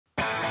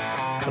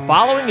The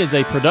following is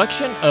a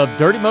production of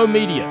Dirty Mo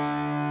Media.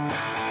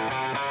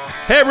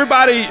 Hey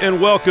everybody, and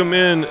welcome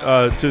in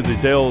to the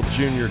Dale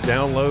Jr.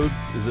 Download.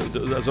 Is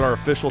it our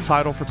official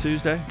title for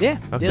Tuesday? Yeah,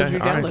 okay, Dale Jr.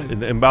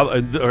 Download.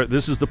 Right. And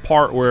this is the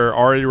part where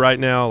already right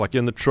now, like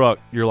in the truck,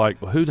 you're like,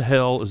 well, who the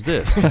hell is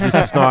this? 'Cause this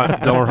is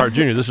not Dale Earnhardt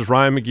Jr. This is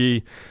Ryan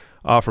McGee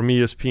from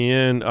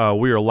ESPN.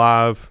 We are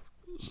live,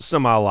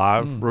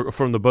 semi-live,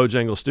 from the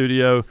Bojangles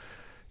studio,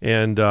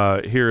 and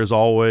here as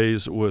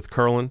always with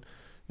Curlin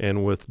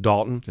and with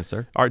Dalton. Yes,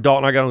 sir. All right,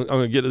 Dalton, I'm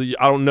going to get to the,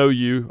 I don't know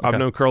you. Okay. I've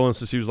known Curlin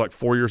since he was like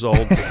 4 years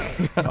old.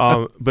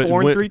 But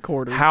 4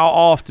 3/4. How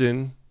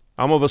often,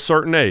 I'm of a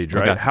certain age,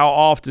 right? Okay. How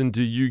often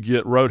do you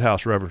get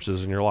Roadhouse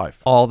references in your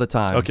life? All the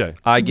time. Okay.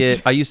 I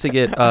used to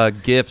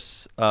get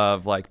gifts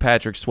of like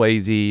Patrick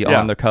Swayze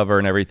on the cover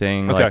and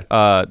everything. Okay.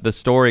 Like the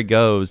story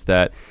goes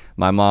that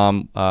my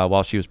mom,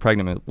 while she was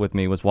pregnant with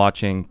me, was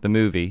watching the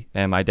movie,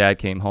 and my dad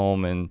came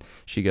home and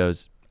she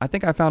goes, I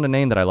think I found a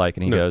name that I like.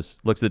 And he goes,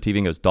 looks at the TV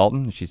and goes,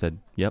 Dalton? And she said,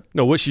 yep.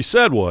 No, what she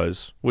said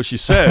was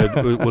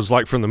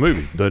like from the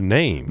movie. The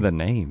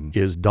name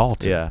is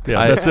Dalton. Yeah.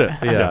 That's it.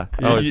 Yeah.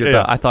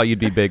 I thought you'd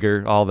be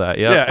bigger, all that.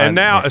 Yep. Yeah, and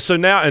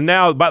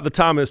now by the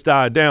time it's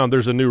died down,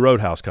 there's a new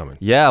Roadhouse coming.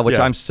 Yeah, which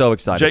I'm so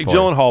excited Jake for.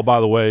 Gyllenhaal, by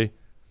the way,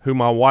 who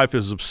my wife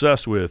is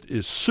obsessed with,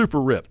 is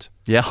super ripped.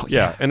 Yeah.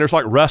 Yeah, and there's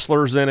like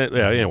wrestlers in it.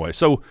 Yeah, anyway,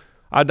 so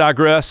I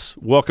digress.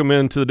 Welcome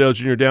into the Dale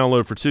Jr.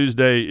 Download for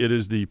Tuesday. It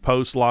is the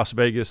post-Las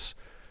Vegas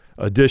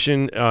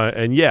edition,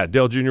 and yeah,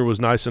 Dale Jr. was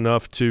nice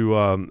enough to,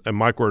 and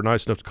Mike were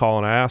nice enough to call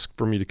and ask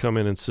for me to come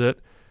in and sit.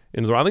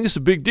 And I think it's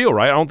a big deal,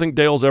 right? I don't think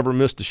Dale's ever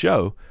missed a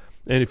show.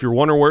 And if you're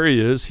wondering where he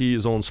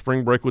is on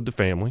spring break with the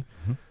family.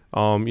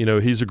 Mm-hmm.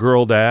 He's a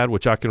girl dad,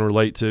 which I can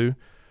relate to.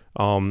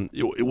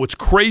 What's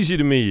crazy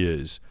to me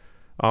is,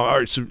 all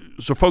right,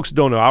 so folks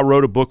don't know, I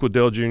wrote a book with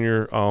Dale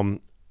Jr.,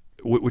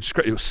 which is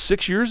crazy. It was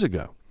 6 years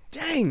ago.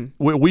 Dang.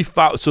 We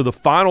filed, so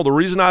the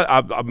reason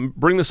I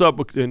bring this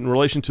up in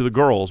relation to the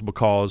girls,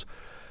 because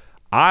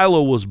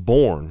Isla was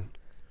born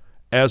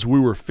as we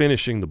were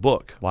finishing the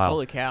book. Wow.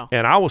 Holy cow.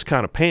 And I was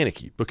kind of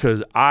panicky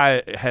because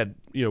I had,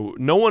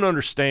 no one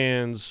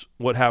understands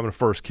what having a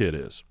first kid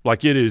is.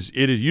 Like it is,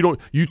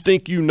 you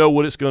think you know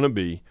what it's going to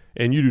be,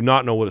 and you do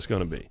not know what it's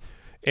going to be.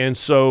 And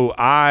so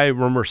I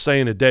remember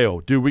saying to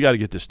Dale, dude, we got to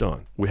get this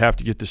done. We have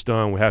to get this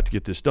done. We have to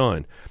get this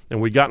done. And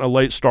we got in a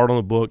late start on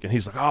the book, and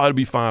he's like, oh, it'll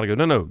be fine. I go,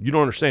 no, you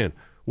don't understand.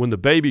 When the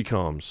baby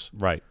comes,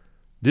 right,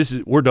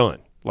 we're done.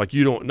 Like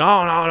you don't,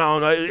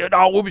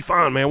 no, we'll be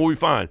fine, man. We'll be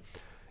fine.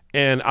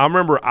 And I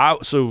remember,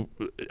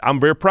 I'm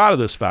very proud of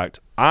this fact.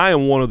 I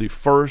am one of the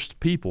first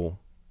people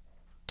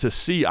to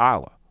see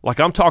Isla. Like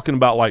I'm talking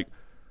about like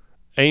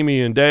Amy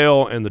and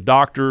Dale and the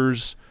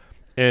doctors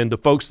and the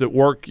folks that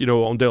work,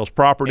 on Dale's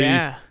property,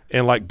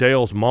 and like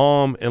Dale's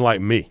mom and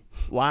like me.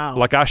 Wow.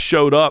 Like I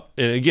showed up,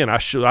 and again, I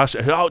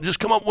said, oh, just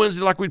come up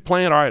Wednesday like we'd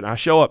planned. All right, and I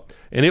show up,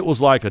 and it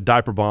was like a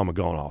diaper bomb had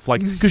gone off.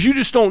 Like, because you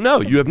just don't know.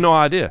 You have no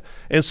idea.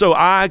 And so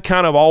I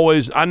kind of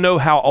I know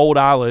how old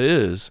Isla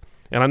is,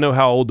 and I know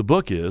how old the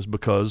book is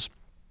because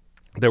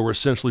they were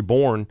essentially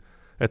born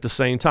at the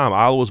same time.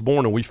 Isla was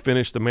born, and we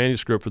finished the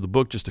manuscript for the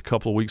book just a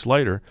couple of weeks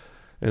later,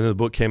 and then the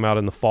book came out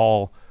in the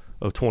fall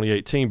of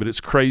 2018, but it's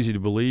crazy to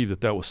believe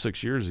that was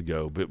 6 years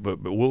ago. But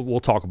we'll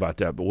talk about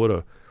that. But what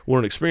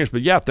an experience.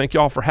 But yeah, thank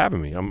y'all for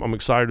having me. I'm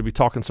excited to be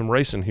talking some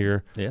racing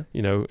here. Yeah.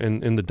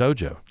 In the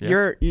dojo.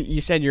 Yeah.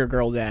 You said you're a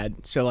girl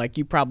dad, so like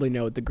you probably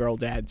know what the girl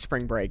dad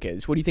spring break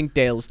is. What do you think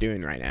Dale's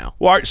doing right now?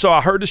 Well, all right, so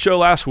I heard the show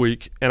last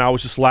week, and I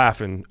was just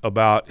laughing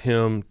about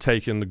him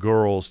taking the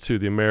girls to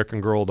the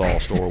American Girl doll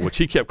store, which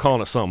he kept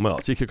calling it something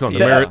else. He kept calling it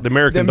the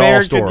American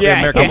Doll store. Yeah,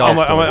 American Doll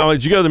store. I'm like,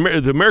 did you go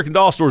to the American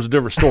Doll store is a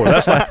different store.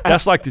 That's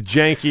like the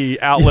janky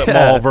outlet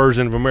mall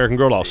version of American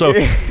Girl doll. So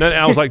then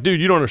I was like, dude,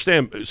 you don't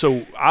understand.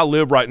 So I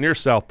live right near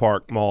South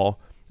Park Mall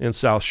in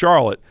South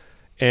Charlotte,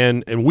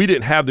 and we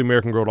didn't have the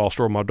American Girl doll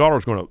store. My daughter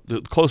was going to.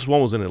 The closest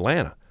one was in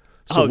Atlanta,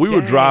 so we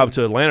would drive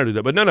to Atlanta to do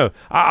that. But no,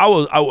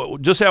 I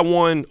just had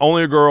one,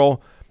 only a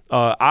girl.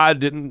 There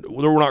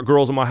were not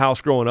girls in my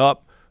house growing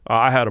up.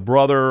 I had a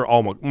brother.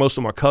 Most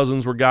of my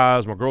cousins were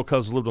guys. My girl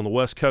cousins lived on the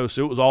West Coast.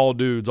 So it was all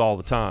dudes all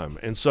the time,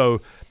 and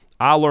so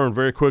I learned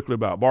very quickly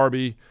about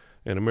Barbie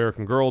and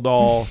American Girl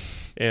doll.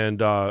 And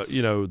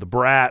the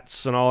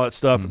brats and all that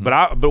stuff,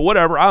 but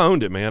whatever, I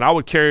owned it, man.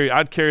 I'd carry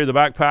the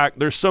backpack.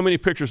 There's so many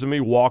pictures of me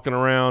walking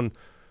around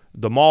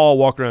the mall,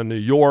 walking around New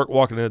York,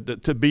 walking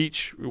to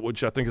beach,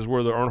 which I think is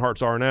where the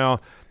Earnhardts are now.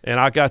 And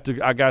I got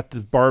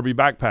the Barbie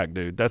backpack,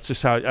 dude.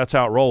 That's how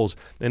it rolls.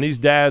 And these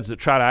dads that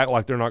try to act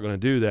like they're not going to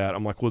do that,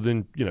 I'm like, well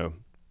then,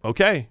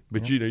 okay,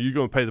 but you're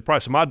going to pay the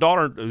price. So my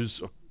daughter, who's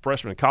a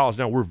freshman in college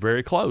now, we're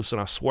very close, and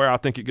I swear I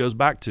think it goes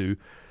back to,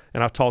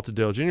 and I've talked to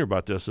Dale Jr.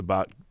 about this,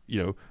 about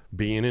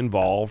being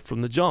involved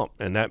from the jump.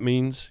 And that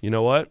means, you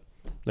know what?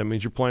 That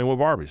means you're playing with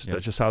Barbies. Yep.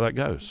 That's just how that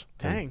goes.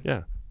 Dang.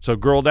 Yeah. So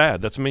girl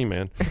dad, that's me,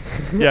 man.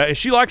 Yeah, and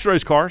she likes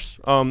race cars.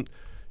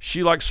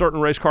 She likes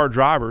certain race car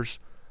drivers.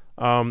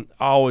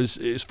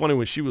 It's funny,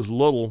 when she was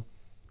little,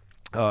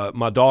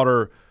 my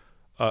daughter,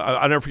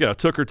 I never forget, I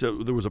took her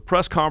to, there was a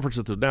press conference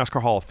at the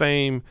NASCAR Hall of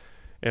Fame,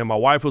 and my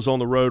wife was on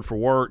the road for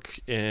work,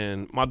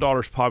 and my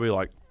daughter's probably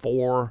like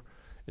 4,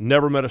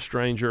 never met a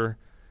stranger.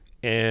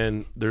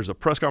 And there's a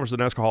press conference at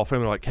the NASCAR Hall of Fame.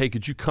 They're like, hey,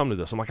 could you come to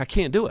this? I'm like, I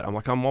can't do it. I'm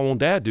like, I'm on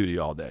dad duty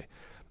all day.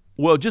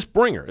 Well, just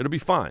bring her. It'll be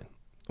fine.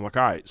 I'm like,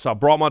 all right. So I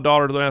brought my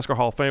daughter to the NASCAR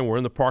Hall of Fame. We're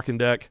in the parking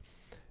deck,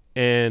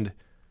 and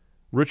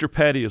Richard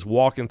Petty is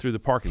walking through the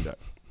parking deck.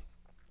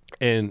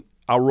 And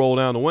I roll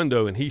down the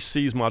window, and he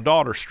sees my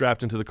daughter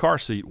strapped into the car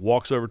seat,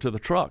 walks over to the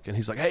truck, and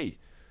he's like, hey.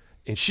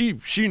 And she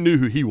knew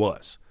who he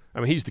was. I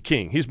mean, he's the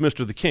king. He's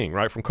Mr. the King,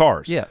 right, from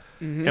Cars. Yeah.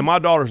 Mm-hmm. And my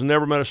daughter's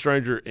never met a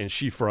stranger, and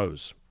she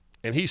froze.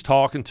 And he's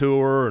talking to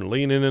her and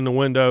leaning in the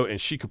window, and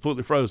she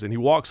completely froze. And he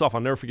walks off.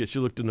 I'll never forget. She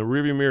looked in the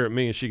rearview mirror at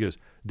me, and she goes,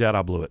 Dad,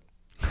 I blew it.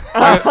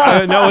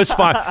 No, it's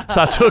fine.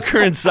 So I took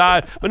her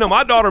inside. But no,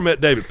 my daughter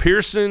met David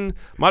Pearson.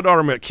 My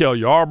daughter met Kel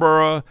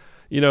Yarborough.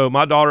 You know,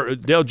 my daughter,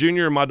 Dale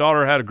Jr. and my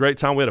daughter had a great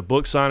time. We had a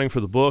book signing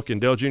for the book,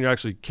 and Dale Jr.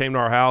 actually came to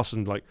our house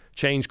and, like,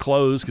 changed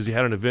clothes because he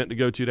had an event to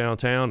go to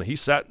downtown. And he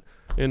sat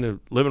in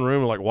the living room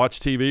and, like,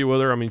 watched TV with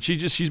her. I mean,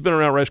 she's been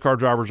around race car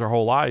drivers her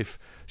whole life.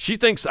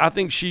 I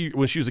think she,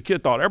 when she was a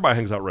kid, thought everybody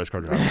hangs out with race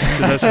car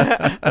drivers.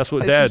 That's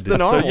what Dad did.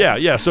 So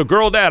yeah. So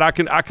girl dad, I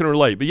can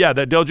relate. But yeah,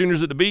 that Dale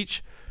Jr.'s at the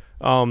beach,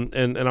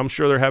 and I'm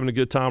sure they're having a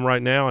good time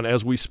right now. And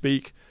as we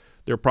speak,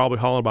 they're probably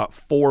hauling about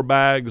 4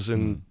 bags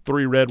and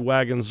 3 red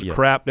wagons of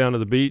crap down to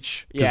the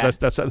beach. Yeah.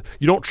 That's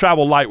you don't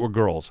travel light with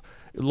girls.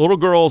 Little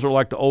girls are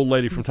like the old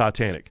lady from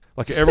Titanic.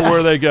 Like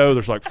everywhere they go,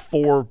 there's like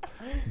 4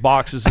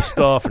 boxes of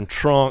stuff and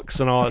trunks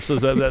and all that. So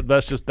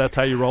that's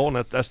how you roll,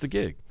 and that's the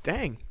gig.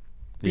 Dang.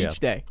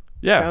 Beach day.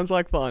 Yeah. Sounds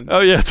like fun.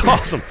 Oh, yeah, it's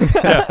awesome.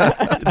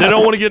 Yeah. They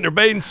don't want to get in their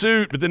bathing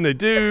suit, but then they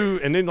do.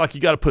 And then, like,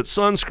 you got to put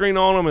sunscreen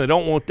on them, and they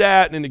don't want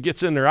that. And then it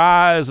gets in their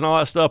eyes and all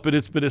that stuff, but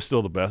it's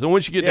still the best. And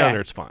once you get down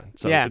there, it's fine.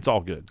 So it's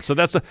all good. So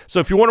so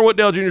if you wonder what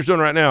Dale Jr.'s doing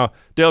right now,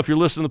 Dale, if you're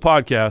listening to the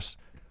podcast,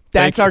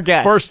 that's our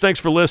guest. First,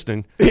 thanks for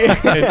listening.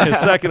 and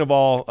second of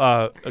all,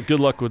 good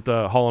luck with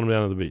hauling them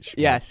down to the beach.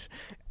 Yes.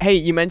 Hey,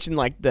 you mentioned,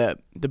 like, the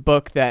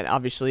book that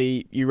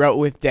obviously you wrote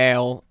with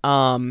Dale.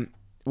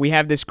 We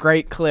have this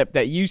great clip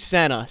that you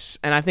sent us,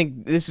 and I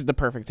think this is the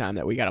perfect time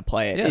that we got to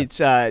play it. Yeah.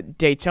 It's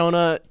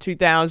Daytona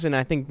 2000,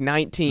 I think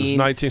 19. It was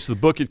 19, so the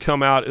book had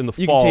come out in the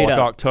fall, like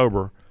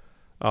October.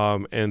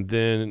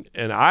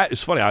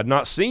 It's funny, I had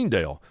not seen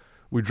Dale.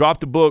 We dropped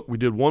the book. We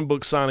did one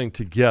book signing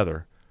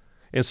together.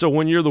 And so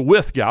when you're the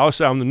with guy, I always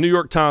say I'm the New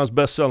York Times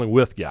best-selling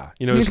with guy.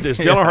 You know, it's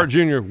Dale Earnhardt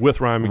Jr.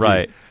 with Ryan McGee.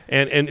 Right.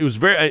 And it was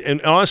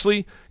and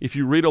honestly, if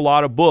you read a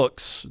lot of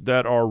books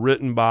that are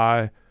written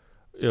by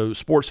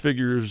sports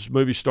figures,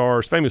 movie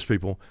stars, famous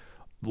people,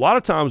 a lot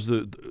of times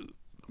the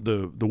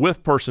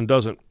with person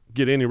doesn't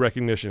get any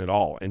recognition at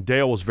all. And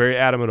Dale was very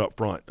adamant up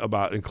front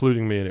about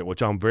including me in it,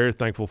 which I'm very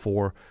thankful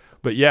for.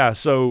 But yeah,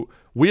 so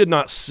we had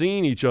not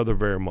seen each other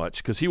very much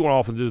because he went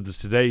off and did the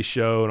Today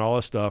Show and all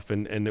that stuff,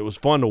 and it was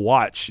fun to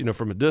watch,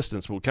 from a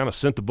distance. But we kind of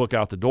sent the book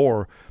out the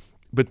door.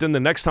 But then the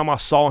next time I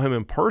saw him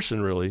in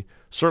person, really,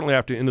 certainly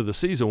after the end of the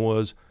season,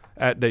 was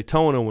at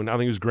Daytona when I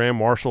think he was Grand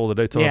Marshal of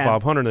the Daytona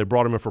 500, and they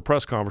brought him in for a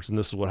press conference, and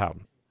this is what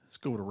happened. Let's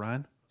go to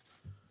Ryan.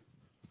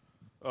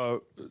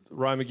 Ryan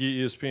McGee,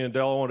 ESPN.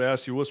 Dale, I wanted to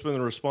ask you, what's been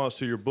the response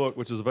to your book,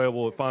 which is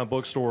available at fine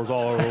bookstores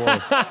all over the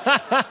world?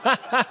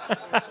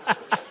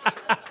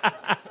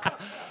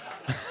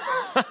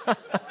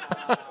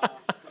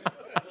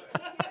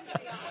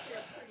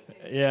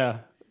 Yeah,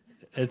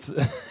 it's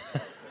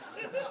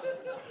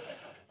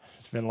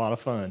been a lot of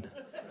fun.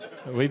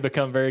 We've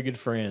become very good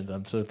friends.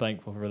 I'm so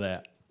thankful for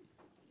that.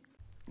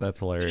 That's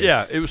hilarious.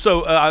 Yeah, it was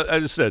so. I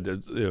just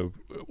said,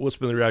 what's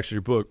been the reaction to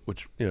your book?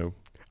 Which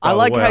I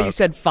like how you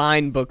said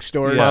fine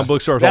bookstores. Fine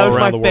bookstores that all was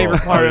around my the world.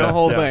 favorite part of the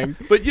whole thing.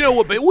 But you know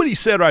what he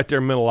said right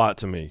there meant a lot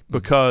to me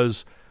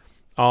because,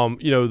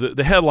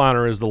 the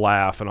headliner is the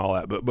laugh and all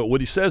that. But what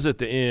he says at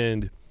the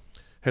end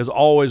has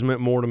always meant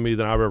more to me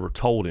than I've ever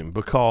told him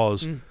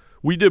because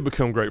we did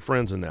become great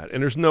friends in that,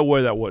 and there's no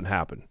way that wouldn't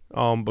happen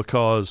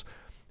because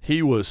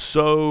he was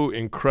so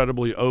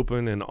incredibly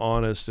open and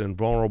honest and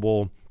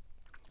vulnerable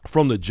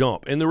from the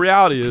jump. And the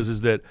reality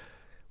is that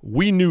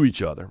we knew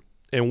each other,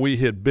 and we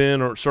had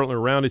been certainly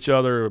around each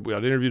other.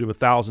 I'd interviewed him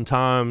 1,000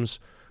 times,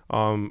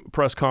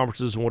 press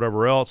conferences and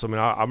whatever else. I mean,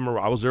 I remember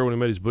I was there when he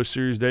made his Busch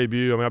Series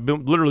debut. I mean, I've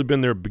literally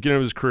been there beginning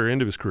of his career,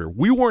 end of his career.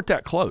 We weren't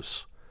that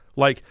close.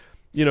 Like,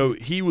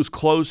 he was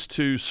close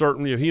to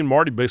certain. He and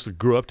Marty basically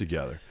grew up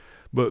together.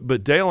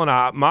 But Dale and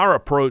I, my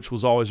approach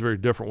was always very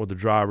different with the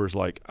drivers.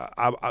 Like,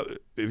 if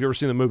you've ever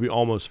seen the movie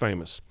Almost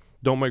Famous,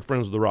 don't make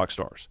friends with the rock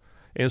stars.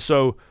 And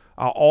so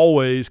I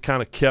always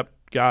kind of kept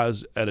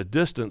guys at a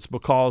distance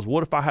because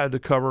what if I had to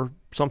cover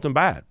something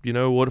bad?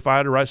 What if I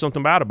had to write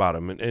something bad about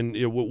him? And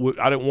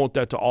I didn't want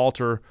that to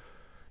alter,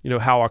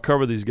 how I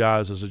cover these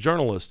guys as a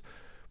journalist.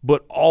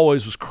 But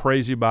always was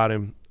crazy about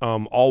him.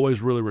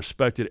 Always really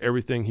respected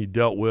everything he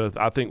dealt with.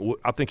 I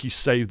think he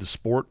saved the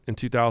sport in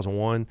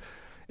 2001.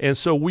 And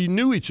so we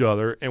knew each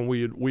other, and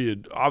we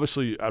had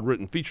obviously I'd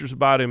written features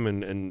about him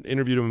and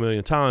interviewed him a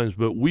million times,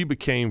 but we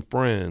became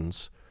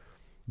friends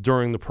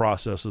during the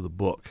process of the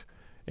book.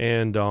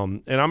 And I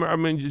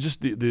mean just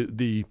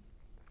the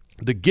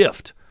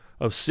gift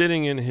of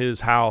sitting in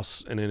his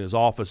house and in his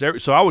office.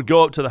 So I would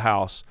go up to the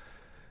house,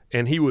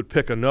 and he would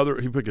pick a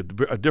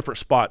different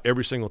spot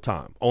every single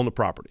time on the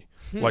property.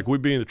 Like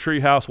we'd be in the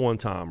tree house one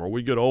time, or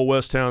we'd go to Old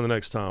West Town the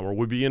next time, or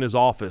we'd be in his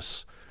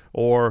office,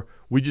 or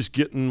we'd just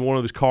get in one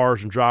of his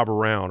cars and drive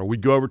around, or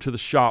we'd go over to the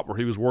shop where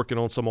he was working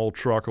on some old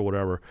truck or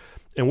whatever.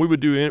 And we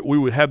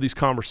would have these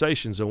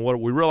conversations, and what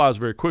we realized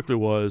very quickly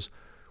was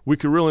we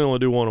could really only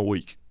do one a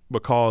week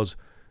because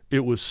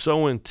it was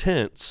so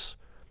intense,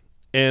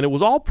 and it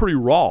was all pretty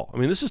raw. I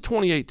mean, this is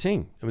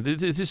 2018. I mean,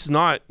 this is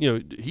not,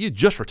 he had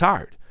just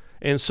retired.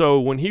 And so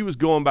when he was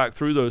going back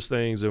through those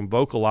things and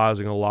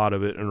vocalizing a lot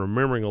of it and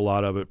remembering a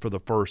lot of it for the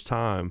first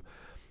time,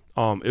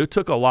 it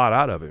took a lot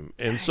out of him.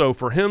 And so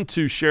for him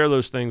to share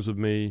those things with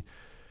me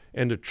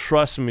and to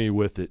trust me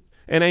with it,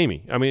 and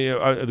Amy, I mean,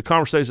 the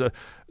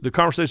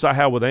conversations I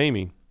had with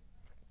Amy,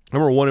 I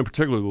remember one in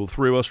particular where the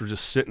three of us were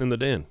just sitting in the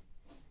den,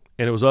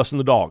 and it was us and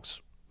the dogs,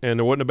 and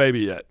there wasn't a baby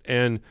yet.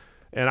 And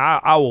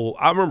I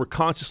remember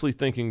consciously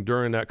thinking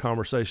during that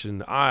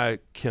conversation, I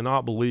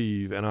cannot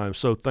believe, and I'm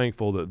so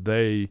thankful that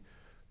they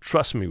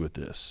trust me with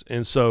this.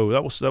 And so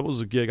that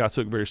was a gig I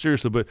took very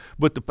seriously.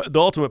 But the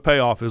ultimate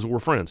payoff is we're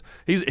friends.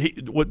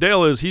 What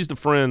Dale is, he's the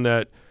friend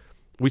that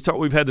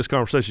we've had this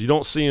conversation. You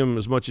don't see him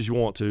as much as you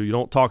want to. You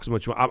don't talk as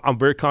much. I'm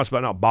very conscious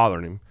about not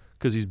bothering him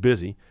because he's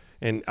busy,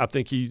 and I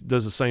think he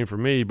does the same for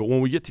me. But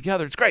when we get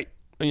together, it's great.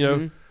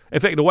 In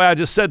fact, the way I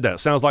just said that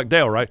sounds like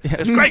Dale, right?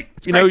 It's great.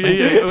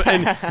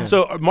 And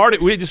so Marty,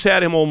 we just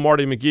had him on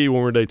Marty McGee when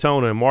we were in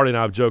Daytona, and Marty and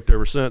I have joked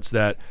ever since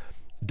that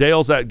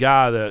Dale's that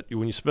guy that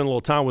when you spend a little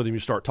time with him,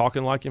 you start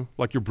talking like him,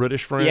 like your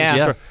British friend.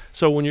 Yeah.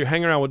 So when you're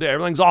hanging around with Dale,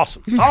 everything's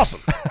awesome. It's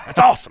awesome. That's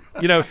awesome.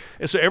 And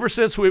so ever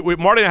since we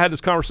Marty and I had this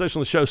conversation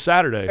on the show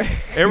Saturday,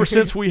 ever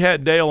since we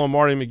had Dale on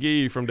Marty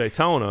McGee from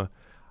Daytona,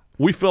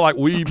 we feel like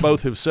we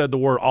both have said the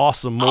word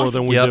awesome more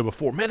than we did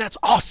before. Man, that's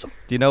awesome.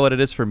 Do you know what it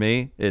is for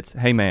me? It's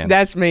hey man.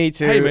 That's me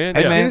too. Hey man.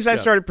 As soon as I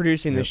started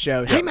producing this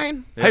show, hey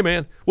man. Hey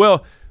man.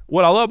 Well,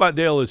 what I love about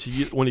Dale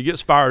is when he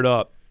gets fired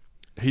up,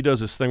 he does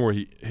this thing where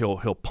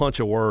he'll punch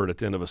a word at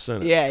the end of a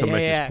sentence to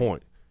make his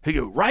point. He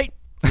go right.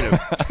 But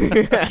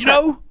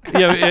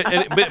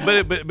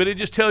it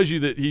just tells you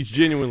that he's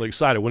genuinely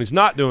excited. When he's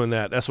not doing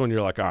that, that's when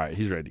you're like, all right,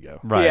 he's ready to go.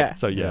 Right. Yeah.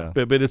 So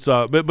but it's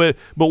but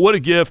what a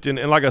gift, and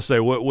like I say,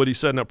 what he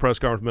said in that press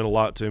conference meant a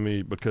lot to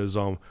me because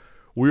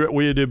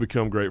we did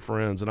become great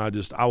friends, and I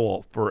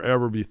will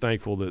forever be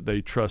thankful that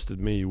they trusted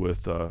me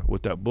with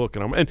that book,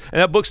 and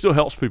that book still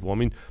helps people. I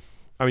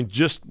mean,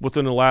 just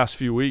within the last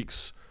few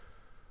weeks.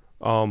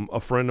 A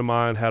friend of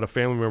mine had a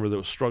family member that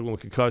was struggling with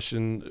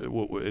concussion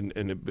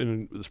and had been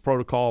in this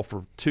protocol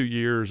for 2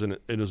 years, and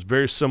it was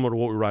very similar to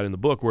what we write in the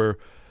book where,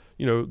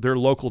 their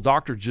local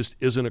doctor just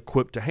isn't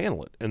equipped to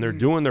handle it, and they're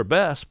doing their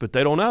best, but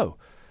they don't know.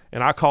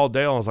 And I called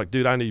Dale, and I was like,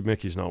 dude, I need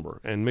Mickey's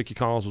number. And Mickey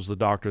Collins was the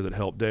doctor that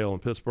helped Dale in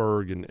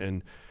Pittsburgh,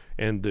 and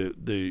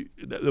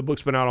the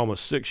book's been out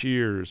almost 6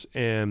 years,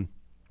 and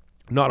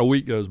not a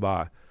week goes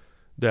by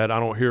that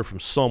I don't hear from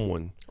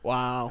someone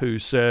who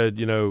said,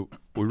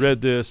 we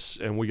read this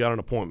and we got an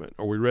appointment,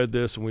 or we read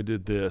this and we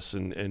did this,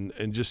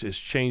 and just it's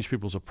changed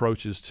people's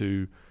approaches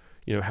to,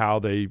 how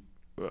they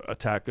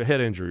attack a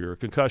head injury or a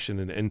concussion.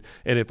 And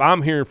if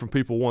I'm hearing from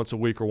people once a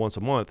week or once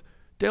a month,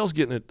 Dale's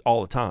getting it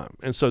all the time.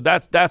 And so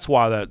that's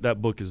why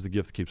that book is the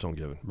gift that keeps on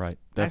giving. Right.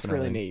 That's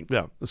Definitely. really neat.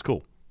 Yeah, it's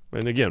cool.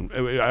 And again,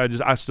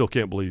 I still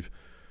can't believe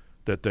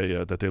that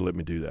they let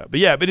me do that. But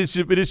yeah,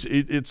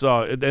 it's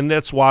and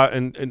that's why.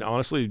 And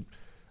honestly,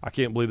 I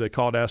can't believe they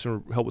called to ask me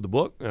for help with the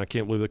book, and I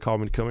can't believe they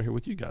called me to come in here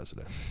with you guys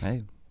today.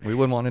 Hey, we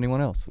wouldn't want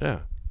anyone else. Yeah.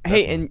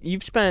 Hey, and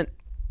you've spent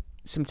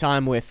some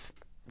time with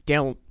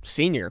Dale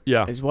Sr.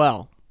 as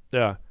well.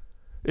 Yeah.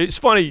 It's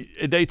funny,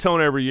 at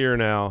Daytona every year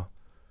now,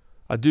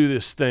 I do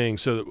this thing.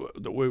 So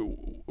that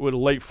with a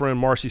late friend,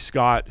 Marcy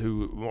Scott,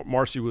 who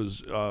Marcy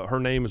was, her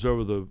name is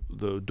over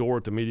the door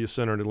at the media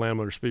center at Atlanta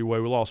Motor Speedway.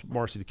 We lost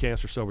Marcy to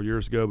cancer several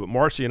years ago, but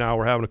Marcy and I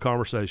were having a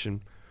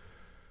conversation.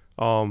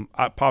 It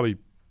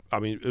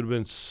would have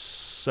been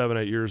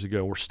 7-8 years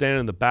ago. We're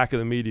standing in the back of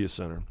the media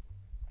center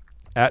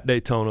at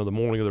Daytona the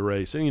morning of the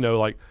race, and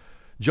like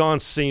John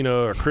Cena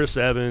or Chris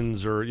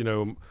Evans or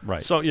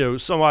right. So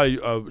somebody,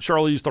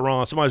 Charlize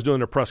Theron, somebody's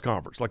doing their press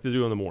conference like they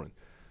do in the morning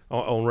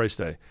on race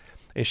day,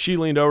 and she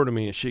leaned over to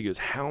me and she goes,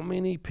 "How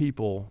many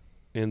people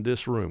in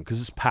this room?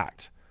 Because it's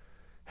packed.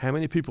 How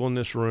many people in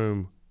this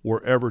room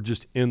were ever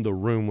just in the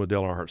room with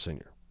Dale Earnhardt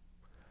Sr.?"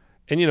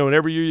 And and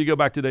every year you go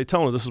back to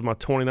Daytona. This is my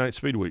 29th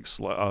Speed Weeks.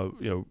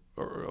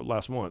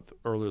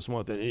 Early this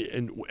month,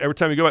 and every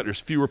time you go back, there's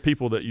fewer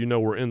people that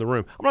were in the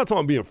room. I'm not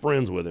talking about being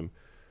friends with him,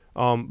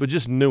 but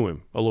just knew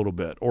him a little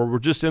bit, or were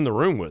just in the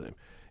room with him.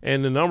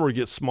 And the number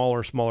gets smaller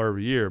and smaller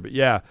every year. But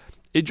yeah,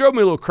 it drove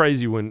me a little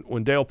crazy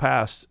when Dale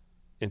passed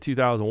in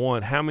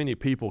 2001. How many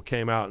people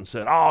came out and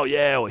said, "Oh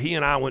yeah, well, he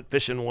and I went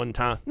fishing one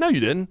time"? No, you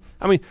didn't.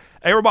 I mean,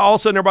 all of a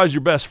sudden everybody's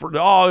your best friend.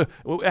 Oh,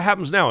 it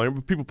happens now.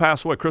 People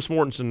pass away. Chris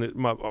Mortensen,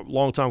 my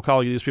longtime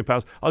colleague at ESPN,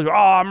 passed. I was like, "Oh,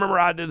 I remember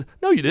I did."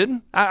 No, you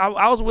didn't.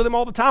 I was with him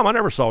all the time. I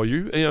never saw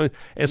you.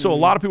 And so a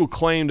lot of people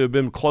claim to have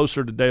been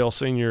closer to Dale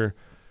Sr.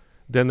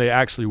 than they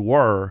actually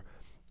were.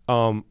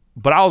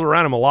 But I was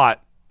around him a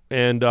lot,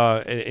 and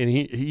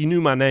he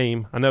knew my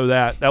name. I know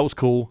that. That was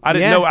cool. I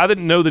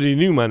didn't know that he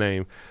knew my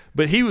name.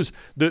 But he was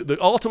the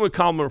ultimate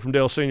compliment from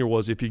Dale Sr.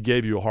 was if he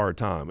gave you a hard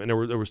time. And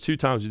there was 2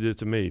 times he did it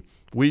to me.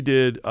 We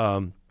did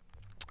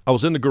I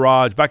was in the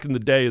garage back in the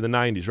day of the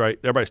 90s, right?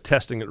 Everybody's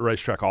testing at the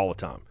racetrack all the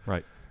time.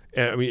 Right.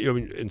 And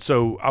and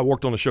so I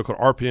worked on a show called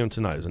RPM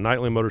Tonight. It was a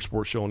nightly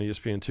motorsports show on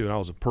ESPN2, and I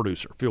was a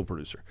field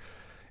producer.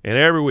 And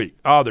every week,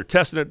 they're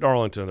testing at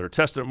Darlington, they're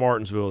testing at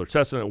Martinsville, they're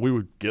testing it. We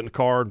would get in the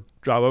car,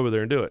 drive over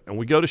there and do it. And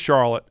we go to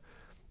Charlotte,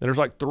 and there's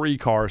like 3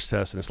 cars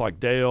testing. It's like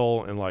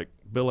Dale and like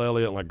Bill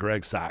Elliott and like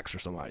Greg Sachs or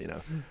somebody,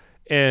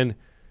 And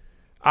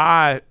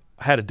I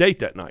had a date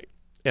that night,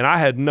 and I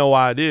had no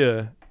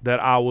idea that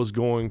I was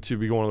going to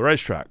be going to the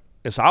racetrack.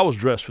 And so I was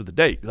dressed for the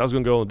date. I was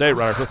going to go on the date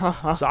right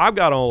after. So I've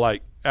got on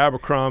like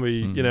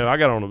Abercrombie, I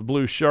got on a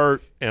blue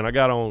shirt, and I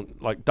got on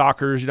like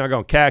Dockers, I got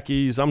on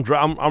khakis. I'm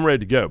ready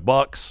to go.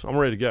 Bucks, I'm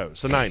ready to go.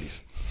 It's the 90s.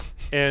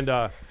 And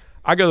I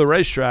go to the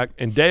racetrack,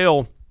 and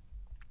Dale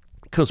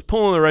comes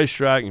pulling the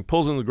racetrack and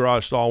pulls in the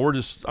garage stall. I'm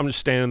just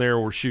standing there,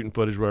 we're shooting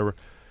footage, whatever.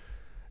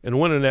 And the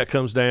window net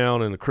comes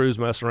down, and the crew's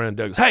messing around.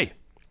 Doug goes, "Hey."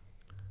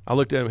 I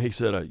looked at him, he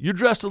said, "You're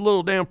dressed a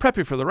little damn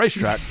preppy for the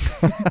racetrack."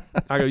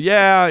 I go,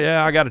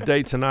 yeah, I got a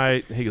date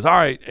tonight. He goes, "All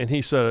right." And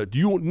he said, "Do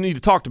you need to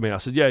talk to me?" I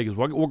said, "Yeah." He goes,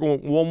 "We're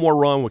going one more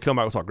run. We'll come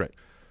back. We'll talk." Great.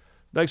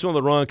 Next one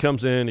of the run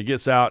comes in. He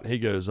gets out, and he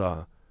goes,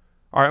 "All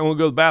right, I'm going to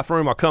go to the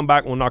bathroom. I'll come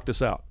back, and we'll knock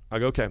this out." I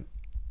go, "Okay."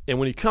 And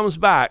when he comes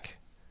back,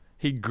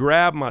 he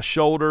grabbed my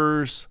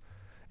shoulders,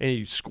 and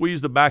he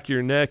squeezed the back of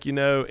your neck,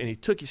 and he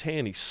took his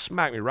hand, he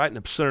smacked me right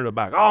in the center of the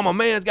back. "Oh, my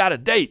man's got a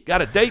date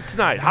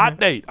tonight,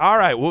 hot date. All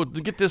right, we'll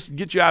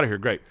get you out of here."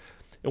 Great.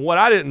 And what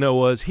I didn't know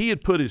was he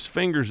had put his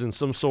fingers in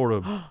some sort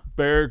of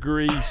bear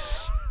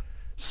grease,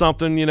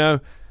 something,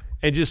 and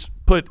just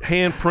put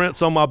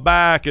handprints on my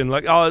back, and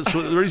like, that's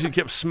the reason he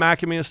kept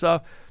smacking me and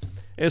stuff.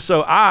 And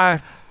so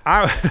the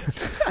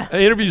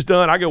interview's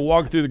done. I go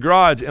walking through the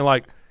garage, and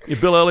like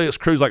Bill Elliott's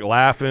crew's like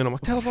laughing. I'm like,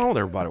 "What the hell's wrong with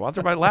everybody? Why's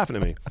everybody laughing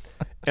at me?"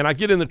 And I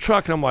get in the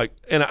truck, and I'm like,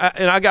 I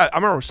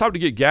remember I stopped to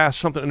get gas or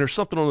something, and there's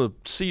something on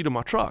the seat of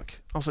my truck.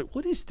 I was like,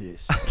 "What is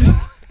this?"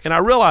 And I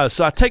realized,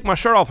 so I take my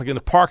shirt off like in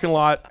the parking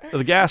lot of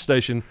the gas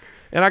station,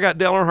 and I got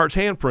Dale Earnhart's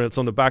handprints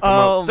on the back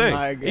of my thing.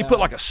 My God. He put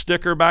like a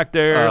sticker back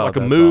there, like a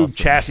Moog awesome.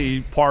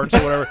 chassis parts or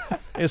whatever.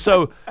 And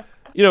so,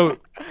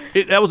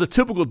 that was a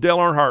typical Dale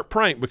Earnhardt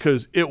prank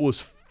because it was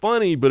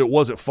funny, but it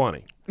wasn't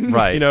funny.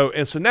 Right.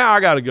 And so now I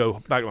got to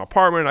go back to my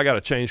apartment. I got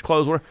to change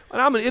clothes. And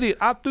I'm an idiot.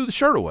 I threw the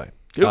shirt away.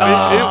 It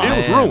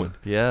was ruined.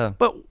 Yeah.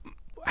 But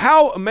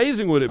how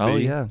amazing would it be? Oh,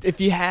 yeah. If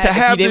you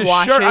have didn't this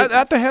wash shirt?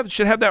 it,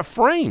 Should have that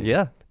frame.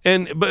 Yeah.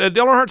 But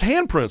Dale Earnhardt's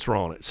handprints were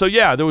on it. So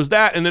yeah, there was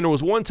that, and then there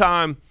was one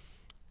time,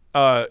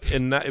 at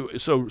the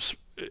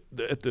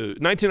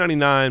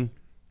 1999,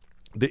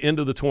 the end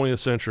of the 20th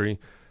century,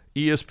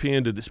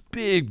 ESPN did this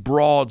big,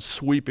 broad,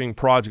 sweeping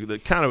project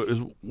that kind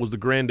of was the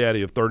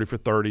granddaddy of 30 for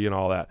 30 and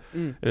all that,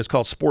 and it's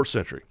called Sports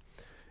Century.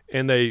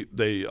 And they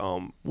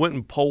went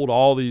and polled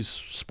all these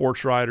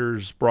sports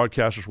writers,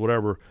 broadcasters,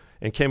 whatever,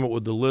 and came up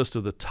with the list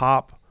of the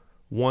top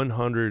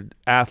 100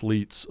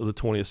 athletes of the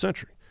 20th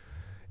century.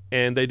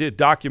 And they did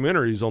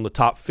documentaries on the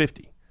top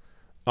 50.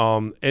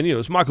 And,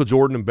 it's Michael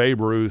Jordan and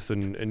Babe Ruth,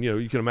 and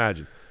you can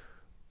imagine.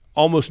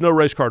 Almost no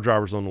race car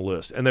drivers on the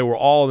list. And they were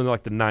all in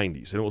like the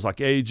 90s. And it was like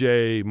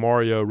AJ,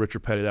 Mario,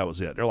 Richard Petty, that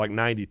was it. They're like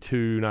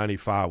 92,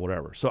 95,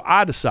 whatever. So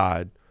I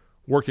decide,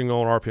 working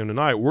on RPM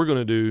Tonight, we're going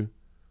to do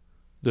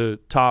the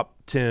top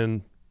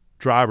 10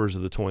 drivers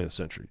of the 20th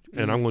century.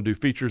 And I'm going to do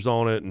features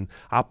on it. And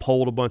I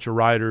polled a bunch of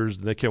writers,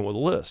 and they came up with a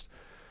list.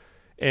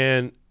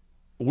 And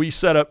we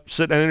set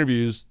down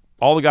interviews.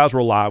 All the guys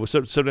were live. We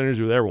set down interviews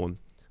with everyone.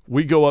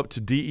 We go up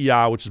to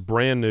DEI, which is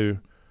brand new.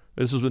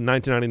 This was in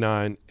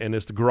 1999, and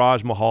it's the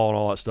Garage Mahal and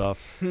all that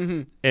stuff.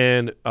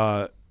 And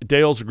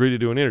Dale's agreed to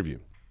do an interview.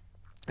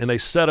 And they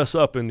set us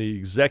up in the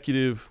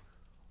executive,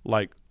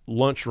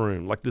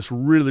 lunchroom, like this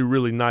really,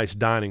 really nice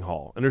dining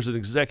hall. And there's an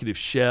executive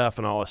chef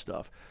and all that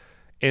stuff.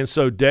 And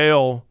so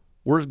Dale,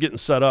 we're getting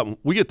set up.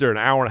 We get there an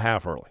hour and a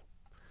half early.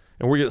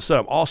 And we're getting set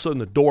up. All of a sudden,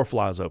 the door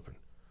flies open.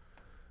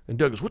 And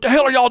Doug goes, "What the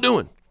hell are y'all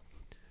doing?"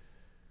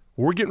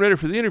 We're getting ready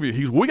for the interview.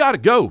 He goes, "We got to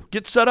go.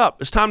 Get set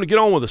up. It's time to get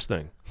on with this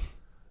thing."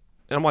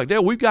 And I'm like,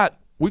 "Dale, we got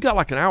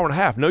like an hour and a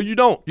half." "No, you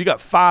don't. You got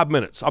 5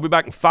 minutes. I'll be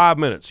back in 5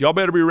 minutes. Y'all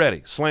better be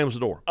ready." Slams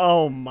the door.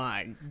 Oh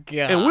my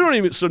God. And we don't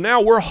even, so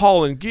now we're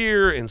hauling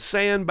gear and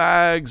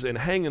sandbags and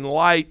hanging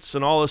lights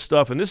and all this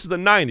stuff. And this is the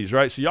 90s,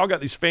 right? So y'all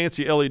got these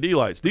fancy LED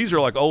lights. These are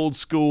like old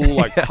school,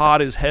 like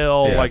hot as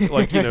hell,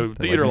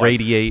 theater lights.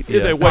 Radiate.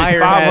 Yeah, they weigh Fire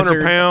 500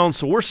 hazard. pounds.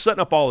 So we're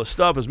setting up all this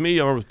stuff. As me,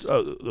 I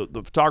remember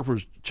the photographer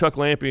was Chuck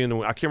Lampe, and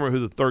I can't remember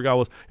who the third guy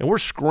was. And we're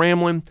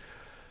scrambling.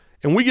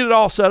 And we get it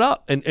all set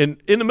up. And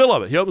in the middle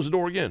of it, he opens the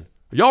door again.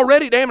 "Are y'all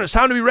ready? Damn it, it's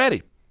time to be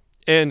ready."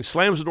 And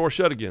slams the door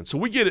shut again. So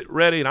we get it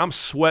ready, and I'm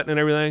sweating and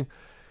everything.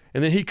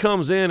 And then he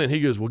comes in, and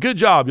he goes, "Well, good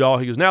job, y'all."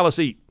 He goes, "Now let's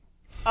eat."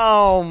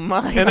 Oh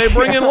my. And they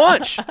bring in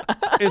lunch.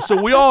 And so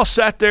we all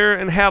sat there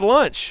and had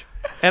lunch.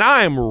 And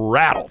I am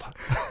rattled.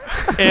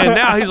 And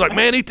now he's like,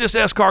 man, eat this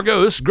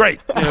escargot. This is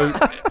great.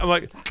 I'm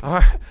like,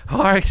 all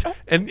right.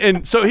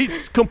 And so he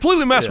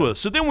completely messed with us.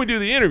 So then we do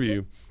the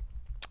interview.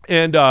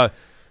 And what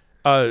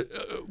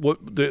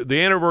the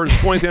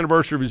 20th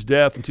anniversary of his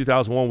death in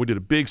 2001, we did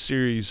a big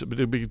series, a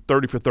big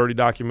 30 for 30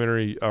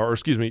 documentary,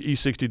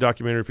 E60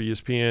 documentary for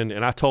ESPN.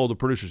 And I told the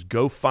producers,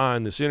 go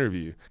find this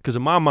interview. Because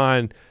in my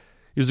mind,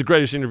 it was the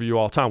greatest interview of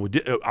all time.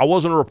 I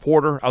wasn't a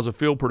reporter. I was a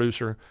field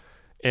producer.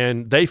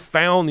 And they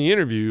found the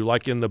interview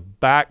like in the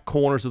back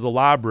corners of the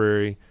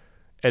library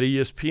at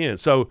ESPN.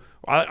 So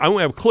I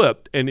only have a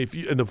clip, and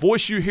the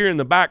voice you hear in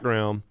the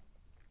background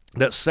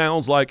that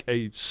sounds like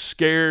a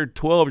scared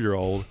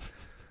 12-year-old,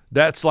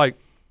 that's like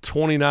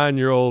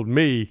 29-year-old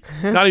me,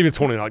 not even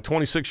 29, like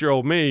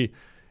 26-year-old me,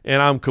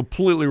 and I'm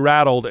completely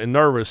rattled and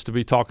nervous to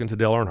be talking to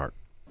Dale Earnhardt.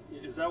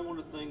 Is that one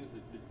of the things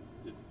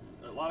that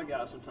a lot of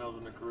guys sometimes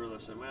in their career they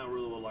say, man, I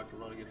really would like to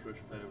run against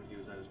Richard Petty when he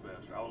was at his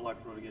best, or I would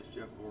like to run against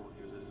Jeff Gordon when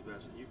he was at his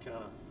best, and you kind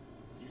of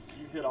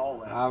you hit all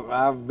that.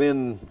 I've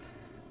been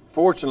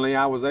fortunately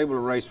I was able to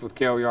race with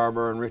Cale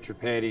Yarborough and Richard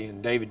Petty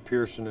and David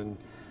Pearson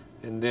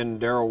and then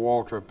Darrell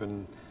Waltrip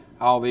and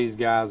all these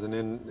guys, and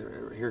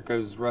then here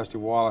goes Rusty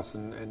Wallace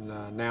and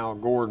now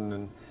Gordon,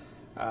 and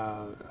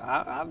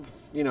I've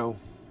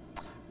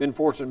been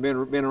fortunate,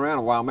 been around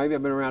a while. Maybe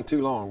I've been around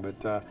too long,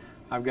 but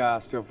I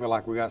still feel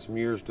like we got some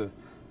years to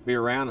be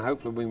around, and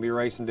hopefully we can be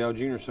racing Dale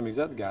Jr. and some of these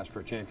other guys for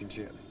a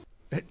championship.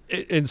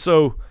 And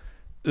so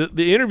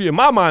the interview, in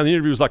my mind, the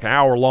interview was like an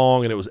hour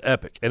long, and it was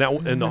epic. And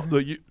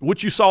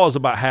what you saw is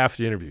about half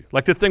the interview.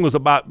 Like the thing was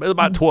about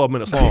 12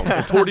 minutes long.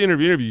 And toward the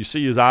interview, you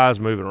see his eyes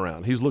moving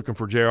around. He's looking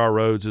for J.R.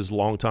 Rhodes, his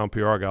longtime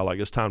PR guy, like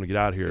it's time to get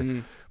out of here. Mm-hmm.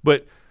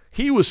 But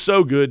he was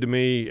so good to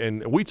me,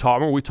 and we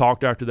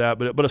talked after that.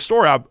 But a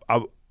story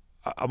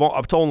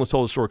I've told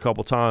the story a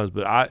couple times,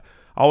 but I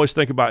always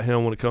think about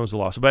him when it comes to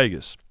Las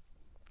Vegas,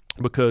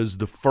 because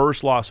the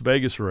first Las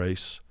Vegas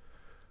race,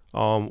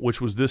 which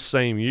was this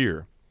same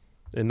year,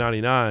 in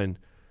 99,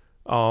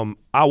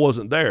 I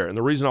wasn't there. And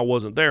the reason I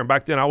wasn't there, and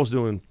back then I was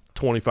doing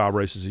 25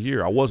 races a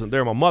year. I wasn't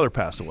there. My mother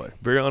passed away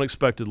very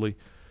unexpectedly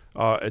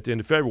at the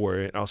end of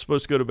February. And I was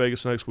supposed to go to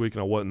Vegas next week,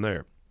 and I wasn't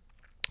there.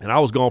 And I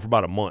was gone for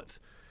about a month.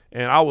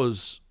 And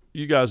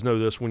you guys know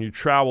this, when you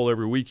travel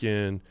every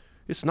weekend,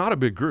 it's not a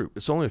big group.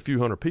 It's only a few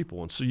hundred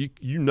people. And so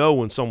you know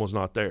when someone's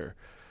not there.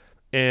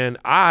 And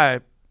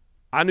I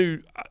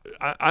knew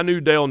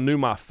Dale knew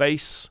my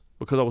face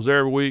because I was there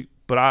every week.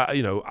 But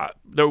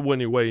there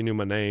wasn't any way he knew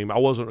my name. I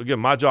wasn't. Again,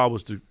 my job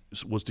was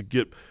to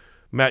get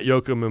Matt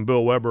Yoakum and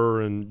Bill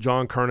Weber and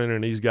John Kernan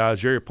and these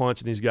guys, Jerry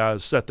Punch and these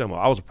guys, set them up.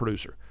 I was a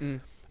producer.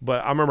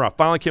 But I remember I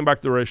finally came back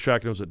to the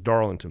racetrack, and it was at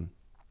Darlington,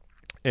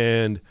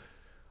 and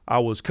I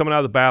was coming out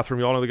of the bathroom.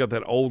 Y'all know they got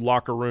that old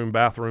locker room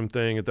bathroom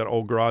thing at that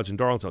old garage in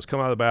Darlington. I was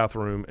coming out of the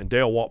bathroom, and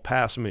Dale walked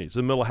past me. It's in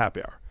the middle of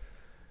happy hour,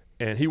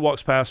 and he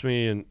walks past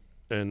me,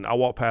 and I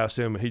walked past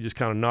him, and he just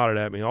kind of nodded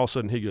at me. And all of a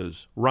sudden, he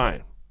goes,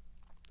 "Ryan."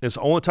 It's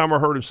the only time I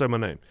heard him say my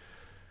name.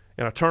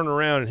 And I turned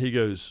around, and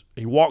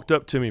he walked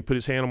up to me, put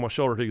his hand on my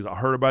shoulder. He goes, "I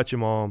heard about you,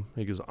 Mom."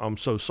 He goes, "I'm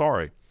so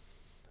sorry."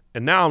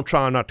 And now I'm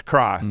trying not to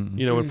cry,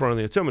 in front of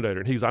the Intimidator.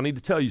 And he goes, "I need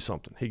to tell you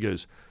something." He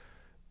goes,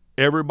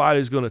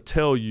 "Everybody's going to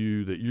tell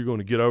you that you're going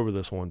to get over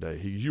this one day."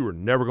 He goes, "You are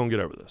never going to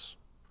get over this."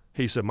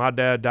 He said, "My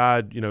dad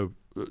died,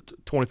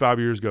 25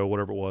 years ago,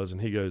 whatever it was."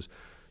 And he goes,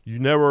 "You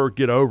never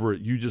get over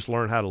it. You just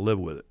learn how to live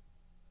with it."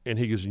 And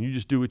he goes, "And you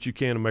just do what you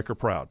can to make her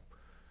proud."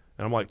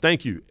 And I'm like,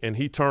 "Thank you." And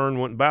he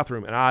turned, went in the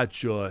bathroom, and I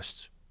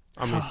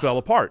fell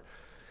apart.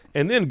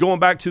 And then going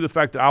back to the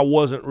fact that I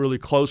wasn't really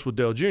close with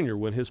Dale Jr.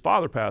 when his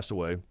father passed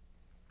away,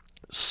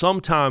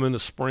 sometime in the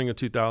spring of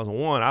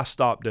 2001, I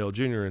stopped Dale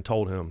Jr. and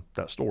told him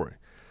that story.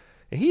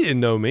 And he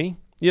didn't know me.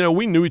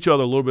 We knew each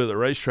other a little bit at the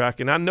racetrack,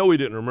 and I know he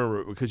didn't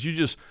remember it because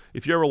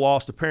if you ever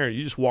lost a parent,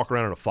 you just walk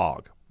around in a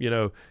fog,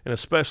 and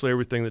especially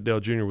everything that Dale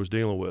Jr. was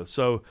dealing with.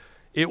 So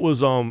it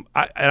was, I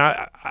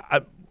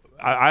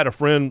had a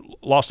friend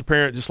lost a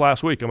parent just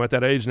last week. I'm at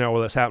that age now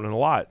where that's happening a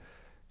lot.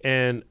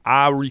 And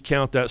I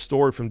recount that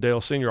story from Dale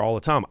Sr. all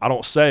the time. I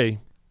don't say,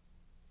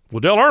 well,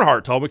 Dale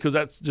Earnhardt told me, because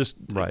that's just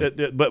right.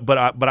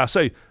 But I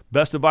say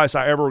best advice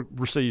I ever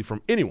received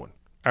from anyone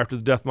after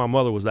the death of my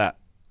mother was that.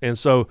 And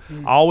so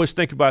I always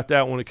think about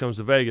that when it comes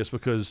to Vegas,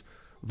 because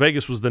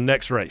Vegas was the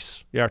next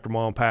race after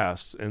Mom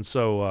passed. And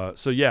so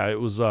yeah,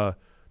 it was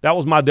that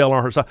was my Dale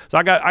Earnhardt. So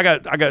I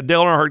got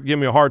Dale Earnhardt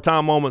giving me a hard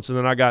time moments, and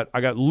then I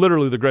got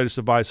literally the greatest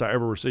advice I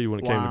ever received when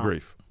it came to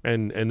grief.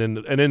 And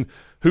then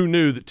who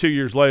knew that 2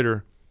 years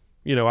later,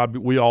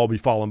 we'd all be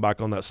falling back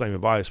on that same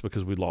advice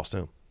because we'd lost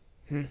him.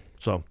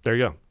 So there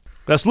you go.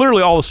 That's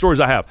literally all the stories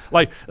I have.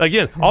 Like,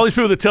 again, all these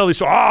people that tell these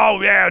stories,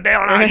 "Oh, yeah,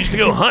 Dale and I used to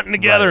go hunting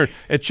together." Right.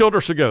 And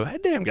Childress would go,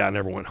 "That damn guy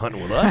never went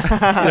hunting with us."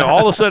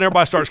 All of a sudden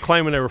everybody starts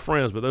claiming they were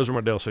friends, but those are my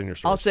Dale Sr.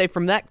 stories. I'll say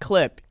from that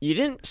clip, you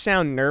didn't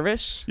sound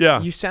nervous.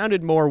 Yeah. You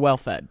sounded more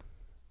well-fed.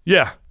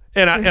 Yeah.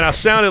 And I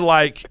sounded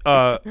like,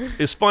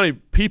 it's funny,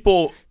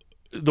 people,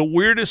 the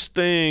weirdest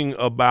thing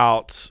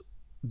about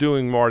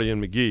doing Marty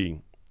and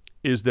McGee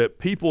is that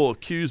people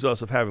accuse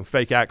us of having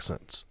fake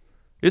accents.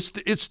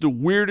 It's the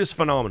weirdest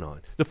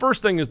phenomenon. The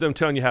first thing is them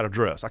telling you how to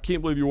dress. I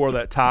can't believe you wore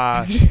that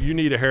tie. You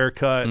need a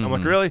haircut. I'm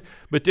like, really?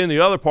 But then the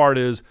other part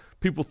is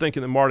people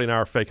thinking that Marty and I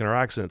are faking our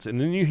accents.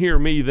 And then you hear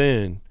me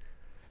then.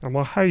 I'm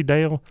like, hey,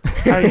 Dale.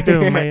 How you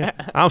doing, man?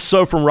 I'm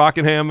so from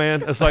Rockingham,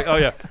 man. It's like, oh,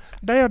 yeah.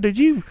 Dale, did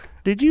you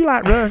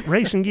like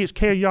racing against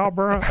Kale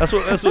Yarborough? That's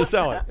what it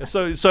sounded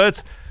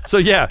like. So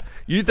yeah.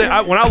 You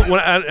think when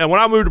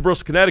I moved to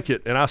Bristol,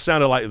 Connecticut, and I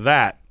sounded like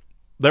that,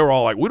 they were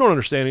all like, we don't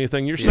understand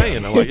anything you're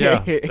saying. I'm like,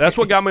 yeah. That's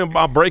what got me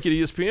my break at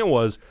ESPN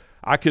was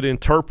I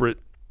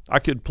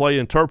could play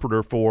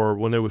interpreter for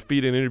when they would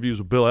feed in interviews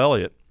with Bill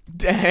Elliott.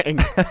 Dang.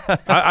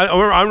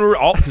 I remember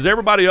because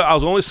everybody, I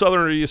was the only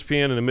Southerner at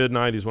ESPN in the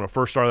mid-'90s when I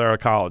first started out of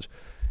college.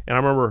 And I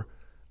remember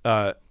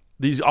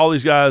all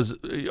these guys,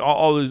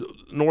 all these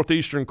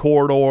Northeastern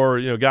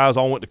corridor, guys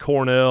all went to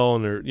Cornell,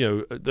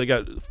 and they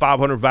got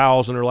 500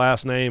 vowels in their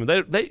last name.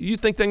 You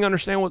think they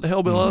understand what the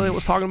hell Bill Elliott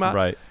was talking about?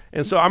 Right.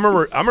 And so I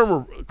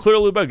remember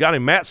clearly about a guy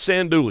named Matt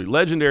Sanduli,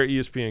 legendary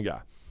ESPN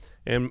guy.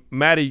 And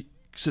Matty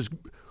says,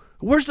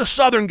 where's the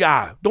Southern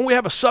guy? Don't we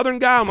have a Southern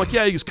guy? I'm like,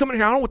 yeah, he's coming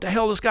here. I don't know what the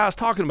hell this guy's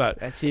talking about.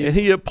 That's you. And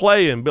he would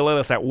play, and Bill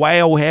Elliott's like,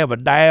 well, we have a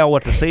deal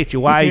with the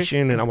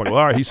situation. And I'm like, well,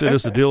 all right. He said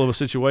it's the deal of a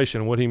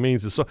situation, and what he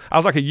means is so. I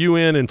was like a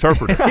UN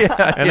interpreter.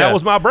 That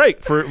was my break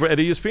at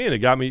ESPN. It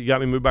got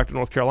me moved back to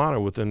North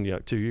Carolina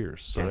within 2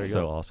 years. So that's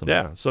so awesome.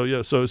 Yeah. So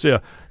yeah.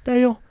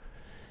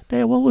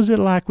 Dale, what was it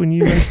like when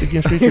you raced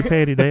against Richard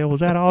Petty, Dale?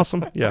 Was that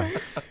awesome? Yeah.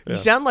 You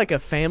sound like a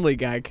Family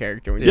Guy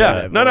character when you do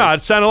that no,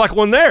 it sounded like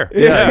one there.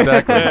 Yeah,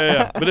 exactly.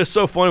 Yeah. But it's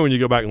so funny when you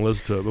go back and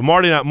listen to it. But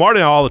Marty and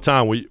I all the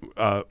time, we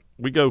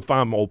go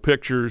find old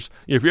pictures.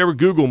 If you ever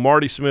Google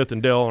Marty Smith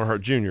and Dale Earnhardt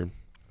Jr.,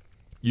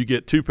 you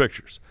get two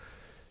pictures.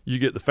 You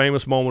get the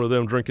famous moment of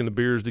them drinking the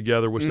beers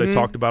together, which they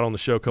talked about on the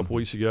show a couple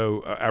weeks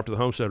ago after the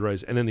Homestead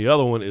race. And then the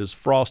other one is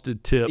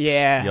Frosted Tips.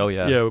 Yeah. Oh,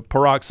 yeah.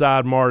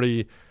 Peroxide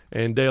Marty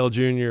and Dale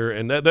Jr.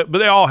 and but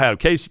they all had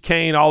Casey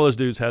Kane. All those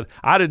dudes had.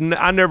 I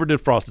never did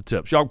Frosted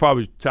Tips. Y'all can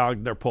probably tell I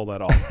never pulled that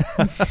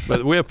off.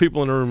 But we have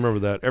people in the room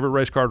remember that. Every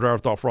race car driver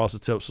thought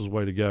Frosted Tips was the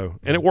way to go,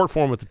 and it worked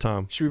for them at the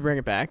time. Should we bring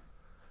it back?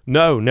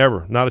 No,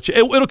 never. Not a chance.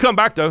 It'll come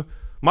back though.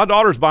 My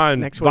daughter's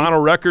buying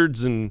vinyl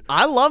records, and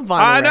I love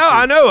vinyl.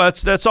 I know.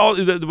 That's all.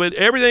 But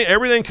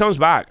everything comes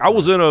back. I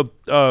was in a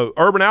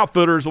Urban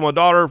Outfitters with my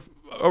daughter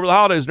over the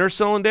holidays, and they're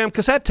selling damn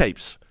cassette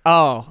tapes.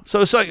 Oh,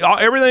 so it's like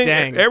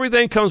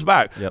everything comes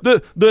back. Yep.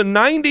 The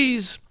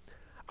 90s,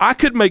 I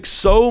could make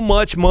so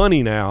much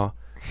money now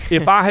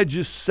if I had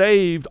just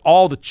saved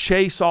all the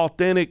Chase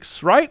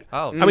Authentics, right?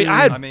 Oh, I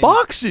had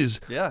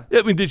boxes. Yeah.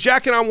 I mean, the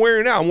jacket I'm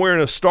wearing now, I'm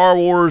wearing a Star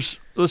Wars.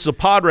 This is a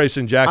pod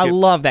racing jacket. I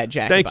love that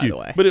jacket. Thank by you. the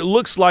way. But it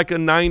looks like a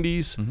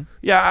 90s. Mm-hmm.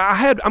 Yeah, I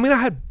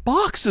had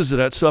boxes of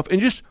that stuff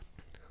and just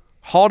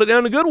hauled it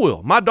down to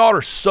Goodwill. My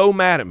daughter's so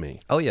mad at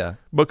me. Oh yeah.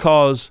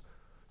 Because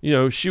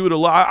she would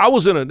allow. I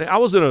was in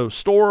a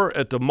store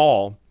at the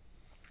mall,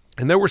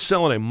 and they were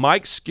selling a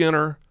Mike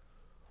Skinner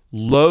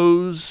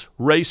Lowe's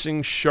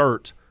racing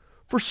shirt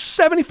for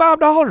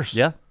 $75.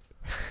 Yeah.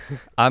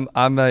 I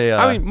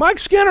mean, Mike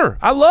Skinner.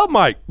 I love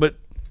Mike, but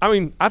I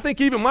mean, I think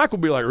even Mike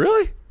would be like,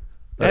 really?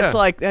 That's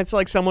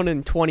like someone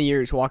in 20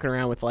 years walking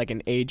around with like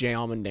an AJ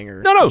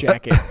Allmendinger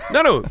jacket.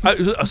 No.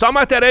 So I'm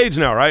at that age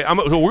now, right?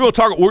 We're going to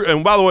talk.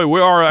 And by the way, we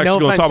are actually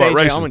going to talk about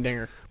racing.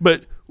 Allmendinger.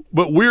 But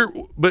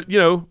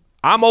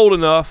I'm old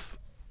enough.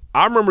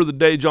 I remember the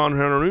day Hunter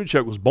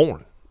Nemechek was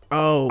born.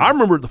 Oh. I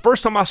remember the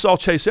first time I saw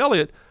Chase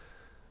Elliott,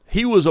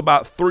 he was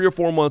about 3 or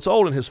 4 months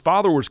old, and his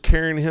father was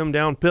carrying him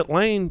down pit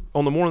lane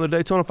on the morning of the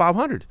Daytona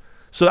 500.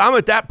 So I'm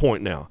at that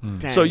point now.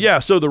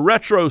 So the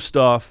retro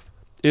stuff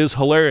is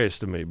hilarious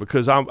to me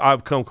because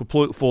I've come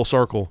completely full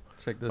circle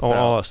on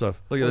all that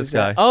stuff. Look at this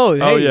guy. Oh,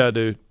 hey. Oh, yeah,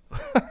 dude.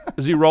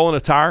 Is he rolling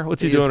a tire?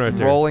 What's he doing right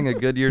there? Rolling a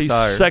Goodyear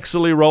tire. He's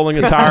sexily rolling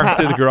a tire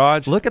through the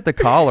garage. Look at the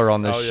collar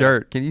on this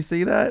shirt. Can you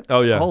see that?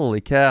 Oh yeah.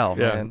 Holy cow,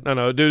 yeah. man.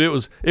 No, dude.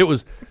 It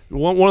was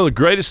one of the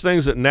greatest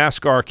things that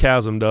NASCAR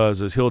Chasm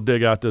does is he'll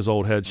dig out those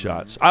old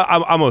headshots.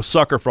 I'm a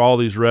sucker for all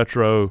these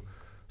retro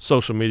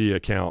social media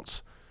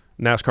accounts.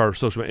 NASCAR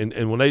social media,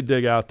 and when they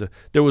dig out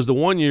there was the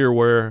one year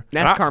where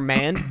NASCAR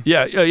man.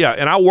 Yeah.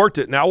 And I worked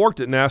at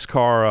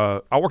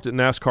NASCAR. I worked at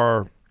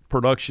NASCAR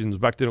Productions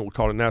back then. We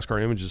called it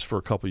NASCAR Images for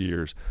a couple of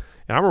years.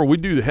 And I remember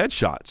we'd do the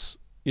headshots.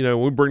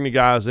 We bring the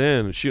guys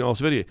in and shoot all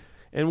this video,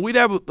 and we'd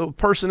have the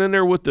person in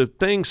there with the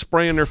thing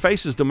spraying their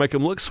faces to make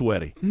them look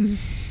sweaty,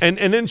 and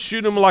then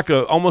shoot them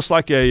almost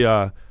like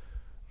a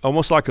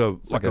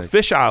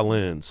fisheye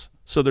lens.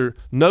 So their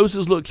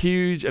noses look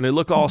huge and they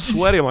look all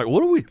sweaty. I'm like,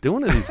 what are we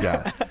doing to these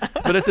guys?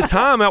 But at the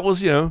time, that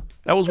was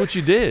what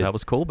you did. That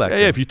was cool back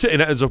then. Yeah,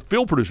 and as a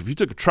field producer, if you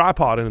took a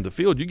tripod into the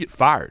field, you get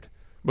fired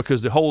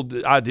because the whole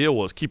idea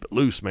was keep it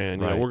loose,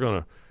 man. Right. We're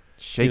gonna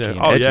shaky.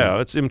 Oh yeah,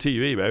 it's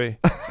MTV, baby.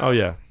 Oh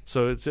yeah.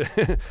 So it's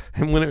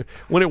and when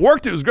it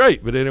worked, it was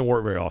great, but it didn't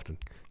work very often.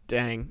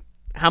 Dang.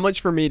 How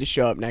much for me to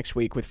show up next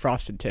week with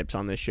Frosted Tips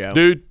on this show?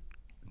 Dude,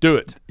 do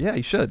it. Yeah,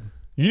 you should.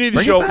 You need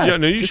to show. Yeah,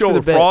 no, you show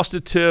with bit.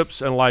 Frosted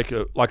Tips and like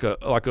a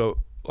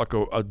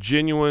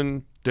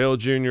genuine Dale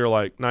Jr.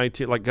 like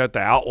 19, like got the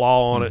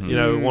outlaw on it. You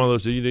know, one of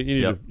those. You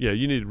need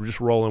you need to just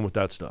roll in with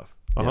that stuff.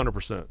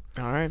 100%.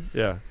 All right.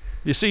 Yeah.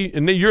 You see,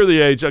 and you're the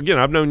age. Again,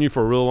 I've known you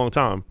for a really long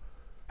time.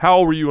 How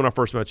old were you when I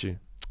first met you?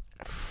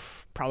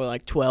 Probably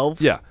like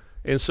 12. Yeah.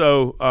 And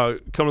so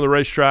come to the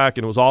racetrack,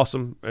 and it was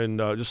awesome. And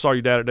just saw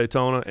your dad at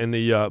Daytona. And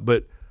the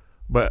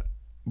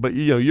but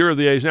you know, you're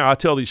the age now. I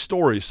tell these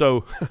stories.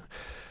 So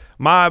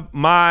my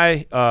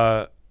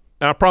and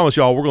I promise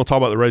y'all, we're going to talk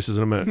about the races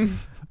in a minute.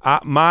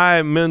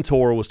 My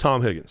mentor was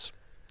Tom Higgins.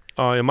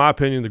 In my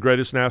opinion, the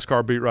greatest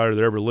NASCAR beat writer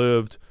that ever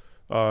lived.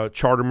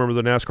 Charter member of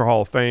the NASCAR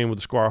Hall of Fame with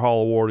the Squire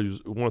Hall Award.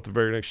 He won it the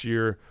very next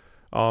year.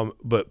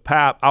 But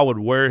Pap, I would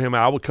wear him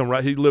out. I would come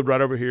right. He lived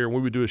right over here, and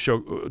we would do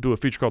a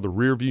feature called The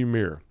Rear View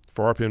Mirror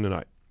for RPM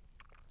Tonight.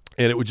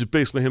 And it was just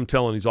basically him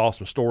telling these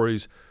awesome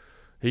stories.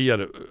 He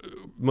had a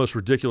most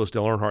ridiculous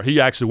Dale Earnhardt. He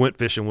actually went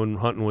fishing when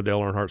hunting with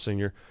Dale Earnhardt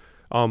Sr.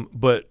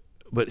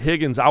 But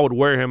Higgins, I would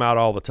wear him out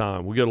all the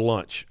time. We go to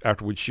lunch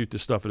after we'd shoot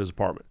this stuff at his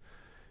apartment.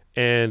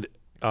 And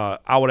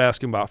I would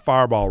ask him about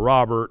Fireball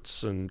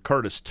Roberts and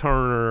Curtis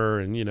Turner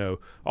and, you know,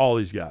 all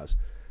these guys.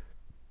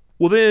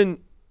 Well, then,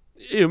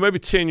 you know, maybe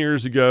 10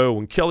 years ago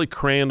when Kelly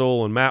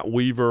Crandall and Matt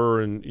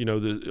Weaver and, you know,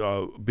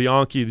 the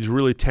Bianchi, these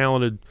really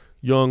talented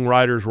young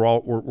writers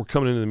were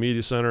coming into the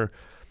media center,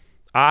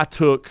 I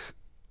took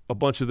a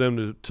bunch of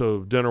them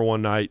to dinner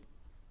one night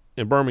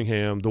in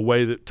Birmingham, the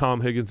way that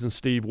Tom Higgins and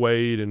Steve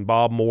Wade and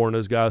Bob Moore and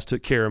those guys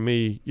took care of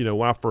me, you know,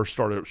 when I first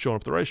started showing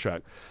up at the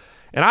racetrack.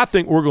 And I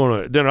think we're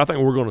going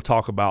to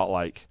talk about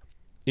like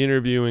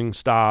interviewing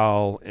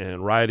style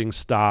and writing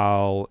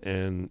style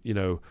and, you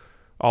know,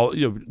 all,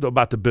 you know,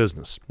 about the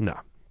business. No.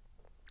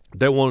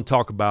 They want to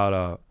talk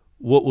about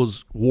what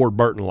was Ward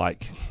Burton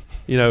like?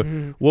 You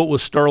know, what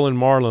was Sterling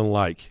Marlin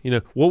like? You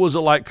know, what was it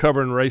like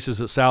covering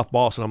races at South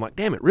Boston? I'm like,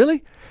 damn it,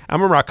 really? I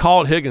remember I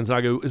called Higgins and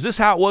I go, is this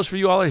how it was for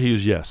you all? He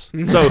was, yes.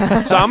 So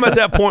I'm at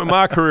that point in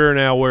my career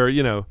now where,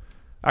 you know,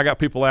 I got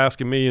people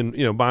asking me and,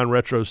 you know, buying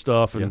retro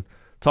stuff and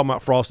talking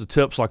about frosted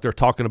tips like they're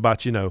talking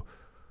about, you know,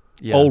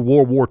 old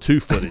World War II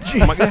footage.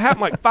 I'm like, it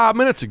happened like 5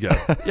 minutes ago.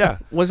 Yeah.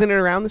 Wasn't it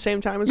around the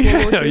same time as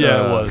World War II?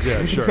 Yeah, it was.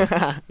 Yeah, sure.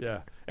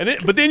 Yeah.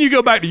 But then you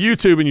go back to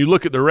YouTube and you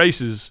look at the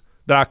races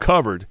that I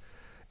covered,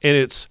 and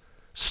it's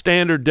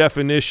standard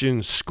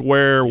definition,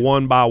 square,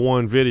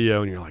 1x1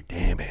 video, and you're like,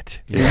 damn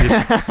it.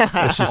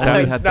 It's just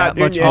how had that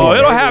much yet. Oh,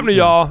 it'll happen to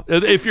y'all.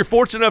 If you're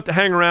fortunate enough to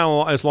hang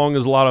around as long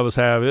as a lot of us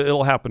have,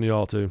 it'll happen to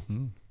y'all too.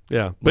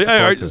 Yeah.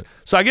 But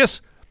so I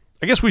guess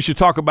we should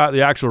talk about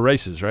the actual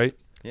races, right?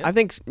 Yeah. I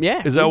think,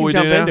 yeah. Is that what we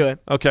jump do now? into it?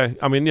 Okay.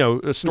 I mean,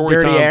 you know, story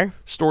Dirty time. Air.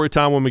 Story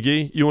time with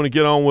McGee. You want to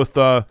get on with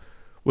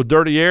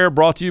Dirty Air,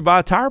 brought to you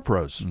by Tire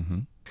Pros.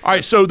 All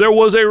right, so there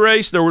was a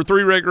race. There were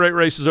 3 great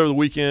races over the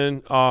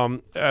weekend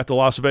at the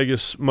Las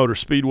Vegas Motor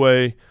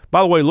Speedway.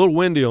 By the way, a little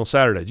windy on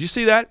Saturday. Did you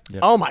see that?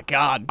 Yeah. Oh, my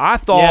God. I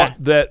thought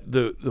that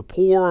the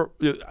poor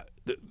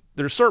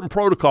there's certain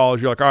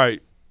protocols. You're like, all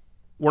right,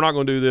 we're not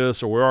going to do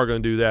this or we are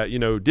going to do that. You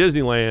know,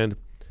 Disneyland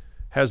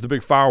has the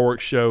big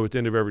fireworks show at the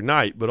end of every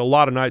night, but a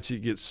lot of nights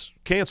it gets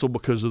canceled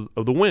because of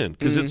the wind,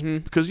 because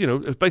you know,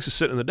 it's basically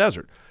sitting in the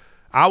desert.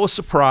 I was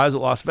surprised that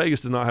Las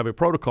Vegas did not have a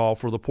protocol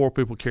for the poor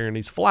people carrying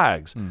these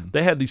flags.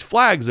 They had these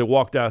flags that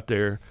walked out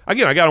there.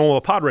 Again, I got on with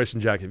a pod racing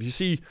jacket. If you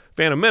see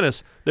Phantom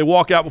Menace, they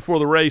walk out before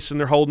the race and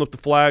they're holding up the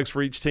flags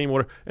for each team,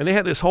 whatever. And they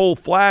had this whole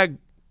flag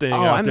thing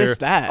out there. I missed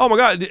that. Oh my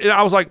God! And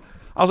I was like,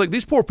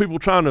 these poor people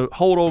trying to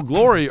hold Old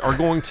Glory are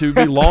going to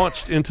be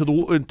launched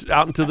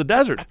out into the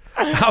desert.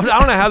 I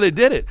don't know how they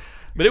did it.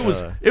 But it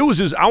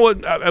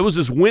was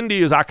as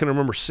windy as I can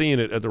remember seeing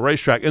it at the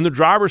racetrack. And the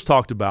drivers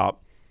talked about,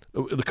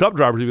 the Cup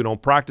drivers even on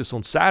practice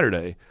on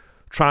Saturday,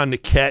 trying to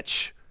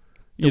catch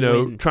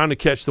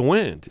the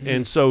wind.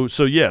 And so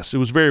yes, it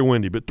was very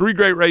windy. But 3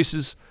 great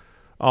races.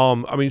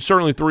 I mean,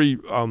 certainly 3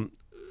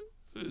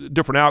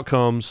 different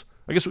outcomes.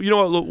 I guess, you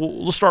know what,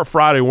 let's start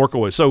Friday and work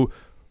away. So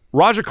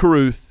Rajah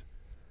Caruth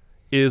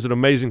is an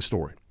amazing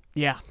story.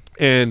 Yeah.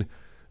 And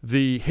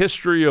the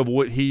history of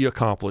what he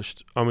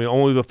accomplished, I mean,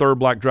 only the 3rd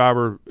black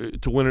driver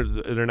to win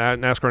it in a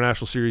NASCAR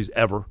National Series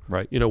ever.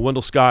 Right. You know,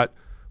 Wendell Scott,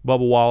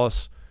 Bubba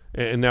Wallace,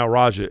 and now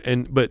Rajah.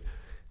 But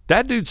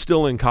that dude's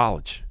still in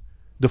college.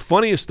 The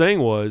funniest thing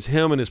was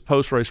him in his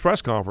post-race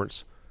press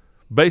conference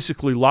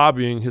basically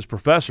lobbying his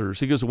professors.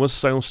 He goes to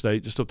Winston-Salem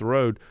State, just up the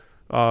road,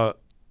 lobbying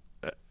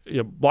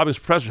his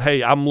professors,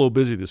 hey, I'm a little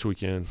busy this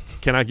weekend.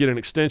 Can I get an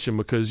extension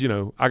because, you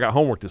know, I got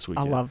homework this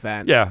weekend. I love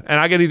that. Yeah, and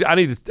I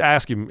need to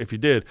ask him if he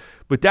did.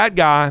 But that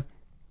guy,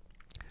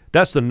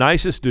 that's the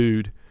nicest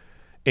dude,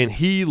 and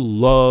he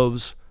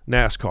loves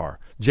NASCAR.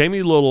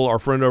 Jamie Little, our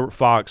friend over at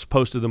Fox,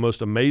 posted the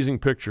most amazing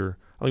picture,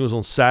 I think it was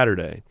on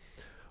Saturday,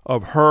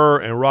 of her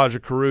and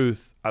Rajah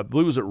Caruth, I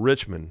believe it was at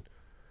Richmond,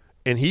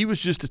 and he was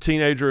just a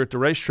teenager at the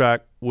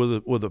racetrack with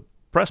a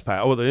press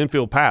pass, with an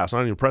infield pass,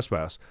 not even a press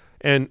pass,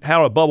 and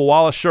had a Bubba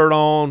Wallace shirt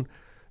on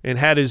and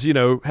had his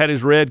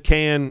red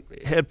can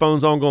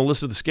headphones on, going to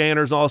listen to the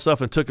scanners and all that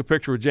stuff, and took a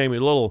picture with Jamie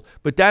Little.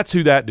 But that's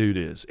who that dude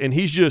is. And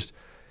he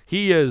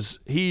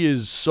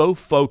is so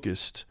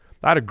focused.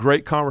 I had a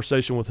great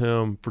conversation with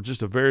him for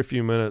just a very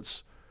few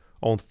minutes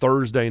on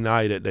Thursday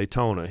night at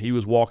Daytona. He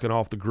was walking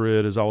off the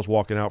grid as I was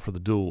walking out for the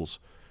duels,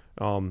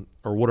 or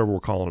whatever we're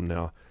calling them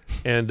now.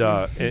 And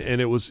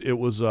and it was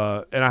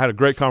and I had a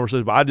great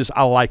conversation. But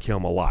I like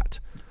him a lot.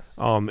 Yes.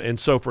 And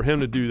so for him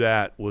to do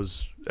that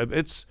was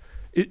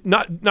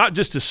not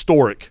just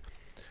historic,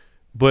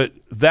 but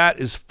that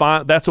is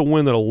fine. That's a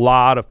win that a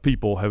lot of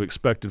people have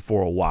expected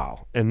for a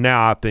while. And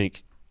now I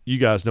think you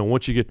guys know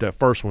once you get that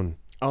first one,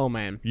 oh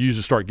man, you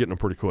usually start getting them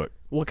pretty quick.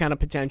 What kind of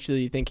potential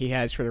do you think he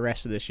has for the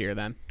rest of this year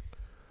then?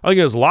 I think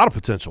he has a lot of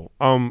potential.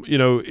 You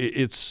know,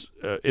 it's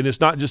and it's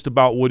not just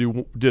about what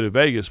he did at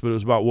Vegas, but it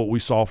was about what we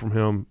saw from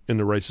him in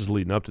the races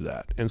leading up to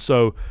that. And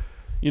so,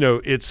 you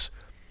know,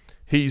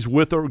 he's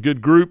with a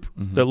good group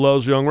that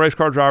loves young race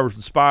car drivers,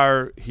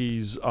 Inspire.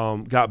 He's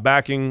got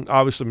backing.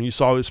 Obviously, I mean, you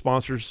saw his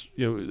sponsors.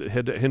 You know,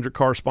 had the Hendrick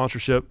Car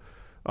sponsorship.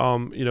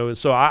 You know, and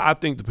so I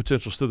think the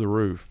potential's through the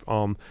roof.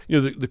 You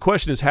know, the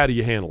question is how do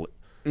you handle it?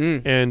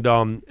 And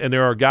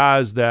there are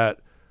guys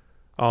that,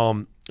 I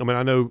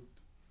mean,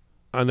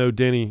 I know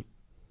Denny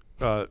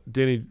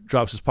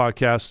drops his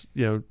podcast,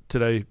 you know,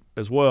 today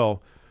as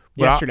well.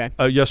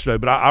 Yesterday.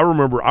 But I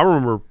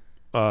remember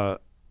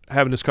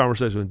having this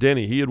conversation with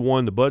Denny. He had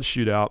won the Bud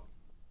Shootout,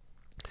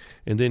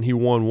 and then he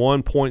won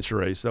one points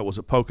race that was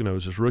at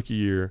Poconos his rookie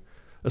year,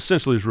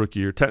 essentially his rookie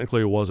year.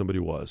 Technically it wasn't, but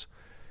he was.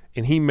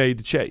 And he made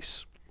the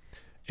chase.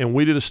 And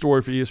we did a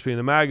story for ESPN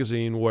the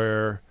magazine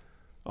where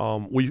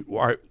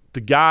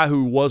the guy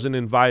who wasn't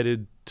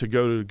invited to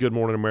go to Good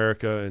Morning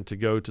America and to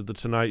go to the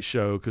Tonight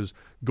Show, because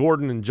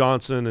Gordon and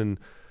Johnson and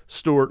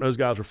Stewart, those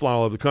guys were flying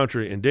all over the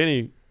country. And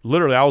Denny,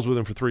 literally, I was with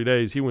him for 3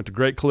 days. He went to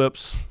Great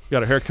Clips,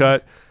 got a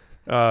haircut.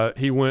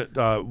 He went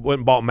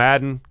and bought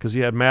Madden because he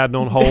had Madden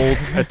on hold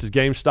at the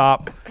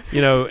GameStop,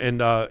 you know,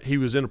 and he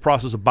was in the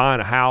process of buying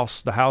a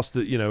house, the house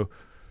that, you know,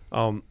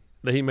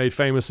 that he made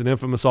famous and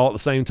infamous all at the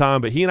same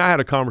time. But he and I had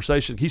a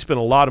conversation. He spent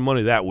a lot of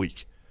money that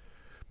week.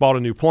 Bought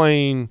a new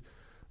plane,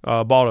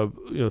 bought a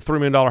 $3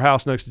 million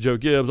house next to Joe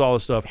Gibbs, all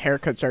this stuff.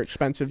 Haircuts are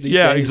expensive these days.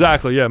 Yeah,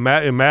 exactly. Yeah,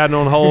 Madden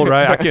on hold,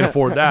 right? I can't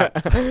afford that.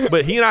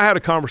 But he and I had a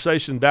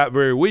conversation that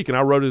very week, and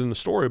I wrote it in the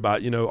story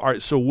about, all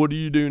right, so what do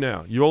you do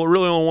now? You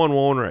really only won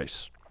one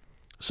race.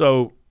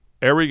 So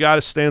every guy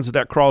that stands at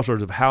that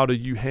crossroads of how do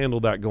you handle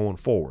that going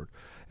forward?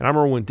 And I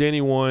remember when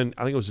Denny won,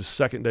 I think it was his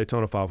second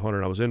Daytona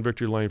 500. I was in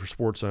Victory Lane for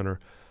SportsCenter.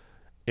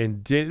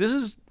 And Denny,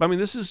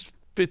 this is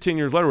 15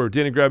 years later where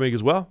Denny grabbed me and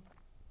goes, well,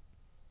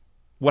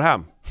 what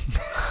happened?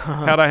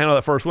 How'd I handle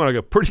that first one? I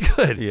go, pretty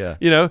good. Yeah.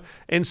 You know?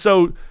 And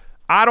so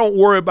I don't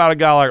worry about a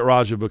guy like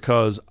Rajah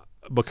because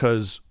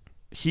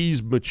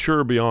he's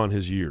mature beyond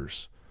his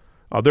years.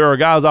 There are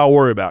guys I'll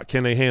worry about.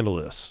 Can they handle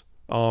this?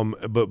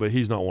 But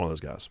he's not one of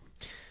those guys.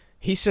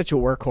 He's such a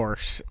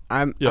workhorse.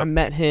 I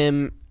met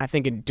him, I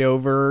think, in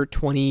Dover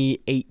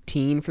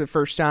 2018 for the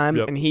first time,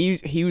 and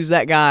he was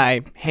that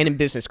guy handing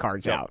business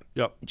cards out.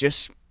 Yep.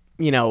 Just,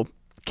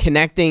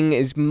 connecting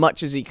as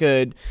much as he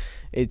could.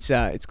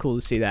 It's cool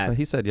to see that.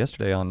 He said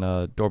yesterday on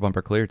Door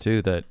Bumper Clear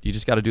too that you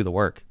just got to do the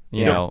work,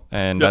 you know,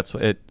 and that's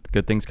it.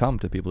 Good things come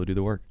to people who do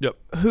the work. Yep.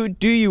 Who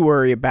do you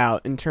worry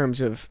about in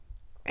terms of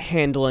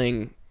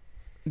handling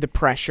the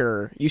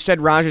pressure? You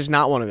said Rajah's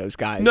not one of those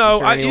guys. No,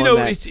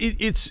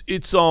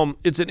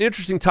 it's an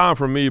interesting time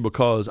for me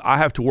because I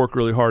have to work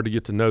really hard to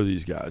get to know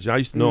these guys. I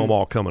used to know them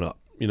all coming up.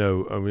 I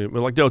mean,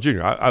 like Dale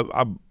Jr.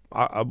 I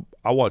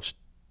watched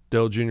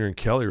Dale Jr. and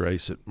Kelly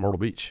race at Myrtle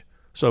Beach.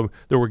 So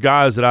there were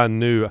guys that I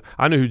knew.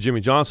 I knew who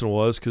Jimmy Johnson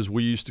was because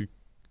we used to,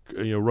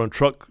 run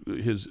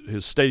his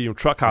stadium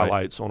truck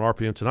highlights on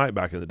RPM Tonight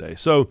back in the day.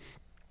 So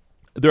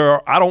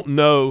I don't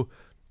know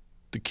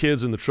the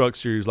kids in the truck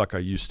series like I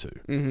used to.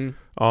 Mm-hmm.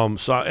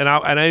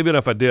 And even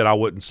if I did, I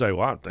wouldn't say,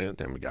 well, damn,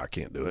 the guy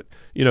can't do it.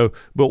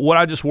 But what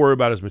I just worry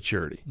about is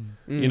maturity.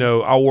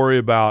 Mm-hmm. I worry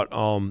about,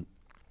 and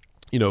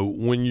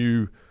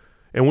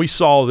we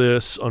saw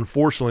this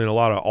unfortunately in a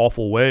lot of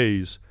awful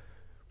ways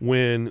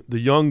when the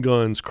young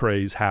guns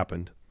craze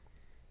happened.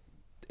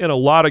 And a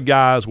lot of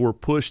guys were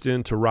pushed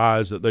into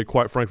rides that they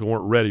quite frankly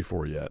weren't ready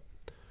for yet.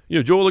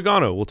 Joe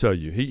Logano will tell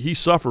you, he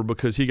suffered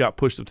because he got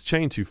pushed up the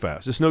chain too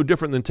fast. It's no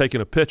different than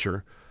taking a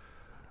pitcher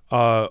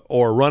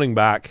or a running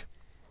back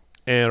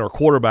or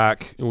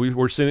quarterback. And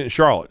we're seeing it in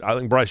Charlotte. I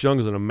think Bryce Young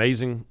is an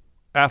amazing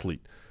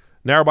athlete.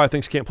 Now everybody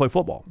thinks he can't play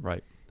football.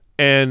 Right.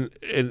 And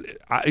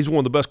he's one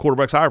of the best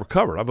quarterbacks I ever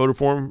covered. I voted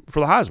for him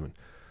for the Heisman.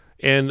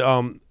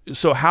 And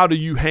so how do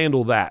you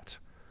handle that?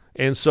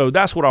 And so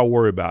that's what I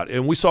worry about.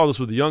 And we saw this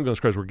with the young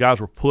guns craze where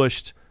guys were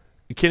pushed.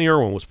 Kenny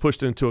Irwin was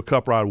pushed into a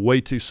Cup ride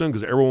way too soon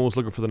because everyone was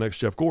looking for the next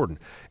Jeff Gordon.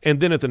 And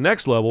then at the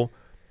next level,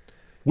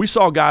 we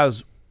saw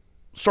guys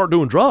start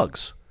doing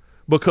drugs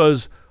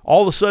because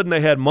all of a sudden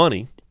they had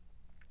money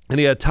and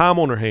they had time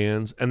on their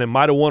hands and they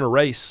might have won a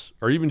race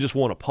or even just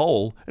won a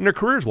pole and their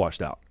careers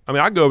washed out. I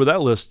mean, I go over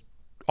that list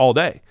all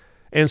day.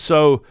 And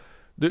so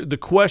the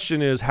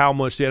question is how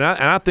much – and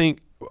I think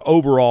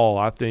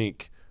overall,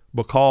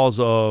 because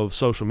of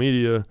social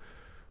media –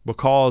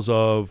 because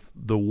of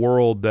the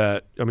world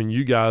that,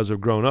 you guys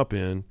have grown up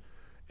in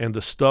and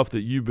the stuff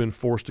that you've been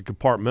forced to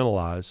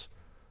compartmentalize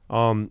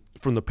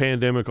from the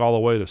pandemic all the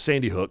way to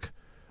Sandy Hook,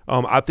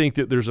 I think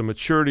that there's a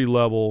maturity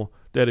level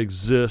that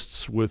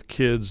exists with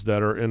kids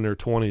that are in their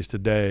 20s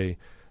today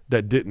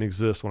that didn't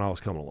exist when I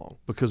was coming along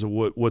because of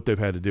what they've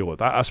had to deal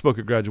with. I spoke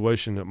at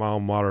graduation at my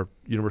alma mater,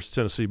 University of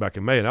Tennessee, back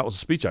in May, and that was a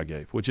speech I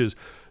gave, which is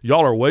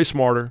y'all are way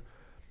smarter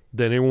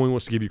than anyone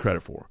wants to give you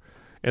credit for.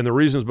 And the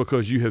reason is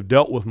because you have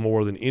dealt with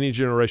more than any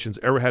generation's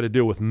ever had to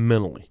deal with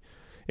mentally.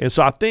 And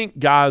so I think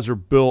guys are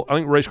built – I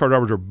think race car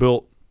drivers are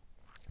built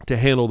to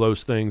handle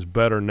those things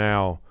better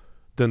now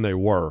than they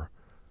were.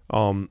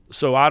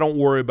 So I don't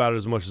worry about it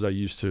as much as I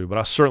used to, but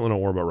I certainly don't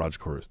worry about Rajah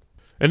Caruth.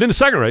 And then the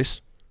second race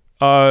 –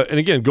 and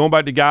again, going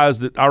back to guys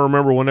that I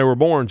remember when they were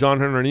born,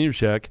 Hunter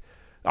Nemechek.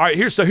 All right,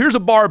 here's a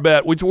bar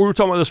bet. We were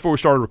talking about this before we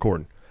started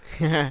recording.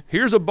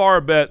 Here's a bar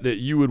bet that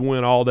you would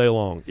win all day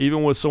long,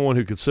 even with someone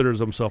who considers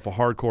himself a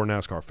hardcore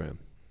NASCAR fan,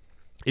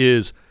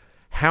 is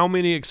how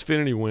many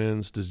Xfinity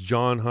wins does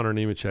Hunter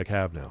Nemechek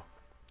have now?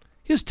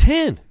 He has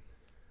 10.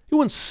 He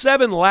won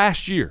 7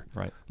 last year.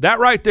 Right. That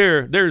right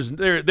there, there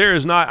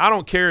is not – I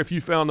don't care if you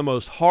found the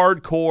most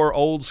hardcore,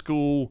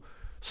 old-school –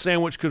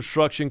 sandwich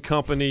construction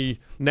company,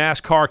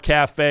 NASCAR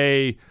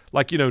cafe,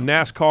 like,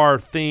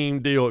 NASCAR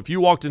themed deal. If you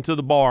walked into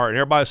the bar and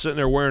everybody's sitting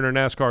there wearing their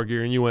NASCAR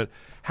gear and you went,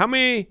 how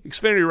many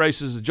Xfinity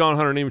races did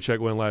Hunter Nemechek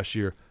win last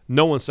year?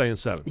 No one's saying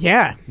 7.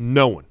 Yeah.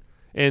 No one.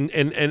 And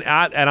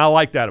I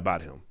like that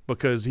about him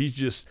because he's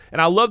just – and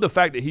I love the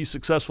fact that he's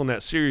successful in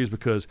that series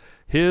because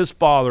his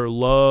father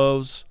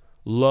loved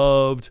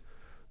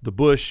the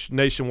Busch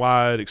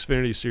Nationwide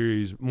Xfinity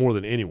Series more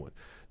than anyone.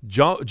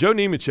 Joe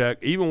Nemechek,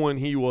 even when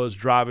he was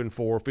driving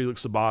for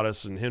Felix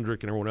Sabates and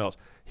Hendrick and everyone else,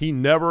 he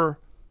never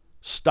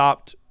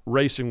stopped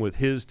racing with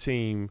his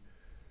team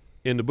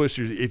in the Busch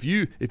Series. If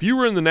you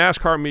were in the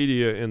NASCAR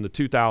media in the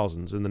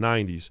 2000s, in the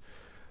 90s,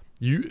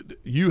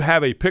 you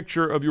have a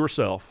picture of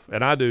yourself,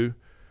 and I do,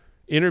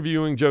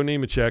 interviewing Joe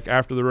Nemechek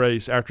after the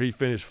race, after he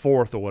finished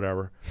 4th or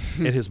whatever,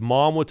 and his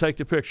mom would take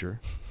the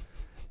picture,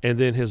 and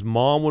then his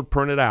mom would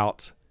print it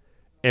out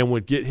and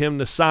would get him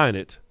to sign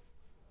it.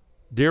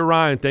 Dear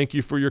Ryan, thank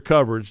you for your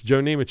coverage,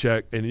 Joe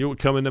Nemechek, and it would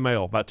come in the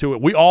mail about 2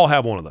 weeks. We all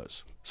have one of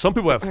those. Some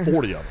people have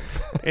 40 of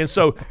them. And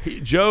so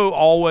Joe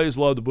always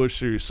loved the Busch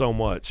Series so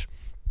much.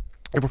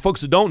 And for folks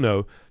that don't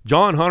know,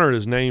 John Hunter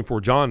is named for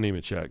John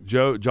Nemechek.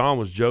 John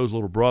was Joe's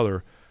little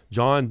brother.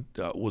 John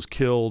was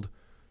killed.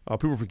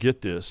 People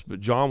forget this, but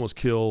John was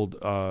killed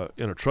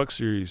in a Truck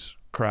Series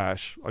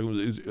crash. I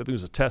think it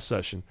was a test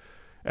session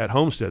at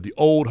Homestead, the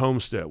old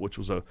Homestead, which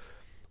was a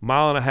 1.5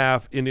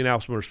 mile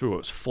Indianapolis Motor Speedway. It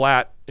was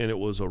flat and it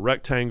was a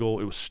rectangle.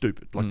 It was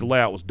stupid. Like the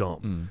layout was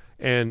dumb.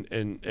 And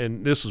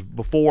this was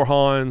before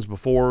Hans,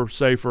 before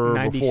Safer,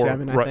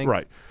 97, before I think.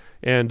 Right.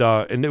 And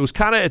it was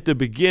kind of at the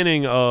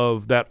beginning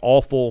of that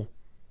awful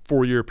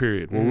 4-year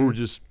period where we were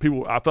just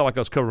people. I felt like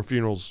I was covering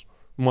funerals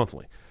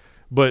monthly.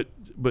 But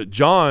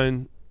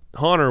John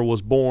Hunter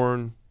was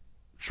born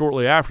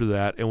shortly after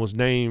that and was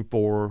named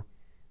for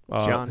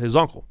his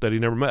uncle that he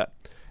never met.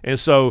 And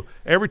so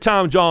every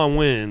time John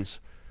wins,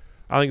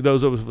 I think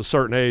those of us of a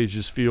certain age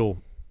just feels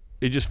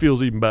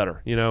even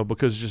better,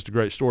 because it's just a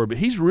great story. But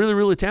he's really,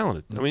 really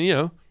talented. I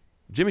mean,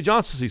 Jimmy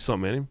Johnson sees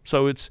something in him,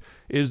 so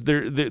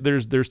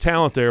there's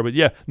talent there. But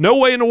yeah, no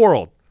way in the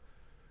world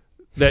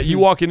that you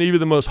walk into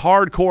even the most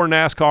hardcore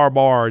NASCAR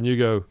bar and you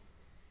go,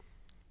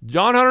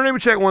 Hunter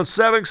Nemechek won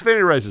 7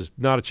 Xfinity races.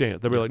 Not a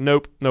chance. They'll be like,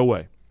 nope, no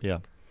way. Yeah.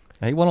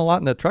 He won a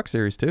lot in that Truck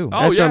Series too.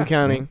 Oh, That's yeah. what I'm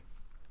counting.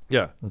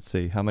 Yeah. Let's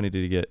see. How many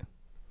did he get?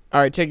 All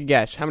right, take a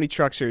guess. How many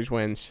Truck Series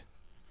wins?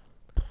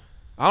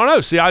 I don't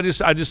know. See, I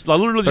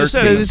literally just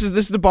said So it. this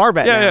is the bar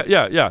bet.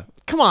 now. Yeah.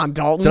 Come on,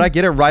 Dalton. Did I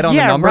get it right on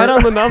the number? Yeah, right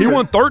on the number. He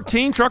won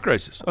 13 truck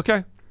races.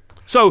 Okay.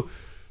 So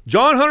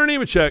Hunter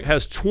Nemechek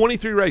has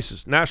 23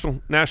 races,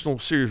 national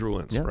series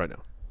wins right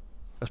now.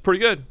 That's pretty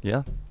good.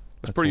 Yeah.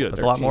 That's pretty good.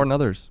 That's a lot more than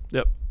others.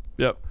 Yep.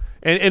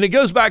 And it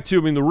goes back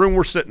to, the room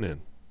we're sitting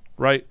in,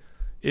 right,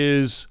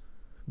 is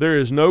there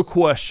is no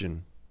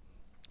question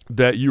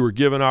that you are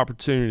given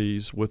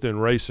opportunities within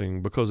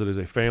racing because it is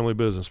a family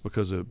business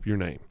because of your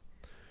name.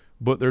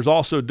 But there's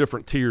also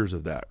different tiers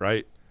of that,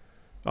 right?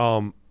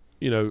 Being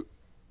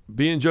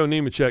Joe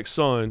Nemechek's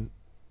son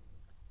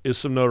is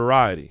some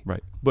notoriety.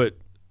 Right. But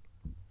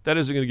that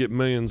isn't going to get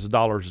millions of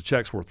dollars of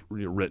checks worth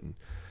written.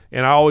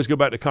 And I always go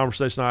back to the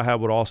conversation I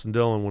had with Austin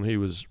Dillon when he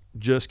was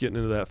just getting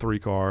into that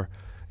 3-car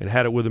and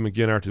had it with him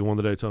again after he won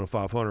the Daytona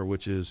 500,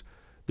 which is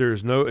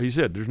there's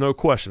no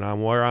question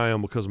I'm where I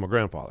am because of my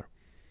grandfather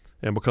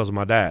and because of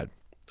my dad.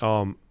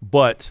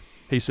 But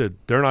he said,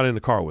 they're not in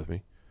the car with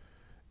me.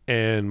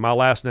 And my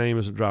last name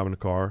isn't driving the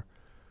car.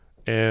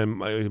 And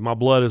my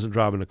blood isn't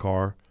driving the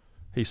car.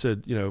 He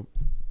said,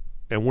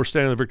 and we're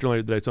standing in the victory lane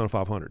at the Daytona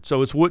 500.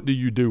 So it's what do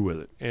you do with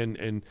it?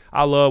 And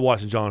I love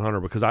watching John Hunter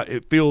because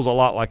it feels a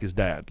lot like his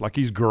dad, like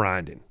he's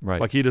grinding, right?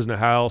 Like he doesn't know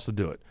how else to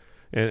do it.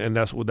 And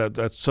that's what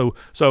that's so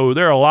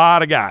there are a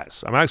lot of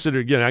guys. I'm actually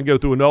again I can go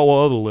through a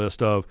whole other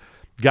list of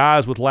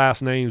guys with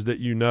last names that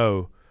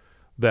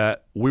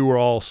that we were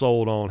all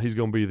sold on. He's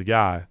going to be the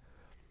guy,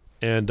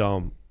 and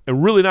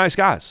really nice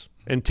guys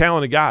and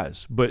talented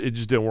guys, but it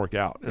just didn't work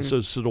out. And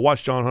so to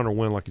watch John Hunter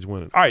win like he's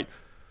winning. All right,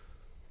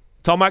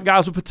 talking about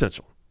guys with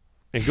potential.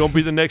 and going to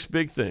be the next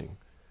big thing.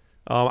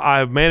 I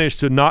have managed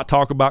to not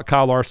talk about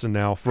Kyle Larson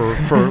now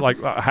for like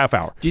a half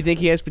hour. Do you think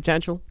he has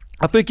potential?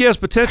 I think he has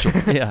potential.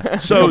 Yeah.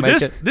 So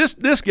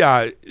this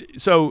guy.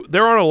 So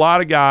there aren't a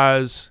lot of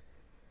guys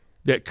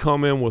that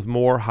come in with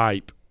more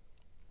hype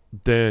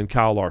than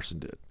Kyle Larson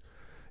did,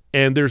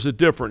 and there's a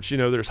difference.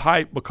 There's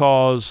hype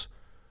because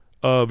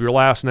of your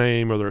last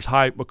name, or there's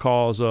hype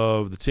because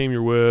of the team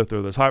you're with,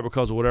 or there's hype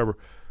because of whatever.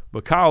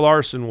 But Kyle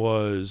Larson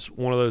was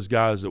one of those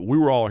guys that we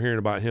were all hearing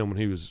about him when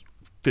he was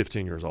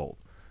 15 years old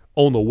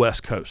on the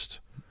West Coast,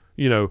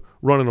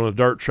 running on a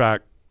dirt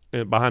track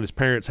behind his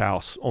parents'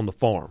 house on the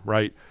farm,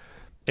 right?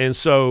 And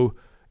so,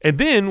 and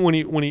then when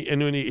he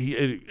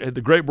had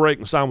the great break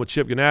and signed with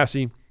Chip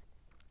Ganassi,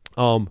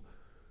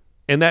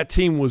 and that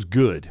team was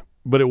good,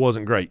 but it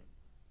wasn't great.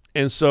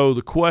 And so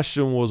the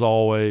question was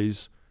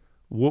always,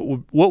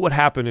 what would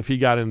happen if he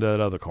got into that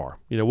other car?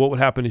 What would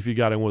happen if he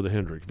got in with a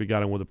Hendrick, if he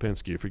got in with a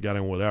Penske, if he got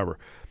in whatever?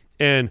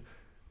 And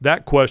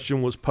that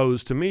question was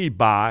posed to me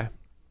by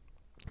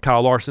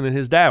Kyle Larson and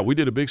his dad. We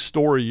did a big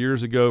story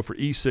years ago for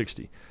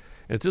E60.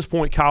 And at this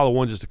point, Kyle had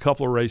won just a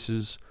couple of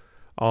races,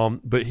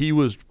 but he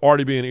was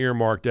already being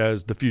earmarked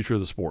as the future of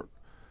the sport.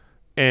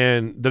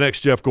 And the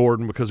next Jeff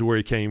Gordon because of where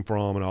he came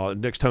from and all that,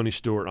 next Tony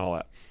Stewart and all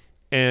that.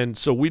 And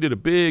so we did a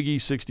big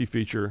E60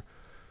 feature.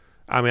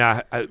 I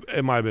mean,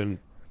 it might have been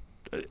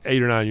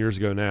 8 or 9 years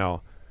ago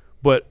now,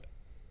 but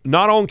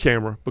not on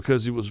camera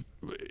because he wasn't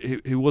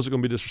going to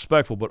be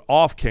disrespectful, but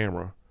off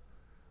camera,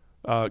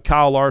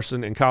 Kyle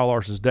Larson and Kyle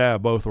Larson's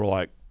dad both were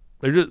like,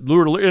 they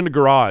were in the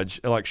garage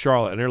at like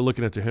Charlotte, and they're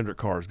looking at the Hendrick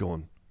cars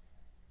going,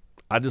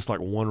 I just like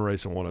one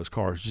race in one of those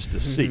cars just to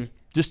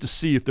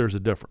see if there's a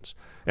difference.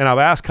 And I've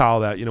asked Kyle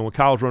that, when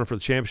Kyle was running for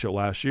the championship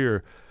last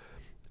year,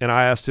 and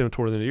I asked him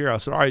toward the end of the year, I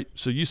said, all right,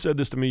 so you said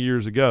this to me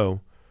years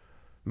ago,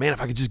 man,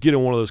 if I could just get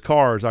in one of those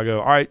cars, I go,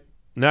 all right,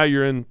 now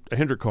you're in a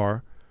Hendrick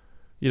car,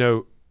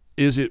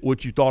 is it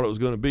what you thought it was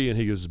going to be? And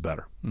he goes, it's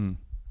better.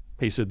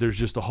 He said, there's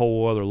just a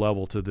whole other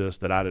level to this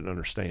that I didn't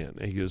understand.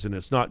 And he goes, and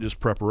it's not just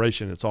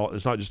preparation. It's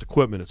not just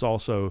equipment. It's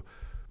also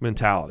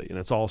mentality. And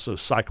it's also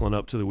cycling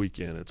up to the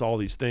weekend. It's all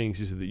these things,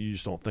 he said, that you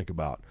just don't think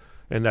about.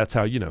 And that's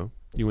how, you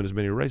win as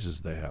many races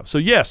as they have. So,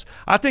 yes,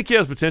 I think he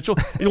has potential.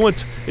 He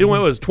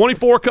went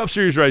 24 Cup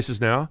Series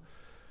races now,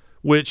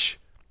 which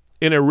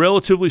in a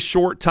relatively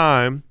short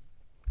time,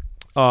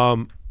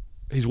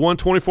 he's won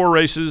 24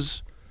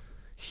 races.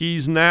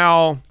 He's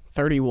now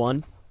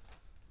 31.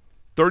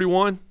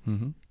 31?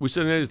 Mm-hmm. We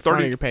said 30.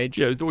 Front of your page.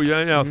 Yeah,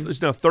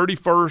 it's now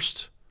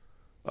 31st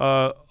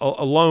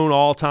alone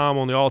all-time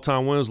on the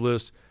all-time wins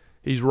list.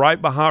 He's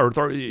right behind,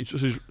 so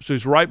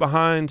he's right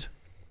behind.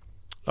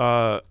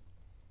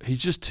 He's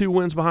just 2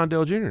 wins behind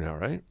Dale Jr. now,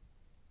 right?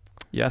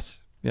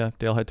 Yes. Yeah,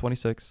 Dale had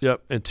 26.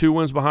 Yep, and 2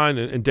 wins behind,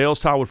 and Dale's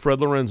tied with Fred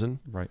Lorenzen.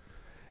 Right.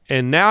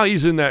 And now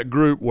he's in that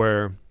group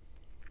where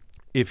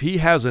if he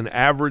has an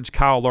average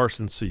Kyle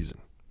Larson season,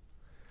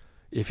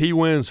 if he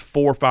wins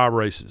 4 or 5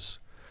 races,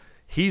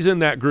 he's in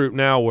that group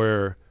now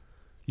where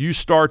you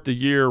start the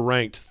year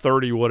ranked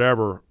 30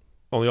 whatever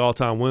on the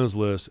all-time wins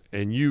list,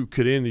 and you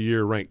could end the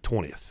year ranked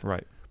 20th.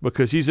 Right.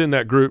 Because he's in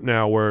that group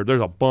now where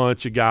there's a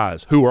bunch of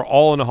guys who are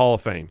all in the Hall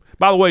of Fame.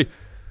 By the way,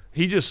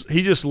 he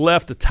just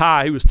left a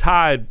tie. He was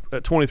tied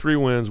at 23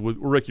 wins with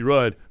Ricky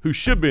Rudd, who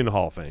should be in the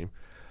Hall of Fame.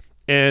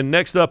 And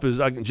next up is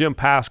Jim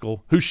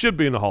Paschal, who should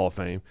be in the Hall of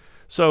Fame.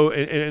 So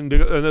and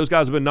those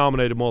guys have been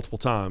nominated multiple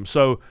times.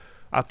 So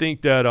I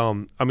think that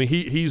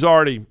he's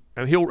already.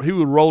 And he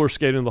would roller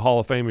skate into the Hall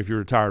of Fame if he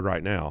retired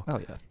right now. Oh,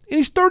 yeah. And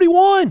he's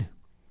 31.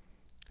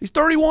 He's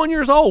 31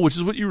 years old, which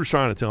is what you were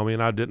trying to tell me,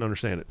 and I didn't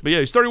understand it. But, yeah,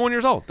 he's 31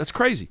 years old. That's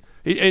crazy.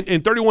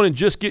 And 31 and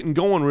just getting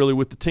going, really,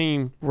 with the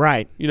team,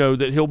 right?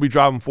 That he'll be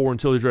driving for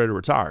until he's ready to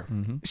retire.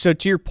 Mm-hmm. So,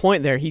 to your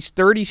point there, he's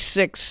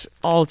 36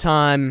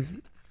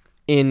 all-time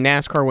in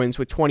NASCAR wins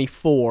with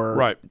 24.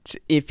 Right.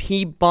 If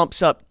he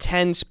bumps up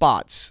 10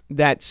 spots,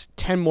 that's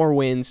 10 more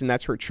wins, and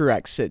that's where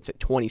Truex sits at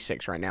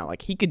 26 right now.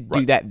 Like, he could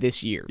do that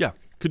this year. Yeah.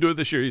 Could do it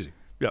this year easy.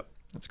 Yep.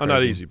 That's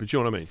not easy, but you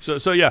know what I mean.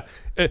 So yeah,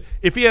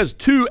 if he has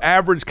 2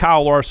 average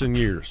Kyle Larson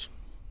years,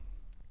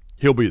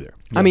 he'll be there.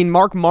 I mean,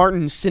 Mark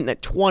Martin's sitting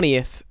at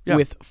 20th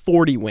with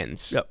 40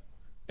 wins. Yep.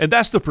 And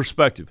that's the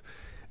perspective.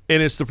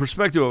 And it's the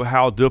perspective of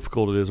how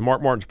difficult it is.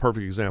 Mark Martin's a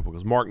perfect example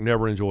because Mark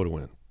never enjoyed a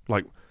win.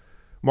 Like,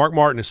 Mark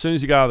Martin, as soon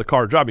as he got out of the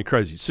car, it drive me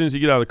crazy. As soon as he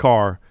get out of the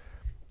car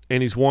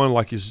and he's won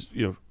like his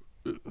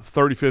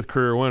 35th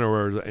career win or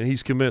whatever, and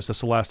he's convinced that's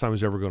the last time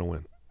he's ever going to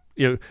win.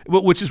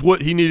 Which is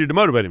what he needed to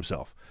motivate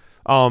himself.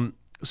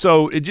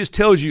 So it just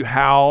tells you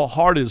how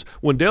hard it is.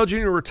 When Dale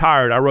Jr.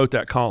 retired, I wrote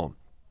that column,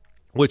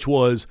 which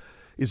was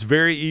it's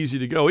very easy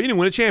to go. He didn't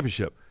win a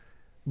championship.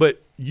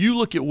 But you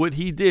look at what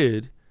he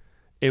did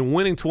in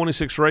winning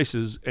 26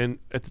 races, and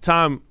at the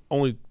time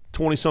only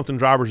 20-something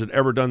drivers had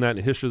ever done that in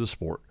the history of the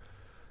sport.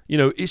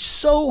 It's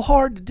so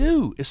hard to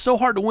do. It's so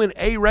hard to win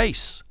a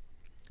race.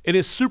 And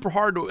it's super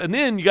hard to – and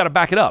then you got to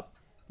back it up.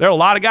 There are a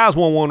lot of guys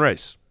won 1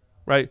 race,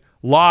 right?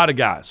 A lot of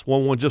guys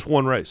won just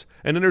 1 race.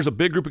 And then there's a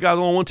big group of guys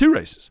who only won 2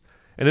 races.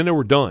 And then they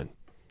were done.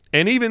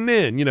 And even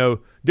then,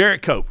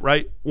 Derek Cope,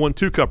 right, won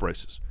 2 Cup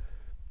races.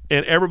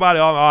 And everybody,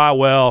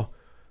 well,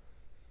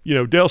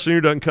 Dale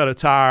Sr. doesn't cut a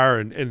tire,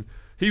 and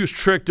he was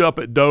tricked up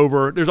at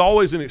Dover. There's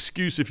always an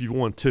excuse if you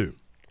won 2.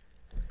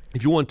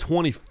 If you won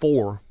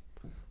 24,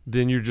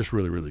 then you're just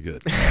really, really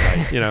good,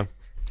 right?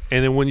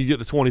 And then when you get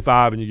to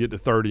 25 and you get to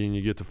 30 and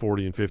you get to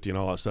 40 and 50 and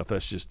all that stuff,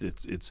 that's just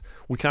it's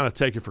we kind of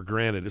take it for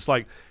granted. It's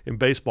like in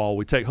baseball,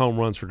 we take home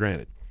runs for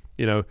granted.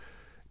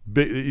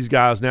 These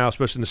guys now,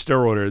 especially in the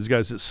steroid era, these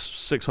guys at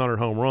 600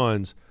 home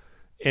runs,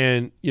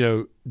 and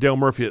Dale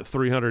Murphy at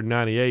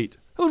 398.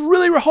 It was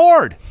really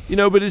hard,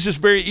 but it's just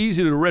very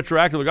easy to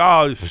retroactively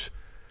go,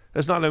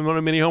 that's not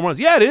many home runs.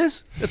 Yeah, it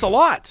is. It's a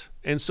lot.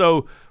 And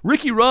so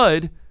Ricky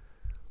Rudd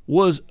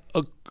was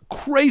a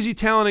crazy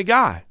talented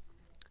guy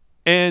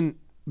and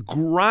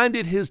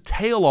grinded his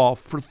tail off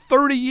for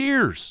 30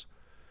 years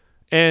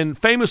and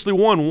famously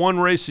won 1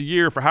 race a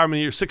year for how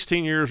many years?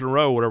 16 years in a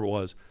row, whatever it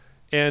was.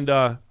 And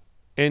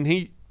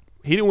he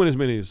didn't win as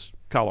many as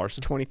Kyle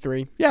Larson.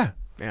 23. Yeah.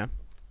 Yeah.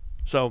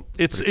 So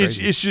it's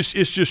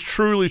just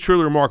truly,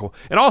 truly remarkable.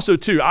 And also,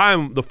 too, I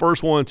am the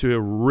first one to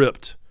have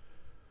ripped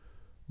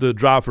the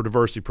Drive for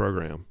Diversity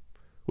program,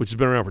 which has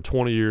been around for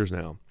 20 years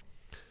now.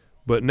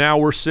 But now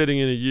we're sitting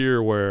in a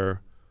year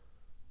where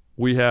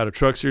we had a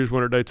Truck Series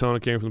winner at Daytona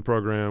came from the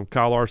program,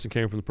 Kyle Larson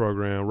came from the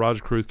program,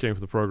 Rajah Caruth came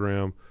from the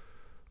program,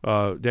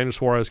 Daniel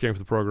Suarez came from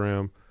the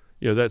program.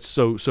 That's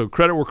so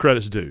credit where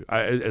credit's due.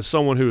 As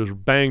someone who has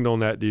banged on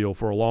that deal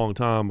for a long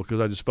time, because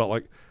I just felt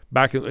like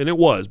back in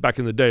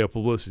the day, a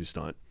publicity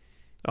stunt.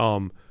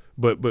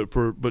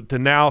 But to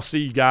now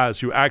see guys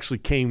who actually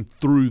came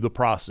through the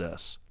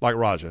process, like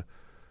Rajah,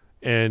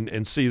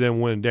 and see them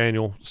win,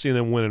 seeing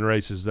them win in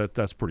races,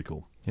 that's pretty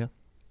cool. Yeah,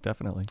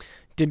 definitely.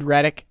 Did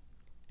Reddick,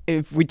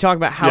 if we talk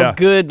about how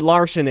good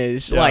Larson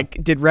is,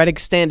 did Reddick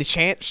stand a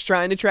chance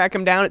trying to track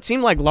him down? It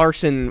seemed like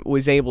Larson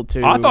was able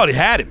to. I thought he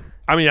had him.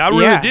 I mean, I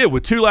really did.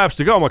 With 2 laps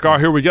to go, I'm like, all right,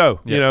 here we go.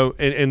 Yeah.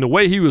 And the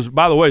way he was,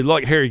 by the way,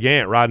 like Harry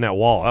Gant riding that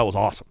wall, that was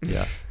awesome.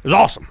 Yeah. It was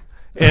awesome.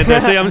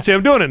 And see,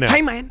 I'm doing it now.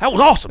 Hey, man. That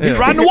was awesome. He was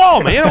riding the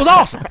wall, man. It was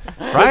awesome.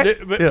 Right?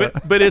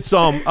 But it's,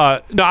 no,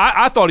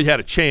 I thought he had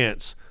a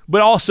chance.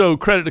 But also,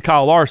 credit to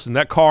Kyle Larson.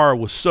 That car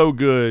was so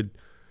good.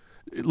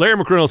 Larry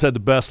McReynolds had the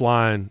best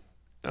line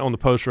on the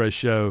post-race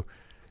show.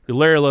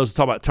 Larry loves to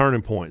talk about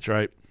turning points,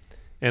 right?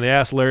 And they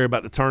asked Larry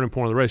about the turning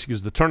point of the race. He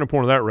goes, the turning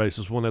point of that race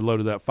is when they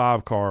loaded that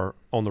 5 car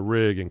on the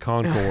rig in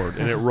Concord,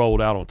 and it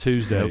rolled out on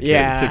Tuesday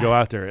to go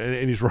out there.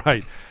 And he's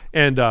right.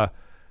 And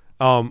but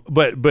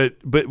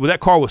that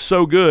car was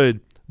so good,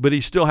 but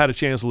he still had a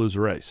chance to lose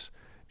the race.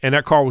 And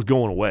that car was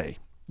going away.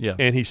 Yeah.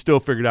 And he still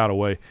figured out a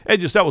way.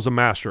 And that was a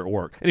master at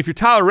work. And if you're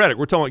Tyler Reddick,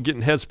 we're talking about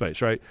getting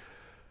headspace, right?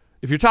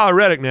 If you're Tyler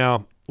Reddick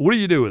now, what do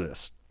you do with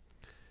this?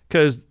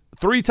 Because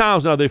 3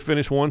 times now they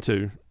finished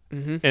 1-2.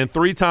 Mm-hmm. And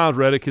 3 times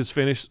Reddick has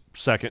finished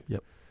second.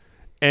 Yep.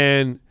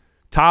 And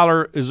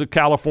Tyler is a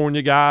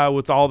California guy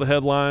with all the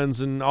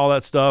headlines and all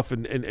that stuff,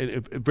 and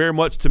very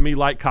much to me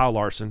like Kyle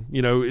Larson.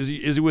 Is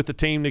he with the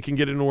team that can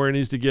get into where he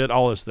needs to get,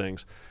 all those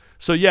things.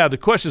 So, yeah, the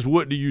question is,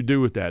 what do you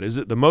do with that? Is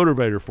it the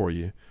motivator for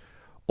you?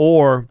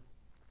 Or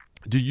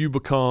do you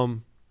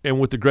become, and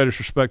with the greatest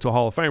respect to a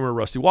Hall of Famer,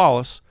 Rusty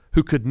Wallace,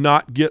 who could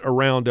not get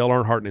around Dale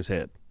Earnhardt in his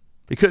head?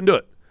 He couldn't do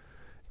it.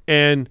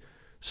 And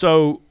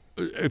so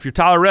if you're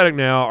Tyler Reddick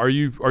now, are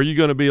you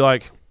going to be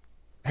like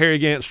Harry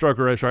Gant struck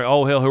a race, right?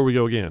 Oh, hell, here we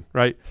go again,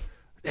 right?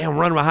 Damn, I'm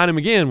running behind him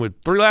again with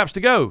 3 laps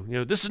to go.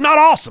 This is not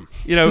awesome,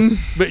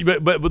 But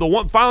the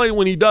one finally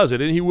when he does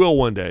it, and he will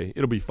one day,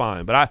 it'll be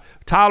fine. But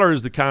Tyler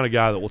is the kind of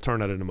guy that will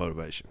turn that into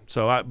motivation.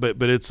 So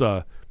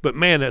but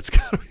man, that's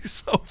got to be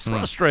so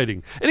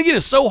frustrating. And again,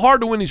 it's so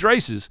hard to win these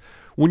races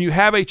when you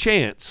have a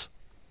chance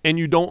and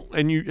you don't,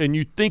 and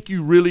you think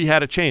you really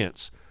had a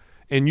chance,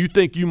 and you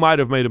think you might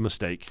have made a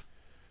mistake.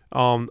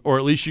 Or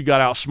at least you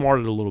got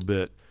outsmarted a little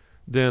bit,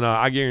 then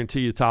I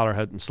guarantee you Tyler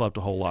hadn't slept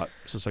a whole lot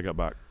since I got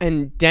back.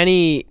 And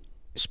Denny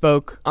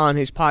spoke on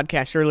his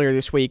podcast earlier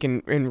this week,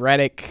 and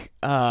Reddick,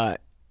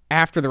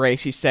 after the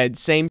race, he said,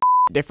 same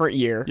different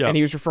year. Yep. And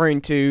he was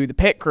referring to the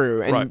pit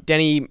crew. And right.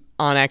 Denny,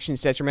 on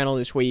Actions Detrimental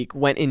this week,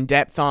 went in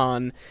depth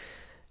on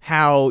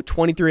how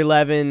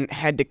 2311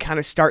 had to kind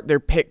of start their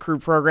pit crew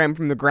program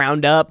from the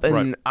ground up.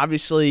 And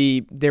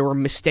obviously there were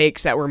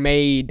mistakes that were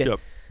made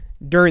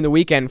during the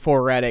weekend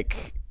for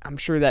Reddick. I'm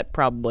sure that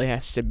probably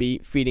has to be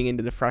feeding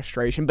into the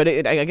frustration. But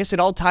I guess it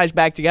all ties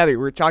back together. We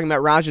were talking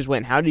about Rajah's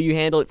win. How do you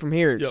handle it from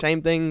here?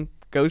 Same thing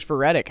goes for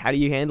Reddick. How do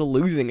you handle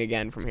losing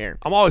again from here?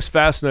 I'm always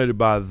fascinated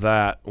by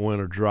that when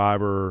a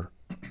driver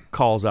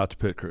calls out the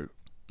pit crew.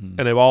 And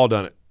they've all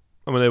done it.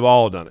 I mean, they've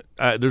all done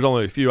it. There's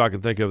only a few I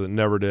can think of that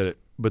never did it.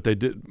 But they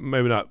did,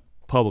 maybe not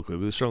publicly,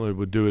 but they certainly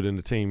would do it in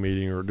the team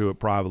meeting or do it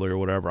privately or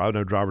whatever. I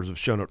know drivers have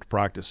shown up to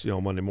practice,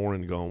 Monday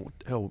morning going,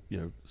 hell,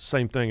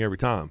 same thing every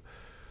time.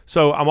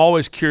 So I'm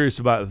always curious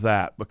about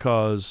that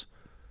because,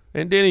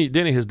 and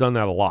Denny has done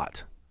that a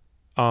lot,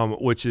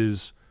 which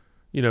is,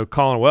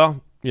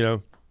 calling,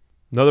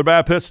 another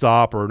bad pit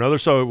stop or another,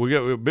 so we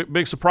get a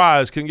big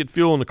surprise, couldn't get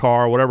fuel in the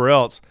car or whatever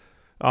else.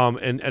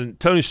 And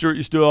Tony Stewart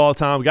used to do it all the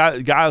time.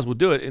 Guys would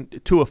do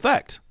it to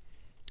effect.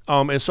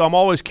 And so I'm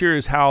always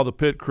curious how the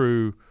pit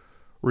crew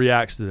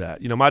reacts to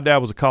that. You know, my dad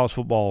was a college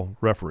football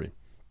referee,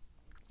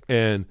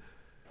 and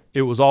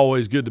it was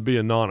always good to be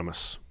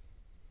anonymous,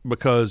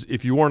 because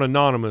if you weren't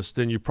anonymous,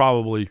 then you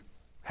probably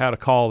had a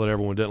call that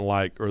everyone didn't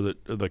like, or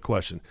the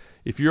question.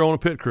 If you're on a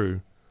pit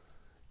crew,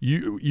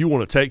 you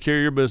want to take care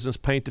of your business,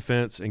 paint the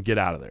fence, and get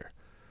out of there.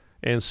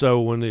 And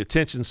so when the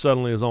attention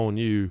suddenly is on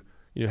you,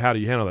 you know, how do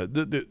you handle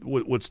that?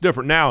 What's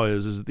different now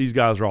is that these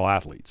guys are all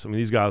athletes. I mean,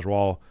 these guys are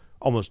all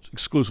almost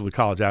exclusively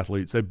college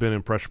athletes. They've been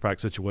in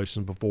pressure-packed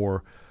situations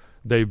before.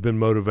 They've been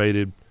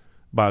motivated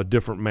by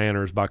different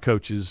manners, by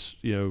coaches,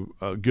 you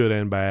know, good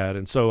and bad.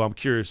 And so I'm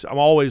curious. I'm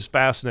always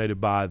fascinated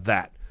by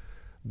that,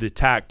 the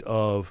tact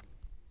of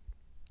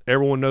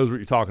everyone knows what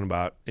you're talking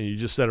about, and you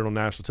just said it on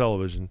national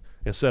television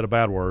and said a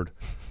bad word,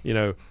 you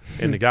know,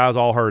 and the guys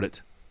all heard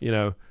it, you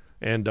know,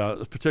 and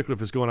particularly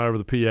if it's going out over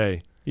the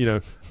PA. You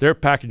know, they're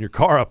packing your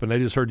car up and they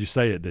just heard you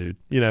say it, dude.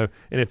 You know,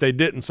 and if they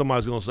didn't,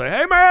 somebody's going to say,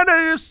 "Hey, man,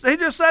 he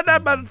just said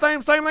that about the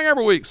same thing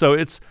every week." So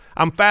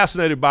I'm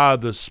fascinated by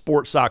the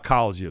sports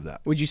psychology of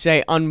that. Would you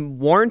say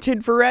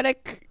unwarranted for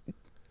Reddick?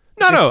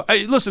 No.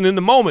 Hey, listen, in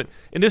the moment,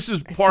 and this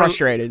is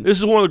frustrated. This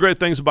is one of the great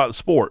things about the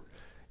sport,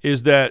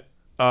 is that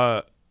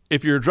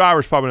if you're a driver,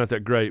 it's probably not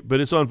that great, but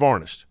it's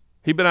unvarnished.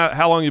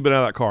 How long you been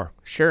out of that car?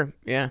 Sure,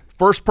 yeah.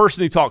 First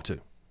person he talked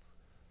to.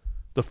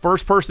 The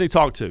first person he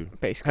talked to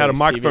basically had a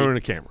microphone TV. and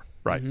a camera,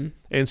 right? Mm-hmm.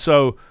 And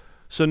so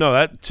no,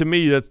 that to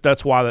me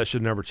that's why that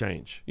should never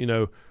change. You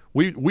know,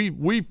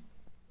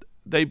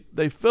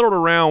 they fiddled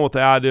around with the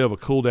idea of a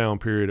cool down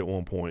period at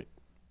one point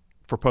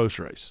for post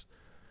race,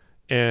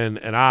 and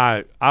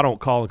I don't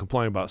call and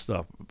complain about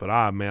stuff, but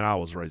I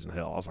was raising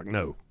hell. I was like,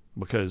 no,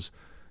 because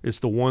it's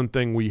the one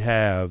thing we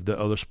have that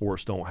other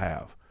sports don't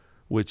have,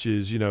 which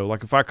is, you know,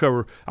 like if I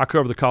cover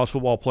the college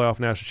football playoff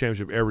national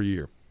championship every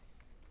year,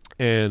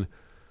 and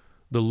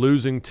the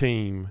losing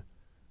team,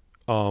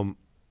 you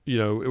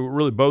know,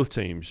 really both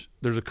teams,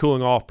 there's a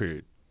cooling off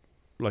period.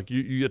 Like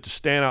you get to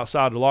stand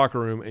outside the locker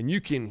room, and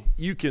you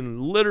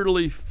can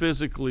literally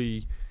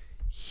physically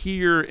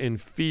hear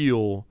and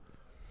feel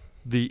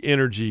the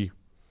energy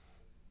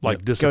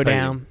dissipating. Go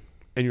down.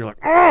 And you're like,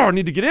 oh, I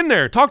need to get in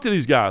there, talk to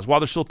these guys while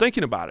they're still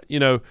thinking about it, you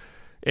know.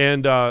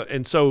 And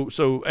so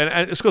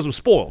it's because I'm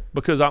spoiled,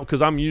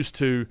 because I'm used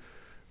to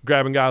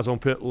grabbing guys on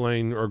pit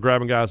lane or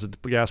grabbing guys at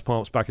the gas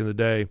pumps back in the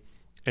day,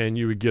 and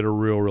you would get a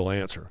real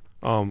answer,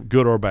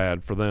 good or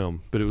bad for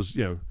them. But it was,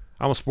 you know,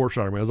 I'm a sports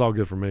writer, man. It was all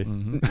good for me.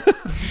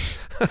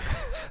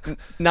 Mm-hmm.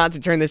 Not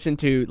to turn this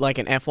into like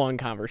an F1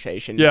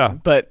 conversation. Yeah.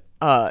 But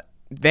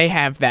they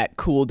have that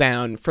cool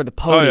down for the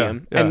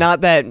podium. Yeah. And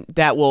not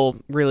that will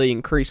really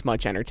increase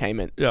much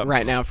entertainment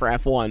right now for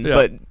F1. Yeah.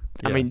 But,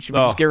 I mean, should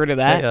we just get rid of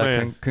that?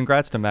 Yeah,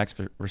 congrats to Max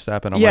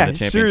Verstappen on winning the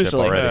championship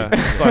seriously. already.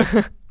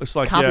 Yeah. It's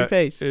like Copy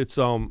paste. It's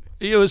you know,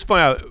 it's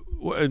funny.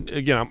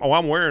 Again,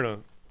 I'm wearing a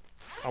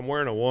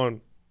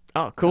one.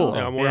 Oh, cool.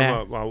 Yeah, I'm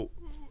wearing my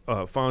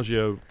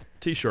Fangio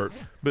T-shirt,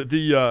 but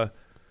yeah,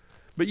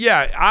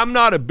 I'm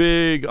not a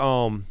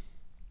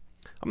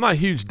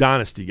huge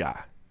dynasty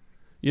guy.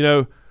 You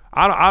know,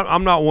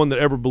 I'm not one that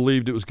ever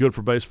believed it was good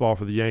for baseball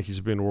for the Yankees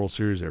to be in the World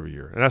Series every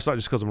year, and that's not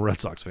just because I'm a Red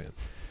Sox fan.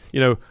 You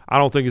know, I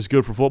don't think it's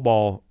good for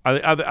football.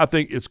 I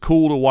think it's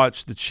cool to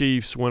watch the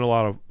Chiefs win a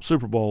lot of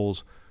Super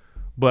Bowls,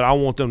 but I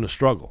want them to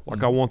struggle.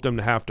 Like I want them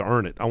to have to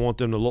earn it. I want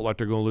them to look like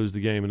they're going to lose the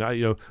game.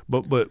 And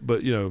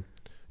but you know,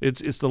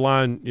 it's the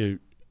line. You know,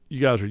 you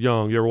guys are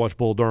young. You ever watch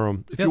Bull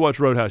Durham? If you watch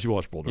Roadhouse, you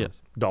watch Bull Durham.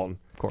 Yes, Dalton,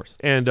 of course.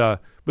 And but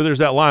there's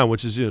that line,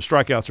 which is, you know,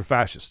 strikeouts are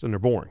fascist and they're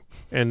boring,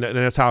 and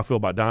that's how I feel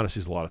about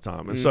dynasties a lot of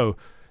time. And so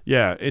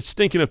yeah, it's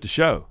stinking up the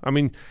show. I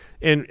mean,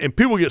 and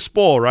people get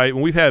spoiled, right?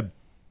 And we've had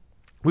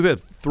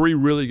 3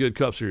 really good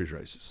Cup Series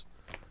races.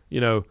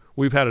 You know,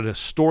 we've had an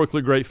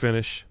historically great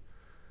finish.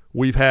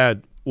 We've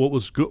had what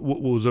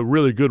was a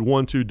really good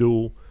 1-2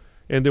 duel,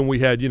 and then we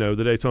had, you know,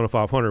 the Daytona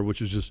 500,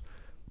 which is just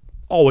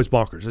always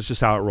bonkers. That's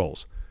just how it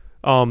rolls.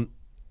 So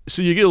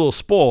you get a little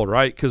spoiled,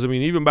 right? Because I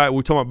mean, even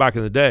we talking about back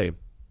in the day,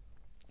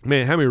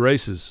 man, how many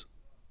races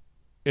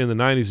in the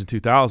 90s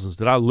and 2000s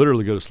did I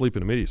literally go to sleep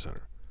in the media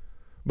center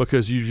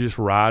because you're just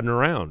riding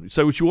around? You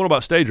say what you want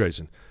about stage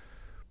racing,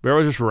 but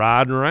everybody's just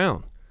riding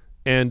around.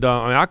 And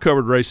I mean, I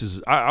covered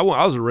races. I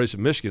was at a race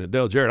in Michigan at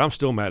Dale Jarrett. I'm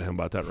still mad at him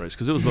about that race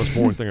because it was the most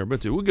boring thing I've ever been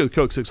to. We go to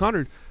Coke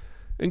 600,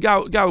 and guy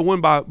would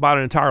win by an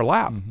entire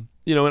lap. Mm-hmm.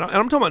 You know, and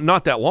I'm talking about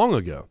not that long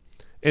ago.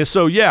 And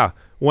so yeah,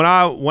 when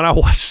I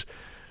watch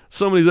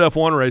some of these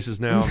F1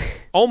 races now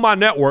on my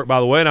network, by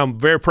the way, and I'm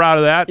very proud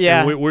of that.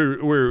 Yeah, and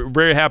we're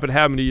very happy to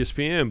have them at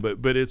ESPN.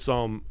 But it's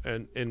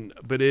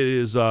but it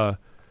is. I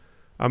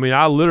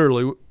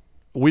mean,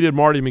 we did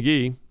Marty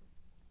McGee.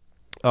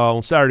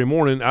 On Saturday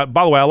morning.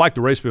 By the way, I like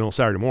the race being on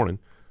Saturday morning,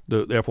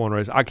 the F1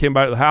 race. I came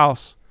back to the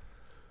house,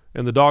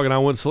 and the dog and I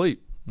went to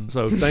sleep.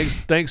 So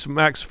thanks,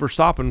 Max, for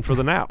stopping for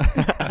the nap.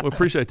 We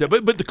appreciate that.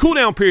 But the cool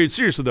down period,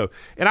 seriously though,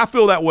 and I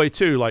feel that way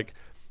too. Like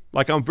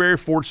I'm very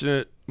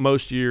fortunate.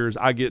 Most years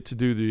I get to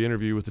do the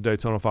interview with the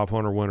Daytona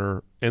 500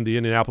 winner and the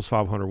Indianapolis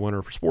 500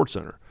 winner for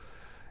SportsCenter,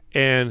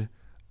 and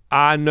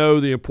I know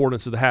the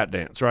importance of the hat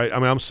dance. Right? I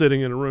mean, I'm sitting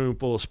in a room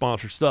full of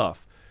sponsored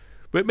stuff,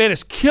 but man,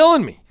 it's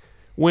killing me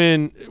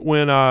when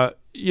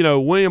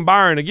William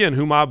Byron, again,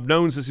 whom I've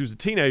known since he was a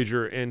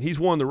teenager, and he's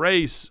won the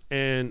race,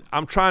 and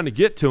I'm trying to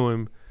get to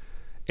him,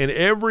 and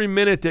every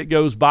minute that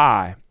goes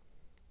by,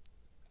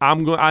 I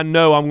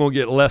know I'm going to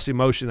get less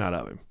emotion out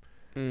of him.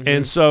 Mm-hmm.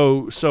 And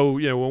so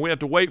when we have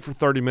to wait for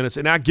 30 minutes,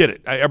 and I get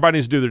it, everybody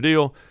needs to do their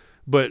deal,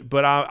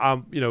 but I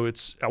want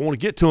to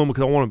get to him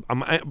because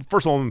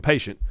first of all, I'm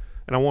impatient,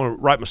 and I want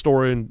to write my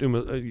story and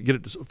get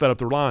it fed up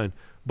the line.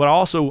 But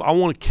I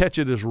want to catch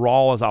it as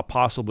raw as I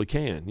possibly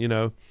can.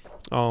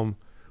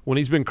 When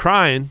he's been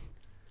crying,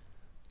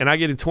 and I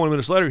get in 20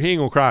 minutes later, he ain't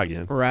gonna cry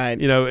again. Right.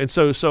 And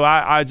so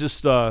I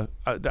just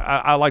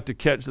I like to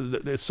catch.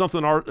 It's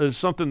something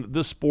that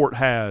this sport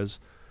has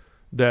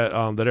that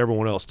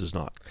everyone else does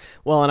not.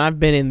 Well, and I've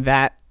been in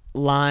that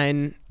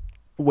line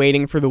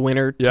waiting for the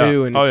winner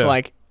too, and it's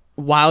like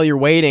while you're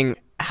waiting,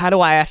 how do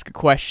I ask a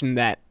question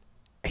that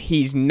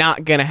he's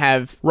not gonna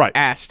have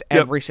asked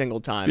every single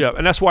time? Yeah,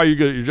 and that's why you're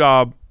good at your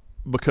job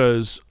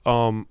because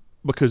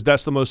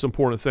that's the most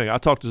important thing. I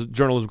talk to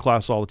journalism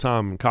class all the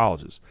time in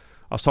colleges.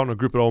 I was talking to a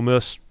group at Ole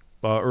Miss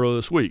earlier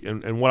this week,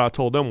 and what I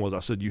told them was, I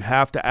said, you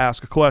have to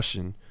ask a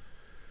question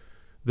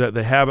that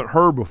they haven't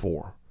heard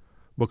before,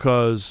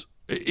 because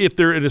if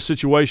they're in a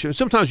situation,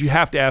 sometimes you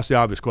have to ask the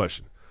obvious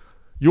question.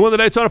 You won the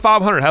Daytona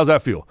 500, how's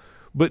that feel?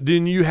 But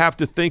then you have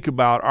to think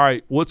about, all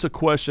right, what's a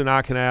question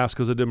I can ask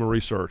because I did my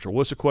research, or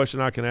what's a question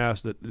I can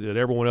ask that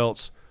everyone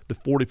else, the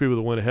 40 people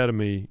that went ahead of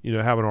me,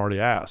 haven't already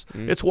asked.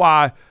 Mm-hmm. It's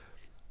why,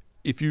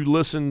 if you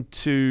listen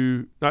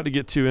to, not to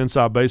get too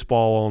inside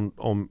baseball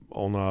on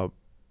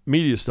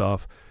media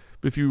stuff,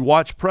 but if you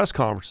watch press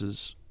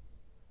conferences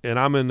and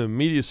I'm in the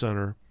media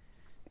center,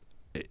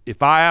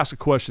 if I ask a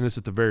question, it's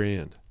at the very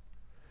end.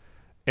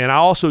 And I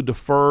also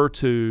defer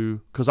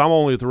to, because I'm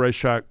only at the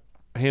racetrack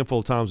a handful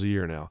of times a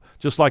year now.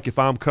 Just like if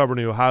I'm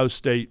covering the Ohio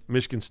State,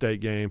 Michigan State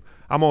game,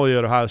 I'm only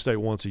at Ohio State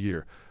once a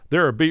year.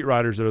 There are beat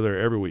writers that are there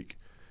every week.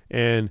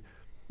 And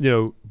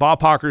Bob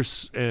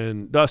Pockers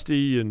and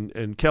Dusty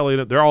and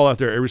Kelly, they're all out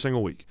there every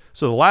single week.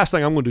 So the last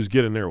thing I'm going to do is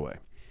get in their way.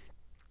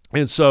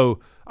 And so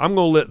I'm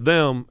going to let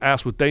them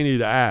ask what they need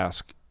to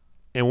ask.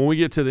 And when we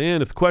get to the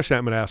end, if the question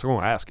hasn't been asked, I'm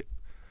going to ask it.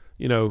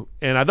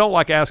 And I don't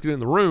like asking it in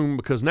the room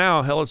because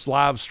now, hell, it's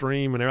live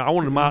stream, and I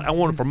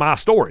want it for my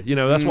story.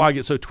 That's why I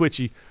get so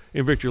twitchy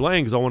in Victory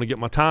Lane, because I want to get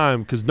my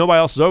time because nobody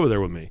else is over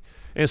there with me.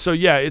 And so,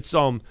 yeah, it's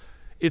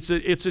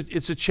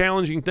a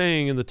challenging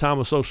thing in the time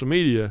of social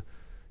media.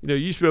 You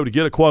used to be able to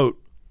get a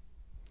quote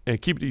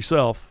and keep it to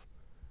yourself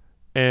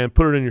and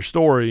put it in your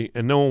story,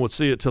 and no one would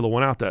see it till it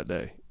went out that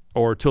day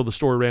or till the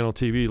story ran on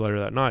TV later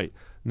that night.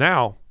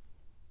 Now,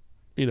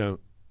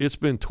 it's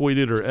been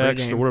tweeted or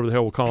X'd or whatever the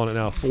hell we're calling it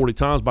now 40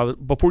 times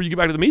before you get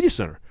back to the media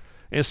center.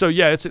 And so,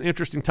 yeah, it's an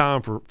interesting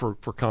time for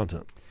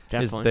content.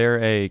 Definitely. Is there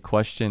a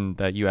question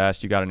that you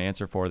asked, you got an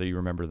answer for, that you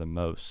remember the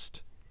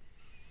most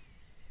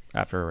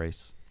after a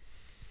race?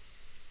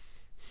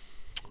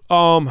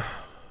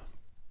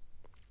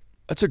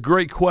 That's a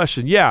great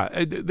question.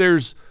 Yeah,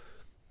 there's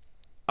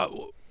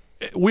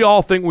we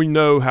all think we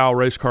know how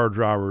race car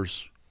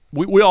drivers.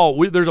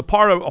 There's a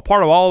part of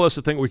all of us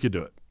that think we could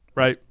do it,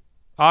 right?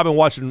 I've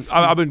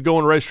been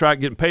going to racetrack,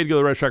 getting paid to go to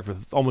the racetrack for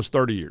almost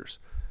 30 years.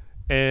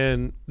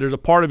 And there's a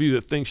part of you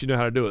that thinks you know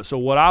how to do it. So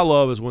what I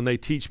love is when they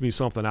teach me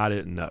something I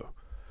didn't know.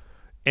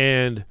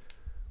 And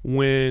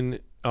when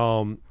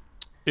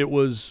it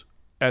was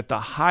at the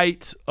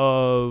height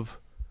of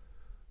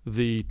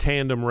the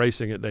tandem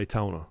racing at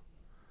Daytona,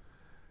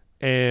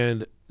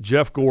 and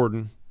Jeff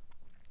Gordon,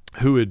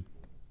 who had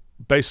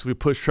basically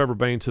pushed Trevor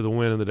Bayne to the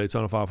win in the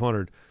Daytona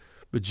 500,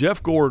 but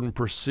Jeff Gordon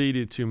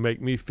proceeded to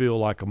make me feel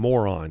like a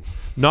moron.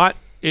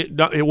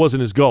 It wasn't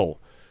his goal,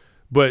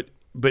 but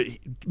he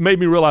made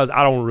me realize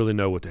I don't really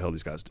know what the hell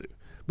these guys do,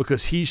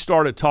 because he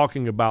started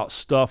talking about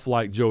stuff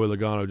like Joey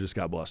Logano just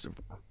got busted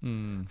for,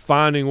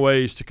 finding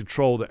ways to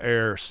control the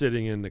air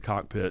sitting in the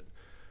cockpit,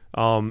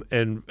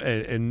 and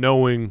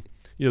knowing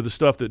the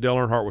stuff that Dale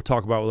Earnhardt would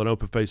talk about with an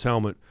open face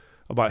helmet,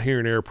 about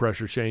hearing air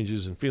pressure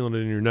changes and feeling it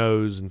in your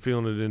nose and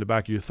feeling it in the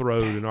back of your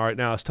throat, and all right,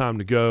 now it's time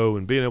to go,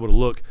 and being able to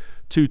look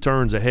 2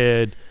 turns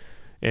ahead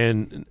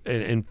and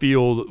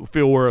feel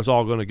where it's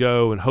all going to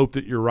go and hope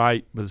that you're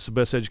right, but it's the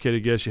best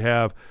educated guess you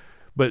have.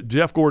 But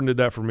Jeff Gordon did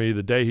that for me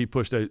the day he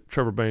pushed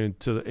Trevor Bayne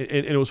into the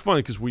and it was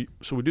funny because we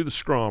do the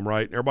scrum,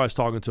 right? Everybody's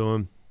talking to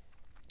him,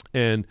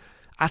 and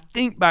I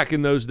think back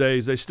in those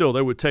days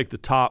they would take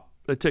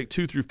they'd take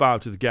 2 through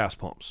 5 to the gas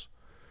pumps.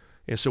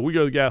 And so we go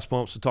to the gas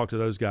pumps to talk to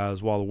those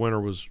guys while the winner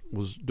was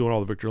doing all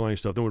the Victory Lane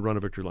stuff. Then we'd run a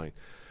Victory Lane.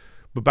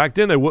 But back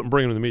then they wouldn't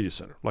bring them to the media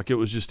center. Like it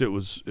was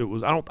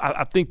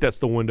I think that's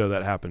the window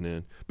that happened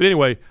in. But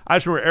anyway, I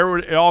just remember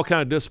it all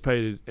kind of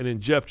dissipated, and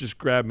then Jeff just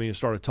grabbed me and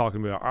started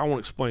talking about, I want to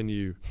explain to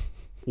you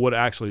what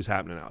actually is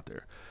happening out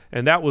there.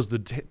 And that was the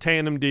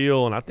tandem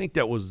deal, and I think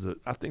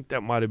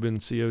that might have been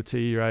COT,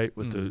 right?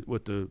 With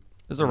the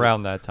It was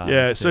around that time.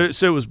 Yeah, so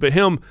it was, but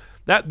him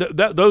that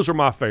those are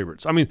my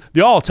favorites. I mean,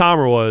 the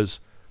all-timer was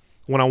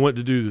when I went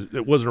to do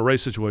it wasn't a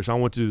race situation. I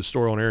went to do the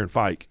story on Aaron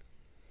Fike,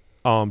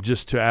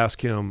 just to ask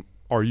him,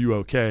 "Are you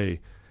okay?"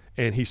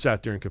 and he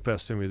sat there and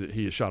confessed to me that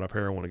he had shot up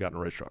heroin and got in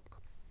a race truck.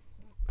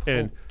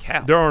 And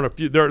there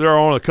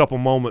aren't a couple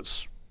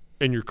moments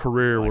in your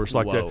career where it's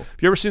like that.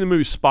 Have you ever seen the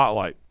movie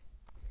Spotlight?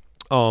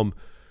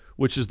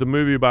 Which is the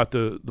movie about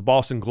the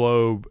Boston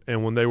Globe,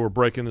 and when they were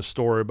breaking the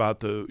story about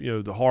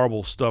the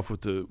horrible stuff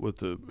with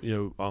the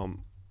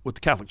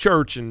Catholic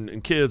Church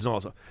and kids and all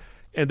that stuff.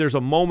 And there's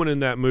a moment in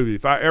that movie.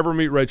 If I ever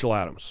meet Rachel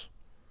Adams,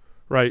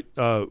 right,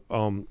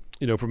 from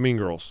Mean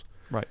Girls,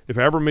 right. If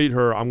I ever meet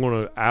her, I'm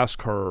going to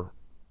ask her,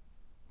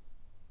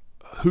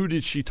 who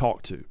did she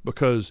talk to?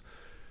 Because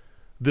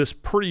this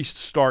priest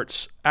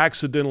starts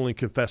accidentally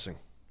confessing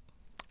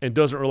and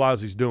doesn't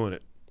realize he's doing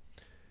it.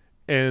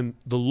 And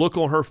the look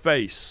on her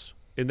face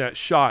in that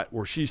shot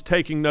where she's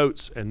taking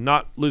notes and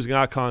not losing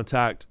eye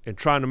contact and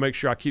trying to make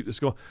sure I keep this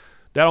going,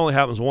 that only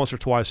happens once or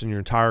twice in your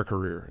entire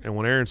career. And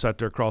when Aaron sat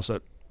there across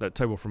that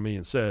table from me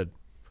and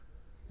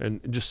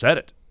just said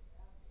it,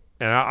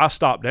 and I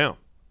stopped down.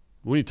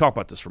 We need to talk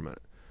about this for a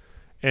minute.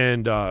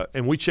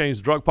 And we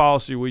changed drug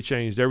policy. We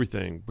changed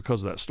everything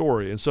because of that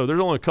story. And so there's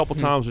only a couple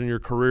times in your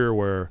career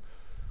where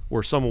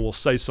someone will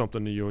say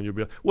something to you and you'll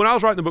be like, when I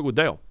was writing the book with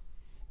Dale,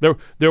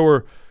 there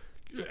were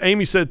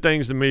Amy said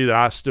things to me that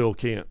I still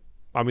can't.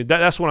 I mean,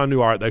 that's when I knew,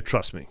 all right, they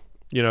trust me,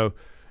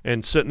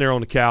 and sitting there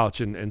on the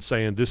couch and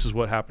saying, this is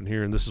what happened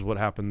here and this is what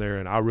happened there,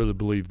 and I really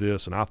believe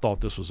this, and I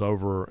thought this was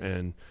over,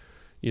 and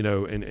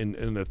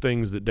and the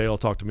things that Dale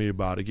talked to me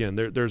about, again,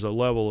 there's a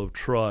level of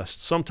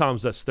trust.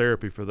 Sometimes that's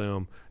therapy for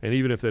them, and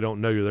even if they don't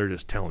know you, they're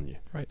just telling you,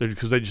 right?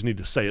 Because they just need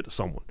to say it to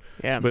someone.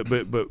 Yeah.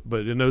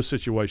 But in those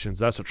situations,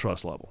 that's a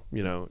trust level,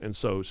 and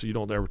so you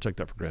don't ever take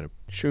that for granted.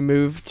 Should we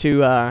move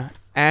to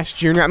Ask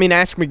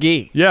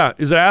McGee? Yeah,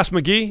 is it Ask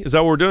McGee? Is that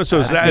what we're doing?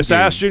 So it's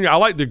Ask Jr. I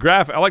like the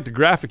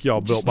graphic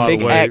y'all built, by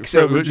the way. X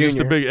over just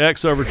Jr. a big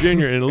X over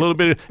Jr. and a little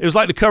bit. It was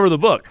like the cover of the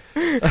book.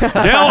 Dale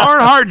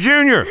Earnhardt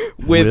Jr.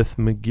 with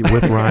McGee,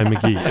 with Ryan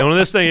McGee. And on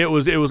this thing, it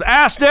was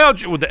Ask Dale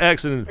with the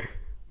X and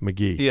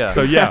McGee. Yeah.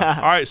 So yeah.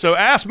 All right. So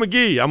Ask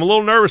McGee. I'm a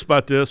little nervous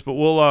about this, but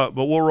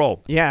we'll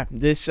roll. Yeah.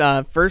 This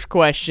first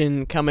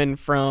question coming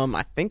from,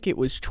 I think it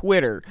was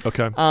Twitter.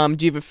 Okay.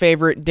 Do you have a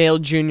favorite Dale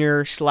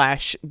Jr.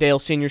 / Dale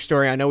Sr.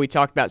 story? I know we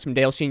talked about some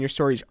Dale Sr.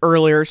 stories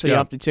earlier, so you'll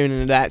have to tune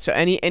into that. So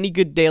any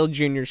good Dale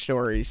Jr.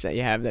 stories that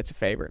you have that's a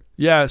favorite?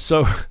 Yeah.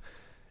 So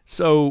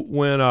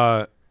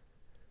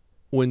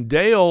when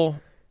Dale,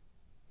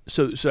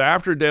 so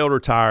after Dale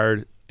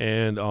retired,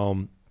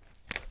 and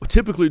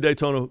typically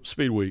Daytona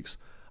Speed Weeks,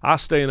 I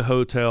stay in a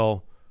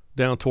hotel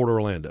down toward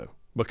Orlando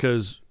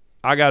because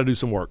I got to do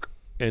some work,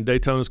 and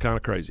Daytona's kind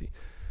of crazy.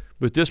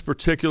 But this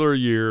particular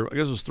year, I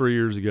guess it was 3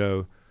 years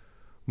ago,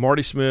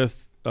 Marty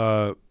Smith,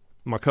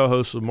 my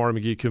co-host with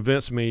Marty McGee,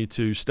 convinced me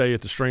to stay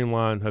at the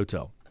Streamline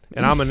Hotel.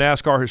 And I'm a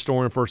NASCAR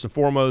historian first and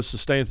foremost, so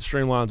staying at the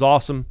Streamline's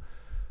awesome.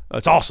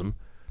 It's awesome.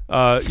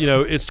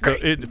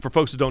 For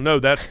folks that don't know,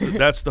 that's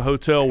the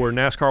hotel where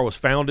NASCAR was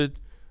founded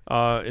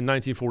in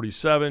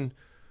 1947.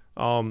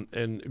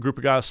 And a group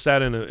of guys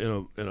sat in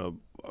a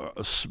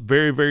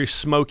very, very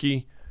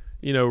smoky,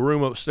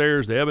 room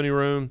upstairs, the Ebony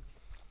Room.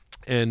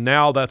 And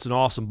now that's an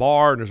awesome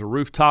bar, and there's a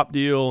rooftop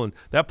deal, and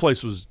that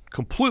place was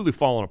completely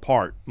falling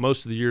apart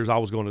most of the years I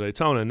was going to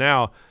Daytona. And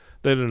now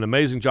they did an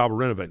amazing job of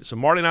renovating. So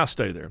Marty and I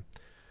stay there.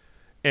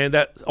 And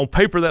that on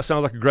paper that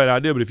sounds like a great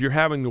idea, but if you're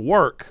having to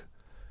work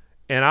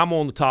and I'm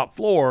on the top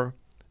floor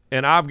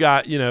and I've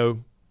got,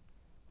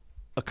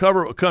 a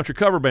country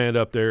cover band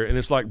up there, and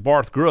it's like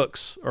Barth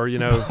Brooks or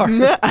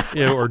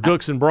or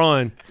Dux and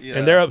Brun,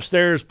 and they're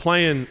upstairs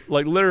playing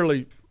like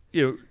literally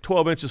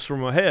 12 inches from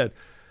my head.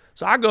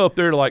 So I go up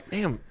there to like,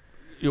 damn,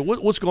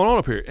 what's going on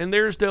up here? And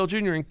there's Dale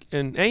Jr.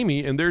 and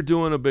Amy, and they're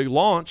doing a big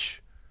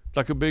launch,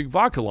 like a big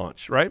vodka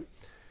launch, right?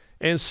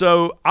 And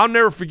so I'll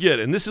never forget.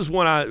 And this is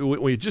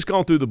when we had just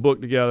gone through the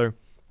book together,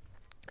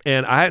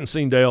 and I hadn't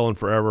seen Dale in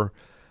forever.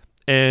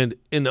 And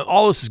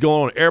all this is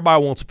going on,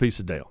 everybody wants a piece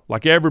of Dale.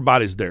 Like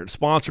everybody's there. The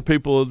sponsor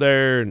people are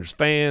there, and there's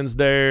fans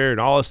there, and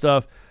all this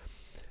stuff.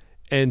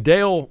 And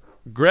Dale,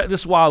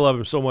 this is why I love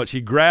him so much. He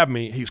grabbed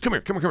me. He goes, come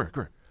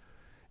here.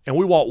 And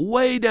we walk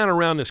way down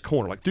around this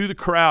corner, like through the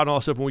crowd and all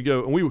that stuff. And we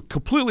go, and we would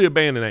completely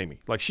abandon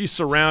Amy. Like she's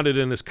surrounded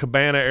in this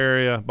cabana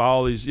area by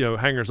all these,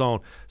 hangers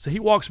on. So he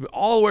walks me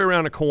all the way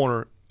around the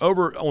corner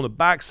over on the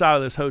back side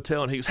of this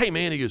hotel. And he goes, hey,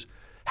 man,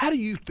 how do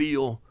you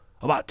feel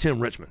about Tim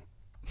Richmond?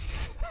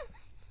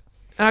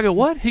 And I go,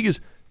 what? He goes,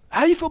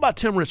 how do you feel about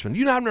Tim Richmond?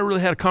 You and I have never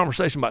really had a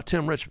conversation about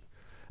Tim Richmond.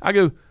 I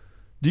go,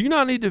 do you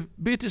not need to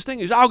be at this thing?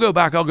 He goes, I'll go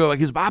back. He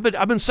goes,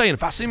 I've been saying,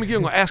 if I see him again,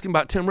 I'm going to ask him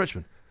about Tim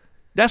Richmond.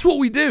 That's what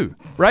we do,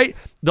 right?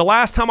 The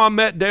last time I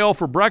met Dale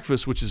for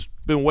breakfast, which has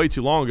been way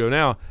too long ago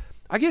now,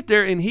 I get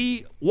there and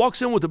he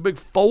walks in with a big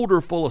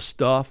folder full of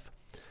stuff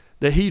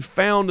that he'd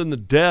found in the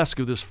desk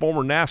of this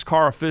former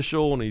NASCAR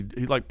official, and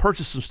he like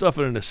purchased some stuff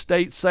at an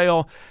estate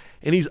sale,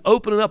 and he's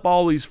opening up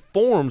all these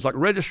forms, like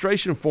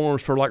registration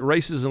forms for like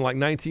races in like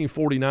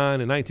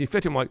 1949 and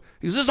 1950. I'm like,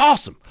 this is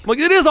awesome. I'm like,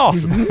 it is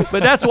awesome.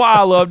 But that's why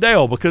I love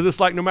Dale, because it's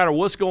like no matter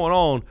what's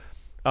going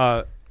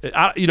on,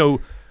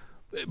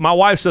 my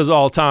wife says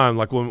all the time,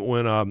 like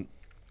when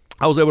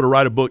I was able to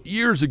write a book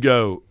years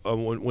ago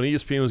when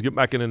ESPN was getting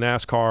back into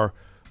NASCAR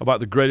about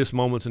the greatest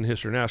moments in the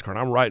history of NASCAR. And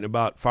I'm writing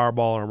about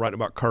Fireball, and I'm writing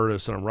about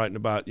Curtis, and I'm writing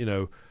about,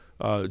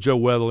 Joe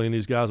Weatherly and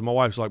these guys. And my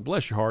wife's like,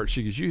 bless your heart.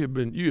 She goes,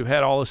 you have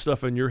had all this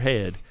stuff in your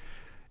head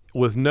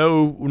with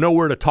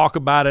nowhere to talk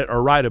about it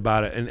or write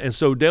about it. And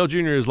so Dale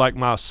Jr. is like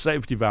my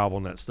safety valve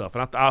on that stuff.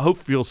 And I hope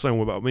he feels the same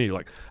way about me.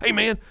 Like, hey,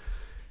 man,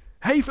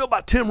 how you feel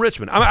about Tim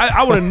Richmond?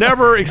 I would have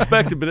never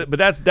expected, but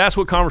that's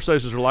what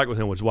conversations are like with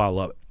him, which is why I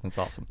love it. That's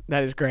awesome.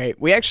 That is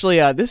great. We actually,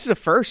 this is a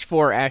first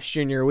for Ash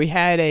Jr. We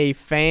had a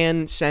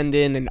fan send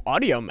in an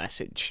audio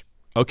message.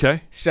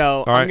 Okay.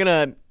 So All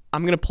right.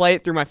 I'm gonna play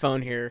it through my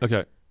phone here.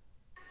 Okay.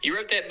 You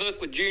wrote that book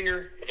with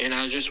Junior, and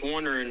I was just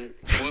wondering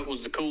what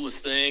was the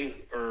coolest thing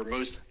or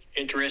most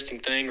interesting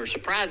thing or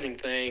surprising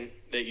thing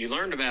that you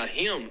learned about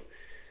him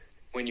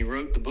when you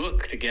wrote the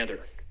book together.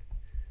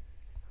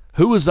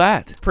 Who was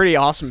that? Pretty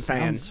awesome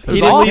fan. Sounds-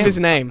 He didn't leave his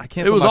name. I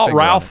can't It put was my all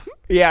finger on Ralph.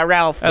 it. Yeah,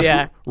 Ralph. That's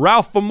yeah.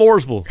 Ralph from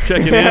Mooresville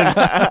checking in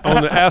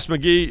on the Ask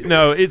McGee.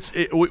 No,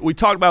 we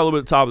talked about it a little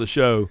bit at the top of the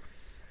show.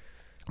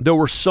 There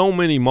were so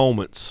many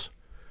moments,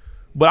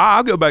 but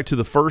I'll go back to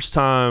the first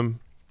time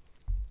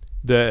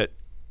that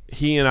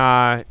he and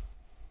I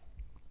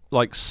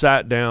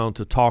sat down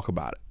to talk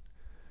about it,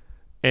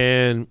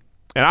 and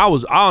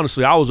I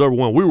honestly was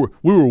overwhelmed.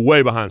 We were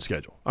way behind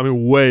schedule. I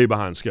mean, way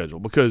behind schedule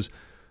because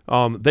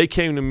they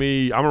came to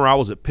me. I remember I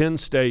was at Penn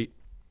State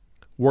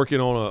working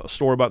on a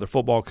story about their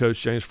football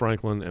coach, James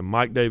Franklin, and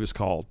Mike Davis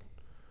called.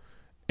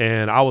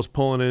 And I was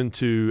pulling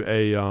into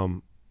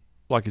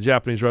a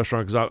Japanese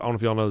restaurant because I don't know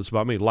if y'all know this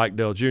about me, like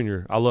Dale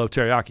Jr., I love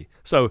teriyaki.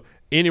 So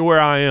anywhere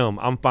I am,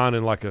 I'm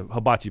finding like a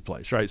hibachi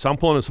place, right? So I'm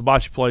pulling this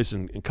hibachi place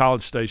in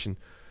College Station,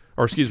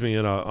 or excuse me,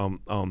 in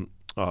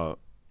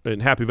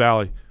Happy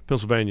Valley,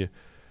 Pennsylvania.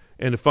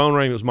 And the phone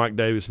rang, it was Mike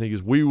Davis, and he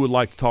goes, we would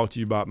like to talk to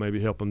you about maybe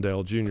helping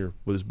Dale Jr.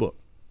 with his book.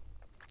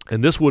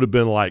 And this would have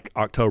been like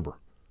October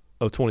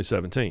of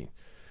 2017.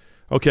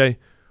 Okay,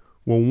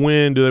 well,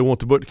 when do they want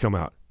the book to come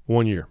out?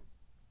 1 year.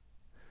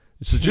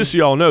 So just so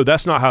y'all know,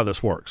 that's not how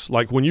this works.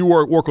 Like when you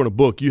work on a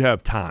book, you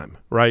have time,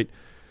 right?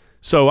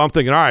 So I'm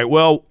thinking, all right,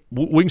 well,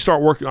 we can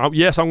start working.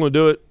 Yes, I'm going to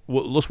do it.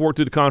 Well, let's work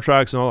through the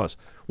contracts and all this.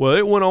 Well,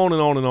 it went on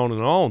and on and on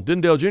and on.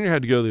 Then Dale Jr.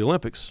 had to go to the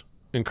Olympics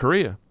in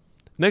Korea.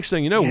 Next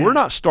thing you know, we're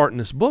not starting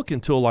this book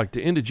until like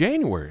the end of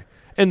January.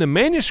 And the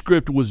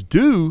manuscript was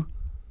due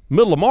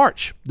middle of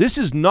March. This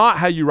is not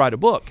how you write a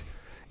book.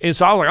 And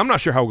so I was like, I'm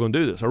not sure how we're going to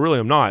do this. I really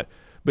am not.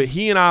 But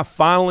he and I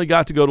finally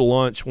got to go to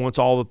lunch once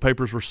all the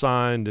papers were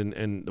signed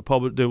and the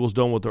public deal was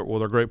done with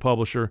our great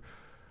publisher,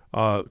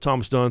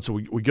 Thomas Dunn. So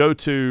we go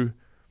to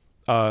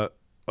a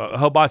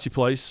hibachi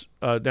place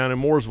down in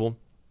Mooresville,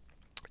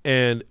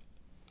 and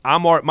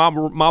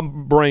my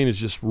brain is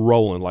just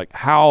rolling. Like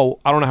I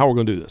don't know how we're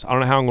going to do this. I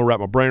don't know how I'm going to wrap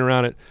my brain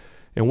around it.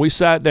 And we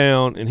sat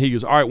down, and he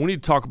goes, all right, we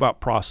need to talk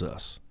about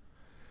process.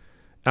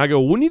 And I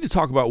go, we need to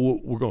talk about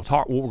what we're going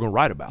to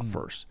write about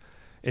first.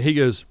 And he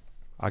goes,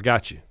 I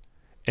got you.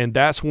 And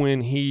that's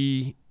when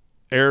he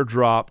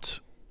airdropped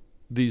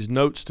these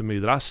notes to me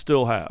that I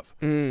still have.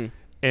 And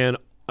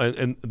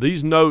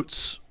these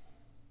notes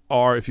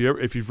are, if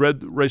you've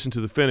read Racing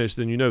to the Finish,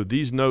 then you know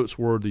these notes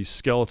were the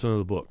skeleton of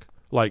the book.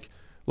 Like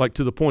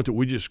to the point that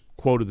we just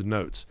quoted the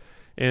notes.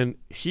 And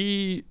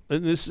this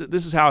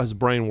is how his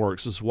brain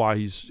works. This is why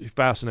he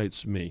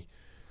fascinates me.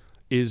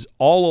 Is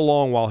all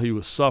along while he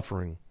was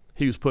suffering,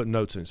 he was putting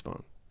notes in his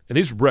phone. And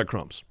these were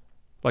breadcrumbs.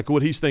 Like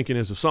what he's thinking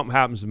is, if something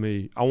happens to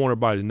me, I want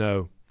everybody to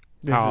know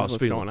how I was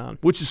feeling, going on.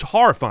 which is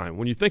horrifying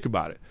when you think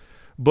about it.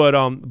 But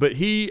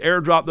he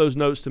airdropped those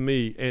notes to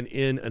me, and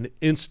in an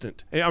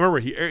instant, and I remember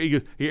he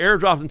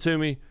airdropped them to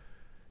me.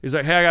 He's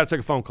like, "Hey, I got to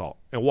take a phone call,"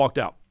 and walked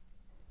out,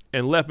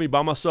 and left me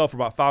by myself for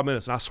about 5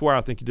 minutes. And I swear,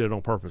 I think he did it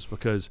on purpose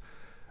because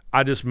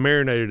I just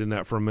marinated in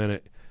that for a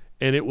minute,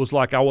 and it was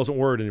like I wasn't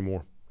worried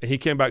anymore. And he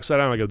came back, sat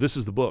down, and I go, "This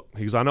is the book."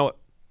 He goes, "I know it,"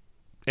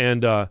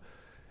 and I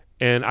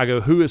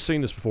go, "Who has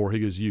seen this before?" He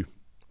goes, "You."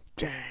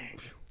 Dang.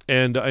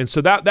 And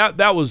so that right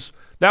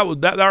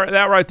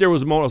there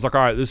was a moment I was like,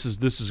 all right, this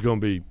is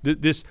going to be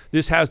this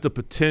has the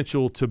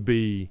potential to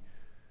be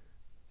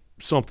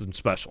something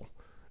special.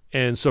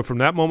 And so from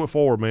that moment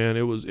forward, man,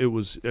 it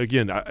was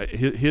again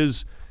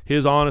his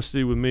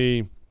honesty with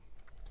me,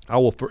 I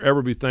will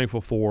forever be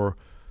thankful for,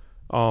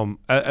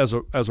 as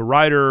a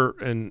writer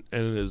and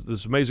as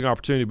this amazing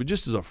opportunity, but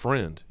just as a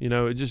friend,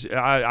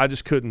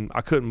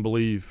 I couldn't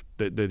believe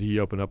that he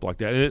opened up like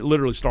that, and it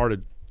literally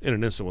started in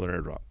an instant with an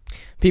airdrop.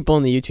 People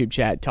in the YouTube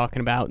chat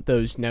talking about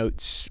those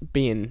notes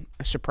being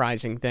a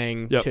surprising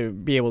thing to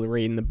be able to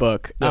read in the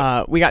book.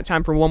 Yep. We got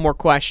time for one more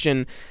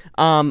question.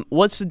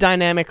 What's the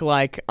dynamic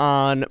like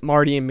on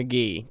Marty and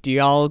McGee? Do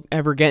y'all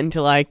ever get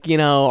into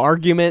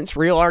arguments,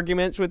 real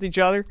arguments with each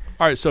other?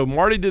 All right, so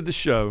Marty did the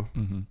show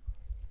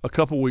a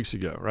couple weeks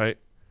ago, right?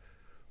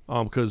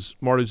 Because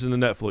Marty's in the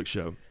Netflix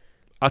show.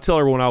 I tell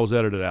everyone I was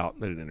edited out.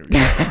 They didn't interview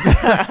me.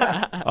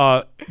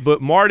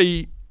 But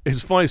Marty,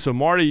 it's funny. So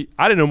Marty,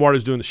 I didn't know Marty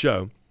was doing the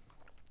show.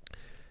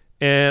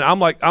 And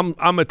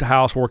I'm at the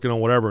house working on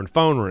whatever, and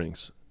phone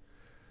rings.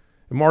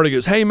 And Marty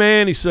goes, "Hey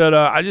man," he said,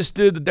 "I just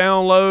did the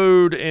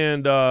download,"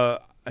 and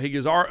he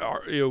goes,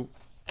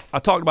 "I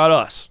talked about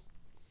us."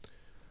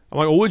 I'm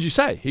like, "Well, what'd you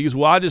say?" He goes,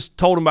 "Well, I just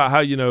told him about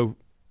how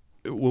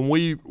when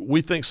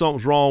we think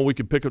something's wrong, we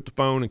can pick up the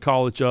phone and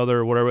call each other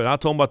or whatever." And I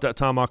told him about that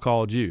time I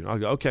called you. I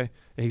go, "Okay,"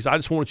 and he said, "I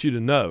just wanted you to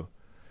know."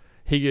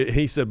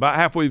 He said, about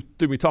halfway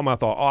through me talking, I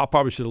thought, I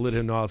probably should have let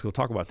him know I was going to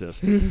talk about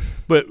this.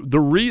 But the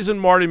reason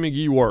Marty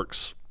McGee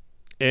works,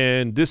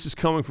 and this is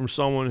coming from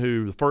someone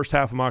who the first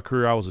half of my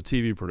career I was a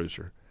TV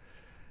producer,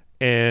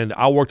 and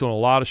I worked on a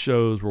lot of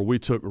shows where we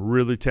took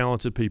really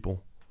talented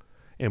people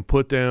and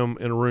put them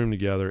in a room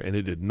together, and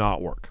it did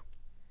not work.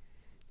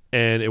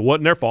 And it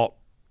wasn't their fault.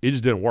 It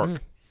just didn't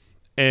work.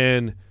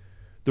 And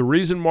the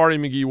reason Marty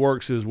McGee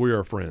works is we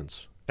are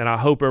friends, and I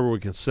hope everyone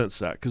can sense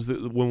that, because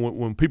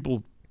when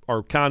people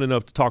are kind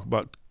enough to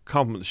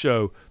compliment the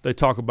show, they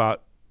talk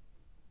about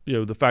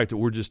the fact that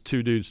we're just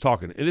two dudes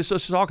talking, and it's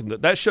just talking.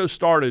 That show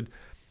started.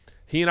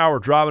 He and I were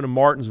driving to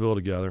Martinsville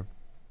together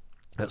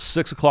at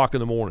 6 o'clock in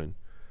the morning,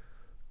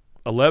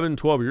 11,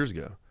 12 years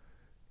ago,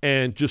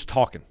 and just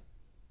talking.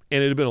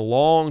 And it had been a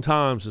long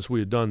time since we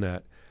had done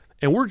that,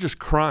 and we're just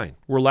crying.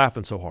 We're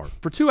laughing so hard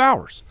for 2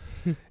 hours.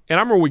 And I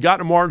remember we got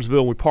to Martinsville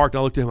and we parked. And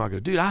I looked at him. I go,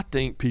 "Dude, I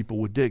think people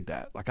would dig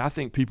that. Like, I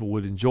think people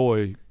would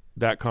enjoy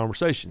that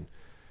conversation."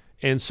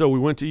 And so we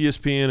went to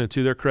ESPN, and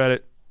to their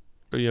credit,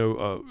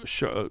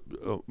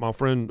 my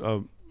friend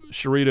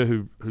Sharita,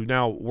 who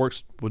now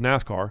works with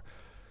NASCAR,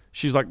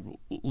 she's like,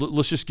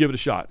 "Let's just give it a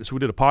shot." So we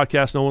did a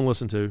podcast no one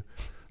listened to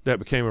that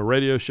became a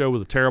radio show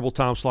with a terrible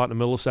time slot in the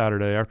middle of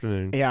Saturday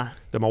afternoon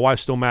that my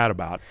wife's still mad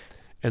about.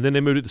 And then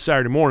they moved it to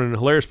Saturday morning. And the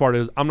hilarious part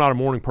is I'm not a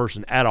morning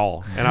person at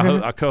all, and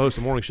I co-host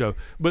a morning show.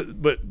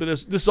 But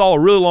this is all a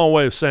really long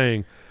way of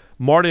saying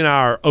Marty and I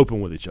are open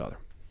with each other.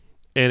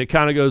 And it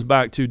kind of goes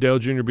back to Dale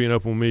Jr. being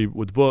open with me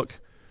with the book.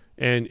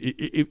 And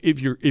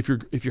if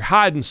you're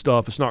hiding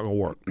stuff, it's not going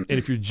to work. And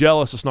if you're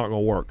jealous, it's not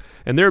going to work.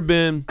 And there have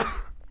been,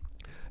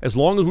 as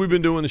long as we've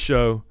been doing the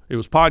show, it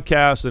was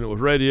podcast, then it was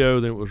radio,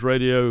 then it was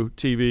radio,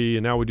 TV,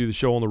 and now we do the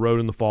show on the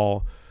road in the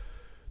fall.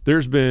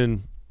 There's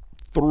been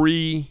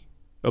 3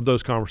 of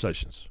those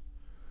conversations.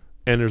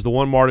 And there's the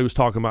one Marty was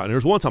talking about. And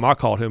there's one time I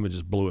called him and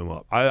just blew him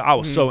up. I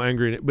was so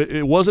angry. But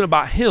it wasn't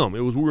about him. It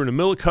was we were in the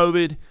middle of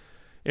COVID,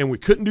 and we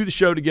couldn't do the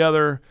show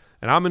together,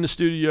 and I'm in the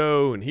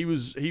studio, and he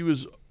was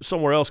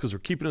somewhere else because they're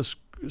keeping us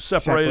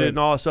separated and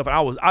all that stuff.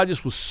 And I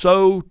just was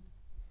so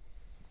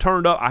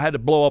turned up, I had to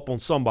blow up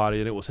on somebody,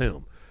 and it was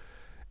him.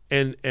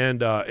 But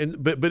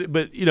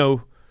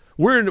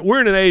we're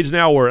in an age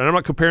now where, and I'm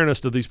not comparing us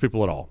to these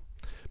people at all,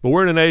 but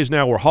we're in an age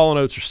now where Hall &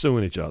 Oates are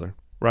suing each other,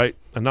 right,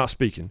 and not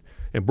speaking,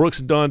 and Brooks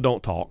and Dunn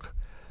don't talk,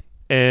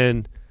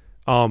 and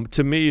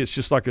to me, it's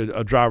just like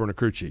a driver and a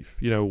crew chief.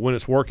 When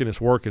it's working,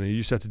 and you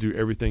just have to do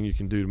everything you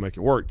can do to make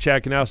it work.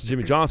 Chad Canales and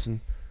Jimmy Johnson,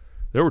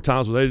 there were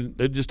times where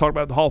they just talked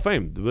about the Hall of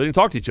Fame. They didn't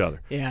talk to each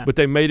other. Yeah. But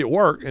they made it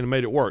work, and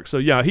made it work. So,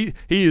 yeah, he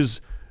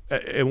is –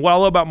 and what I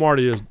love about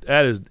Marty is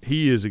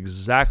he is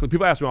exactly –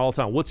 people ask me all the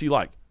time, what's he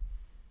like?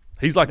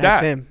 He's like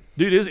That's that. Him.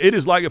 Dude, it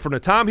is like it from the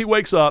time he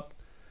wakes up,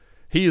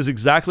 he is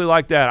exactly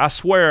like that. I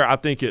swear, I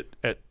think at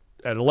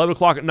 11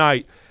 o'clock at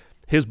night –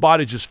 his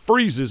body just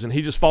freezes and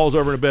he just falls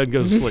over in bed and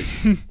goes to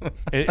sleep.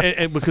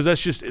 and because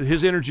that's just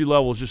his energy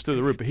level is just through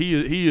the roof. But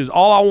he is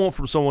all I want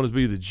from someone is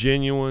be the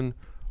genuine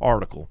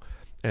article.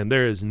 And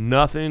there is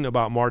nothing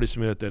about Marty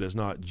Smith that is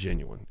not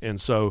genuine. And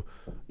so,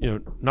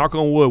 knock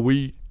on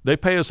wood, they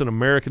pay us in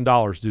American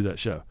dollars to do that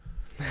show.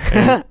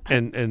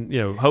 And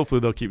hopefully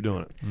they'll keep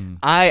doing it.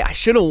 I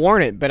should have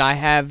worn it, but I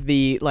have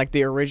the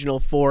original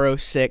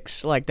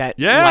 406 that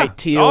light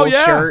teal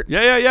shirt.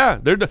 Yeah.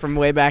 They're from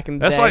way back in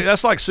the day.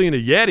 That's like seeing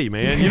a Yeti,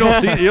 man. You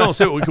don't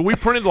see it. We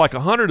printed like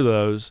 100 of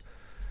those,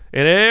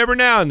 and every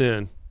now and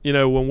then,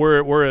 when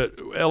we're at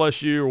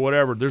LSU or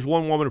whatever, there's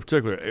one woman in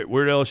particular.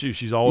 We're at LSU.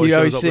 She's always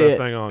shows up with that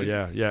thing on.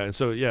 Yeah. And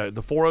so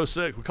the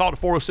 406. We called it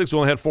 406. We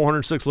only had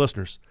 406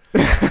 listeners.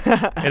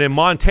 And in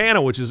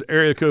Montana, which is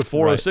area code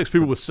 406,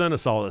 people would send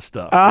us all this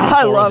stuff.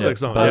 I love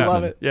it. I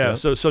love it. Yeah.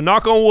 So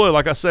knock on wood,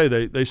 like I say,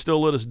 they still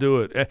let us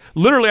do it.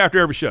 Literally after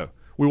every show,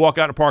 we walk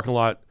out in the parking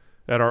lot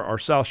at our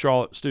South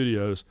Charlotte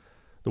studios,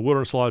 the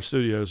Wilderness Lodge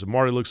studios, and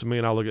Marty looks at me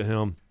and I look at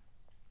him.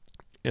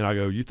 And I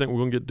go, "You think we're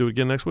going to do it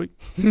again next week?"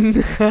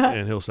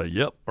 And he'll say,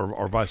 "Yep,"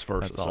 or vice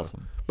versa. That's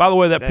awesome. By the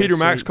way, that Peter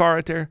Max car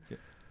right there,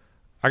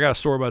 I got a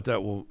story about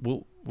that.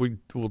 We'll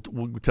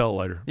tell it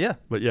later. Yeah.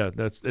 But yeah,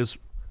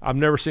 I've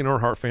never seen an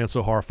Earnhardt fan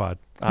so horrified.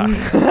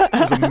 It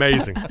was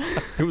amazing.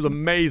 It was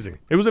amazing.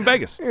 It was in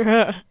Vegas.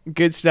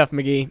 Good stuff,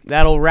 McGee.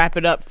 That'll wrap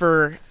it up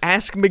for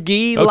Ask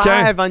McGee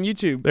live on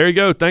YouTube. There you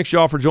go. Thanks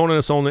y'all for joining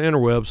us on the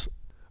interwebs.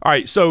 All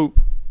right, so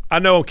I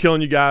know I'm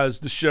killing you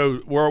guys. The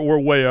show, we're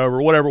way over.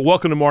 Whatever.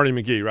 Welcome to Marty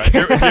McGee, right?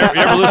 If you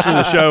ever listen to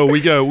the show,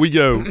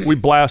 we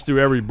blast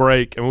through every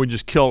break, and we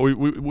just kill.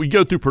 We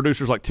go through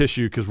producers like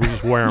tissue because we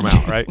just wear them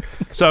out, right?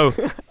 So,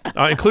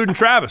 including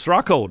Travis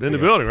Rockhold in the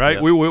building, right?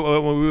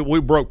 Yeah. We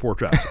broke poor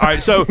Travis. All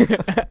right,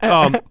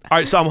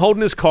 so I'm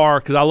holding this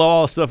car because I love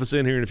all the stuff that's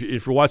in here, and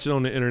if you're watching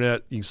on the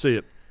internet, you can see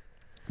it.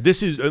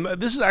 This is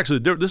actually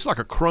this is like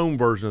a chrome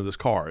version of this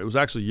car. It was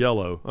actually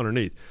yellow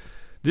underneath.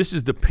 This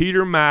is the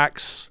Peter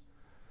Max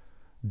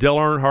Dale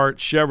Earnhardt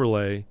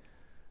Chevrolet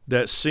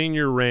that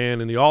Senior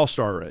ran in the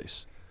All-Star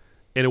race,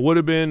 and it would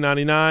have been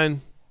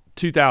 99,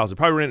 2000.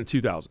 Probably ran in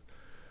 2000.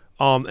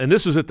 And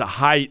this was at the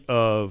height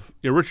of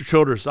Richard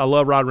Childress. I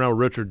love riding around with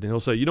Richard, and he'll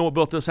say, "You know what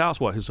built this house?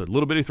 What?" He said,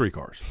 "Little bitty 3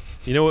 cars."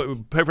 You know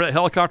what? Pay for that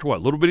helicopter?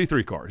 What? Little bitty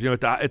 3 cars.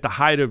 At the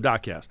height of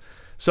diecast.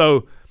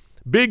 So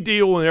big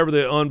deal whenever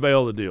they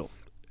unveil the deal.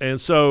 And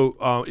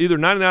so either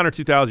 99 or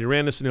 2000, he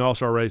ran this in the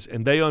All-Star race,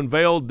 and they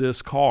unveiled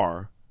this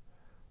car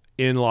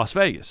in Las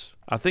Vegas.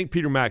 I think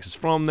Peter Max is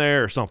from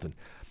there or something.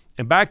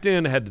 And back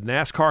then, they had the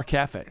NASCAR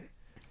Cafe,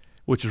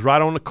 which is right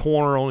on the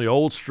corner on the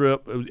old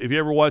strip. If you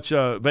ever watch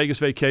Vegas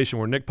Vacation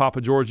where Nick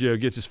Papagiorgio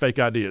gets his fake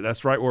ID,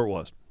 that's right where it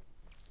was.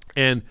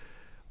 And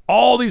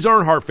all these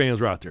Earnhardt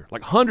fans were out there,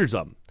 like hundreds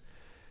of them.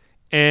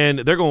 And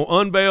they're going to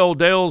unveil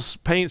Dale Senior's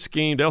paint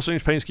scheme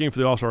for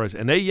the All-Star race.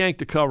 And they yanked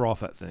the cover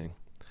off that thing.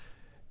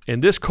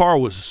 And this car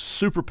was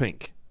super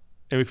pink.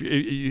 And if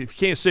you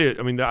can't see it,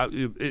 I mean,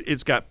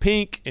 it's got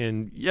pink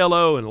and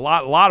yellow and a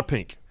lot of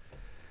pink.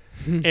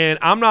 And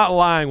I'm not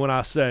lying when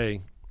I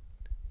say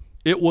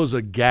it was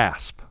a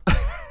gasp.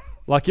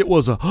 Like it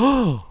was a,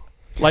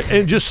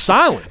 and just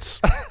silence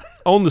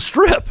on the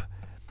strip.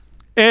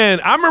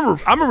 And I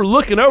remember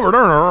looking over at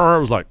Earnhardt. I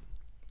was like,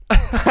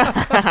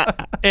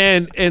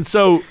 and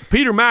so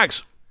Peter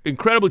Max,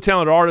 incredibly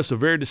talented artist, a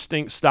very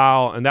distinct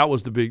style, and that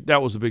was the big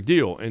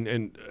deal. And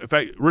in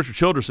fact, Richard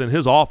Childress in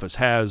his office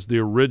has the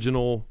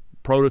original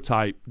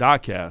prototype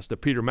diecast that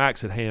Peter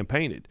Max had hand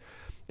painted.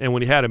 And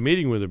when he had a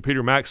meeting with him,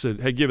 Peter Max said,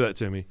 "Hey, give that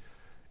to me."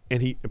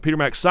 And Peter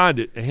Max signed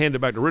it and handed it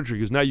back to Richard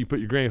because now you put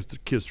your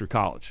grandkids through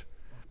college,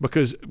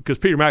 because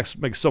Peter Max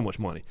makes so much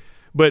money.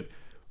 But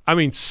I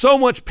mean, so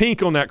much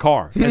pink on that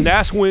car. And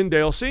that's when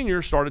Dale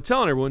Sr. started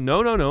telling everyone,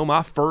 no,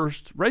 my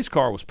first race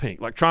car was pink.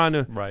 Like trying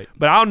to – right.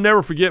 But I'll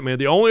never forget, man,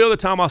 the only other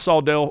time I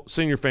saw Dale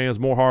Sr. fans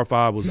more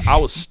horrified was I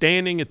was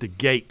standing at the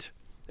gate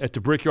at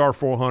the Brickyard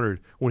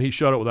 400 when he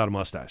showed up without a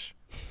mustache.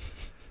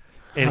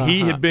 And he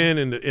had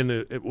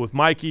been with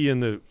Mikey in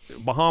the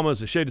Bahamas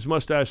and shaved his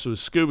mustache so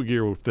his scuba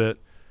gear would fit.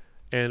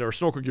 Or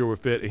snorkel gear would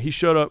fit, and he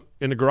showed up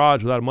in the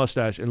garage without a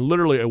mustache, and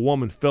literally a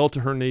woman fell to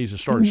her knees and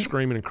started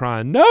screaming and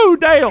crying, "No,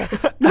 Dale!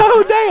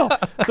 No, Dale!"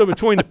 So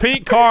between the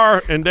pink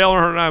car and Dale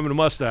Earnhardt having a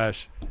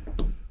mustache,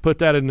 put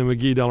that in the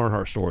McGee Dale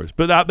Earnhardt stories.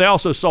 But they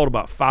also sold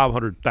about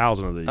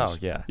 500,000 of these. Oh,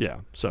 yeah. Yeah,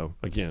 so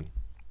again.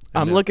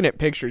 I'm looking at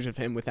pictures of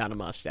him without a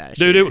mustache.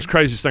 Dude, it was the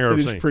craziest thing I've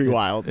ever seen. It's pretty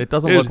wild. It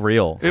doesn't look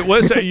real. It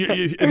was.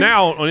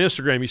 Now on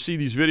Instagram, you see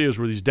these videos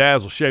where these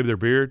dads will shave their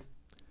beard.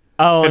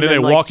 Oh, and then they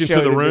walk into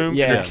the room,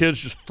 yeah. and their kids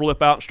just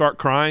flip out and start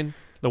crying.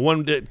 The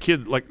one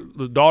kid, like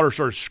the daughter,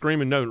 started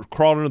screaming, no,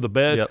 crawled under the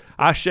bed. Yep.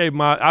 I've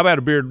had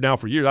a beard now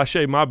for years. I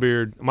shaved my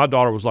beard. My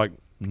daughter was like,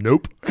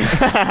 "Nope."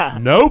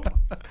 Nope.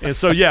 And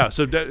so, yeah,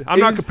 I'm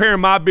not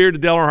comparing my beard to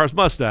Dale Earnhardt's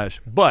mustache,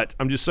 but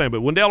I'm just saying,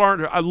 but when Dale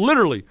Earnhardt, I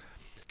literally,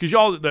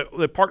 because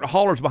they parked the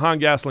haulers behind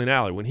Gasoline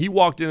Alley. When he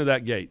walked into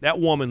that gate, that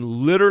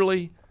woman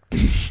literally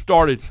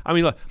started, I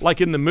mean,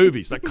 like in the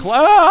movies, like,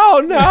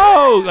 "Oh,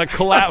 no," like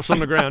collapse on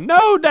the ground.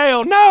 "No,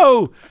 Dale,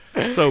 no."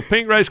 So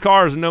pink race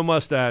cars and no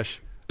mustache.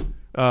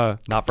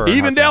 Not for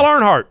even Earnhardt Dale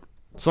fans. Earnhardt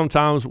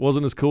sometimes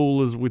wasn't as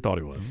cool as we thought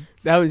he was.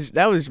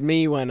 That was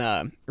me when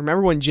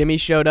remember when Jimmy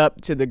showed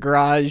up to the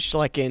garage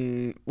like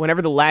in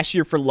whenever the last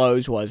year for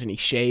Lowe's was, and he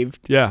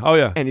shaved. Yeah. Oh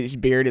yeah. And his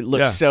beard, it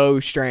looked so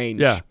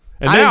strange. Yeah.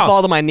 And I now, didn't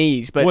fall to my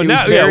knees, but it was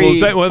now,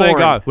 very thank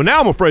God. Well, now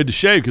I'm afraid to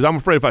shave because I'm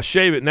afraid if I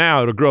shave it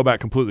now, it'll grow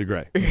back completely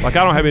gray. Like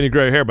I don't have any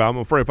gray hair, but I'm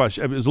afraid if there's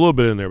a little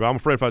bit in there, but I'm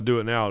afraid if I do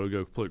it now, it'll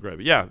go completely gray.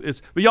 But yeah,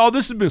 but y'all,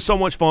 this has been so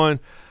much fun.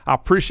 I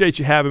appreciate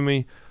you having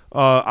me.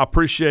 I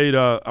appreciate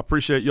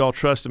y'all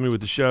trusting me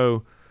with the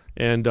show.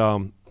 And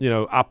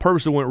I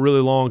purposely went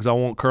really long because I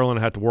want Curlin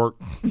to have to work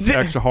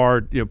extra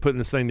hard, putting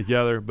this thing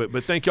together.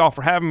 But thank y'all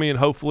for having me, and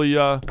hopefully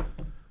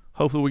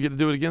we get to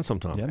do it again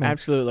sometime. Yeah, man.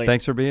 Absolutely.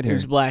 Thanks for being here. It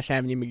was a blast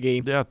having you,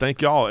 McGee. Yeah,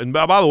 thank y'all. And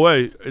by the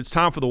way, it's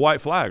time for the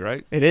white flag,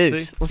 right? It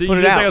is. See? Let's See, put you it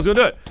didn't out. think I was going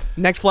to do it.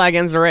 Next flag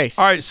ends the race.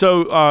 All right,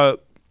 so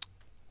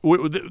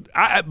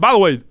by the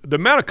way, the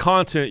amount of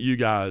content you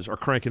guys are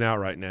cranking out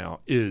right now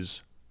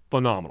is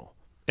phenomenal.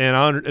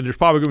 And there's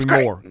probably going to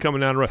be more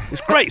coming down the road.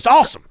 It's great. It's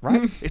awesome.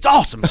 Right? It's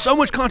awesome. So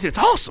much content. It's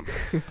awesome.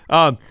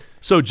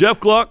 So Jeff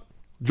Gluck,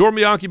 Jordan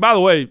Bianchi, by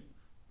the way,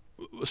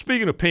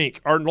 speaking of pink,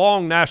 our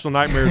long national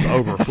nightmare is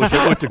over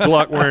with the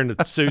Gluck wearing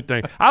the suit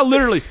thing. I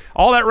literally,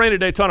 all that rain at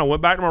Daytona, I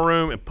went back to my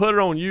room and put it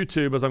on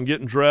YouTube as I'm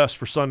getting dressed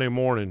for Sunday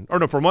morning, or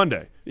no, for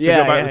Monday to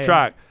go back to the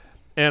track.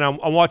 And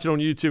I'm watching on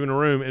YouTube in the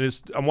room,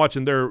 and I'm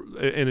watching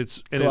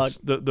it's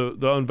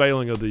the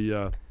unveiling of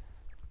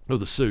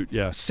the suit.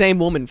 Yeah. Same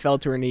woman fell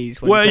to her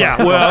knees. Well, yeah.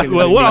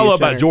 Well, what I love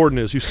about Jordan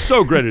is he's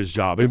so great at his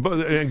job,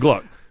 and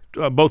Gluck,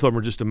 both of them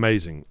are just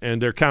amazing,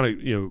 and they're kind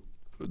of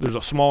there's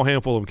a small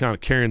handful of them kind of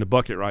carrying the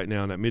bucket right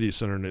now in that media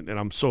center, and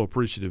I'm so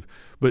appreciative.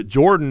 But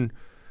Jordan,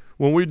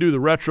 when we do the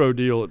retro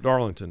deal at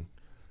Darlington,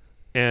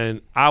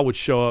 and I would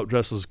show up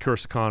dressed as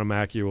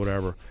Kursakanamaki or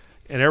whatever,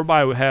 and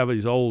everybody would have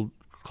these old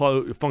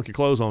funky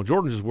clothes on.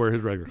 Jordan just wear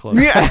his regular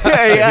clothes. Yeah,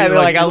 they're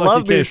like, I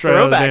love these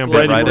throwback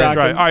Brady right Bunch. in.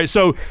 Right. All right,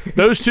 so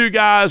those two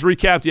guys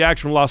recap the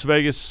action from Las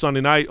Vegas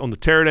Sunday night on the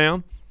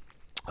teardown.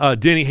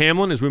 Denny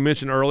Hamlin, as we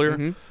mentioned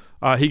earlier,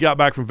 he got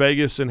back from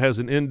Vegas and has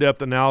an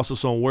in-depth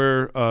analysis on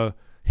where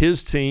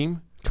his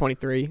team,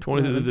 23,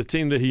 the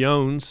team that he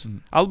owns.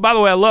 By the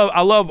way,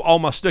 I love all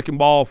my stick and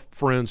ball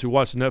friends who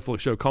watch the Netflix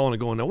show calling and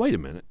going, now wait a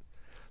minute.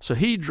 So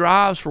he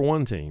drives for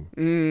one team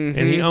and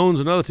he owns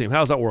another team. How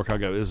does that work? I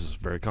go, this is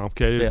very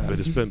complicated, but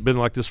it's been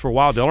like this for a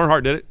while. Dale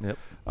Earnhardt did it. Yep.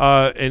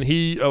 And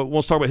he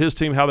wants to talk about his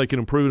team, how they can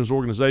improve in his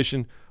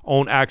organization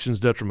on Actions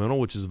Detrimental,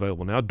 which is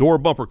available now. Door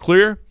Bumper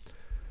Clear.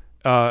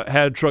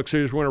 Had Truck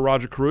Series winner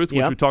Rajah Caruth,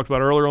 which we talked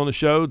about earlier on the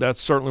show.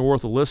 That's certainly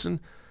worth a listen.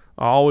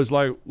 I always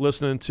like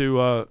listening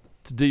to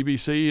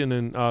DBC and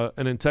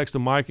then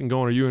texting Mike and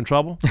going, "Are you in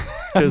trouble?"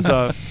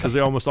 Because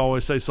they almost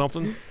always say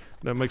something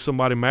that makes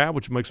somebody mad,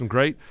 which makes them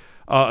great.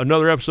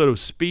 Another episode of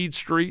Speed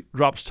Street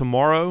drops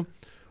tomorrow.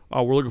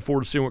 We're looking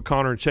forward to seeing what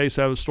Connor and Chase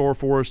have in store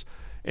for us.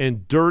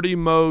 And Dirty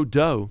Mo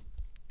Doe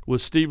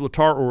with Steve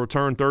Letarte will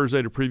return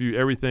Thursday to preview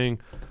everything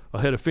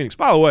ahead of Phoenix.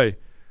 By the way,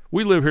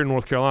 we live here in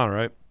North Carolina,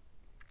 right?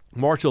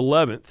 March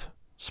 11th,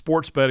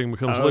 sports betting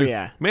becomes legal.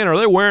 Yeah. Man, are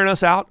they wearing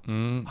us out?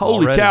 Holy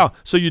already. cow.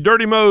 So you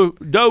Dirty Mo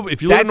Doe,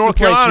 if you live in North the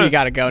place Carolina, you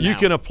gotta go you now.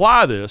 can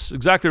apply this.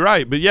 Exactly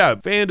right. But yeah,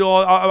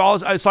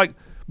 FanDuel, it's like,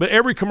 but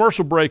every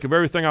commercial break of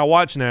everything I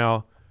watch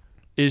now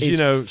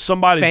is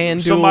somebody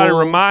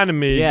reminding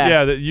me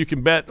that you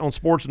can bet on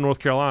sports in North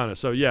Carolina.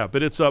 So yeah,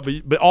 but it's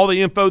but all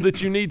the info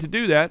that you need to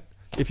do that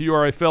if you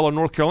are a fellow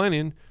North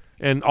Carolinian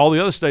and all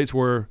the other states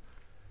where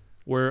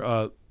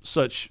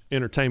such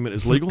entertainment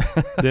is legal,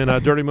 then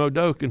Dirty Mo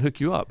Doe can hook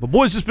you up. But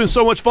boys, it's been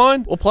so much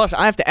fun. Well, plus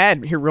I have to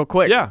add here real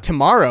quick. Yeah.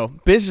 Tomorrow,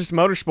 Business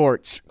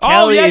Motorsports. Oh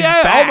Kelly yeah, is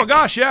yeah. back. Oh my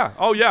gosh, yeah.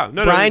 Oh yeah.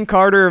 No, Brian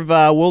Carter of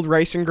World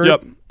Racing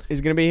Group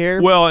is going to be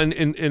here. Well, and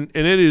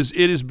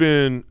it has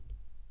been.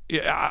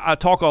 I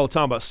talk all the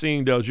time about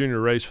seeing Dale Jr.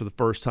 race for the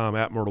first time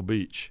at Myrtle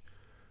Beach.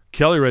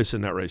 Kelly raced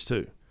in that race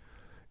too,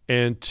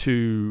 and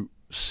to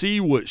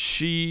see what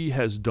she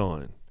has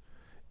done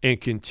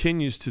and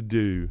continues to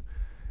do,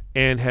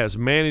 and has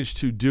managed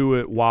to do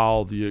it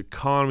while the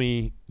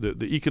economy,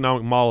 the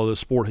economic model of the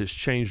sport has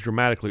changed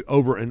dramatically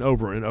over and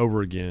over and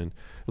over again.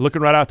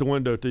 Looking right out the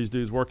window at these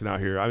dudes working out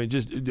here, I mean,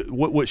 just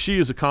what she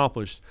has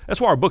accomplished. That's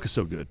why our book is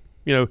so good.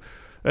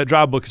 That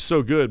drive book is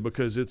so good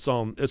because it's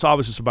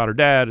obviously about her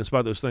dad and it's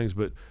about those things,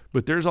 but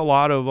there's a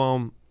lot of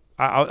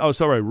I was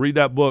sorry, read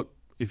that book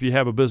if you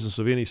have a business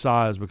of any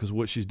size because of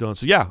what she's done.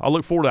 So yeah, I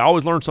look forward to it. I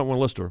always learn something when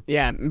I listen to her.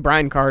 Yeah,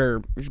 Brian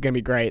Carter is going to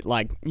be great.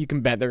 Like, you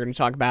can bet they're going to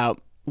talk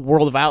about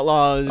World of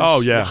Outlaws.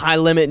 Oh yeah, the high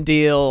limit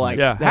deal. Like,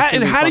 yeah.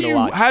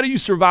 How do you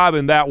survive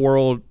in that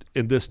world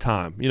in this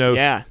time?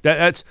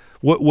 That's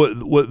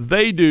what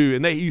they do,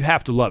 and you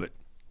have to love it.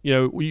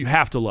 You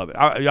have to love it.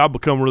 I've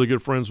become really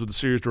good friends with the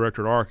series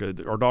director at ARCA.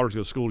 Our daughters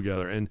go to school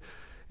together, and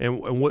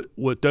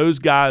what those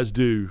guys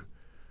do,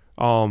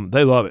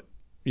 they love it.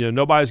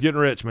 Nobody's getting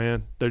rich,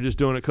 man. They're just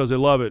doing it because they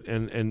love it.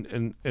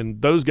 And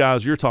those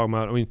guys you're talking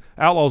about, I mean,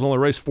 Outlaws only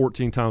race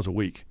 14 times a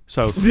week.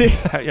 So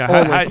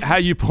how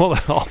you pull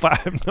that off, I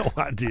have no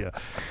idea.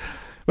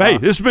 But hey,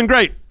 this has been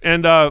great,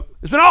 and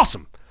it's been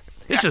awesome.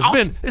 It's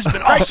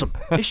been awesome.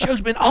 This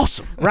show's been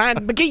awesome.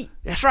 Ryan McGee.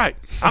 That's right.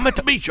 I'm at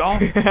the beach, y'all.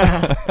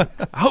 I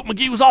hope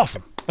McGee was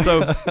awesome.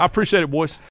 So I appreciate it, boys.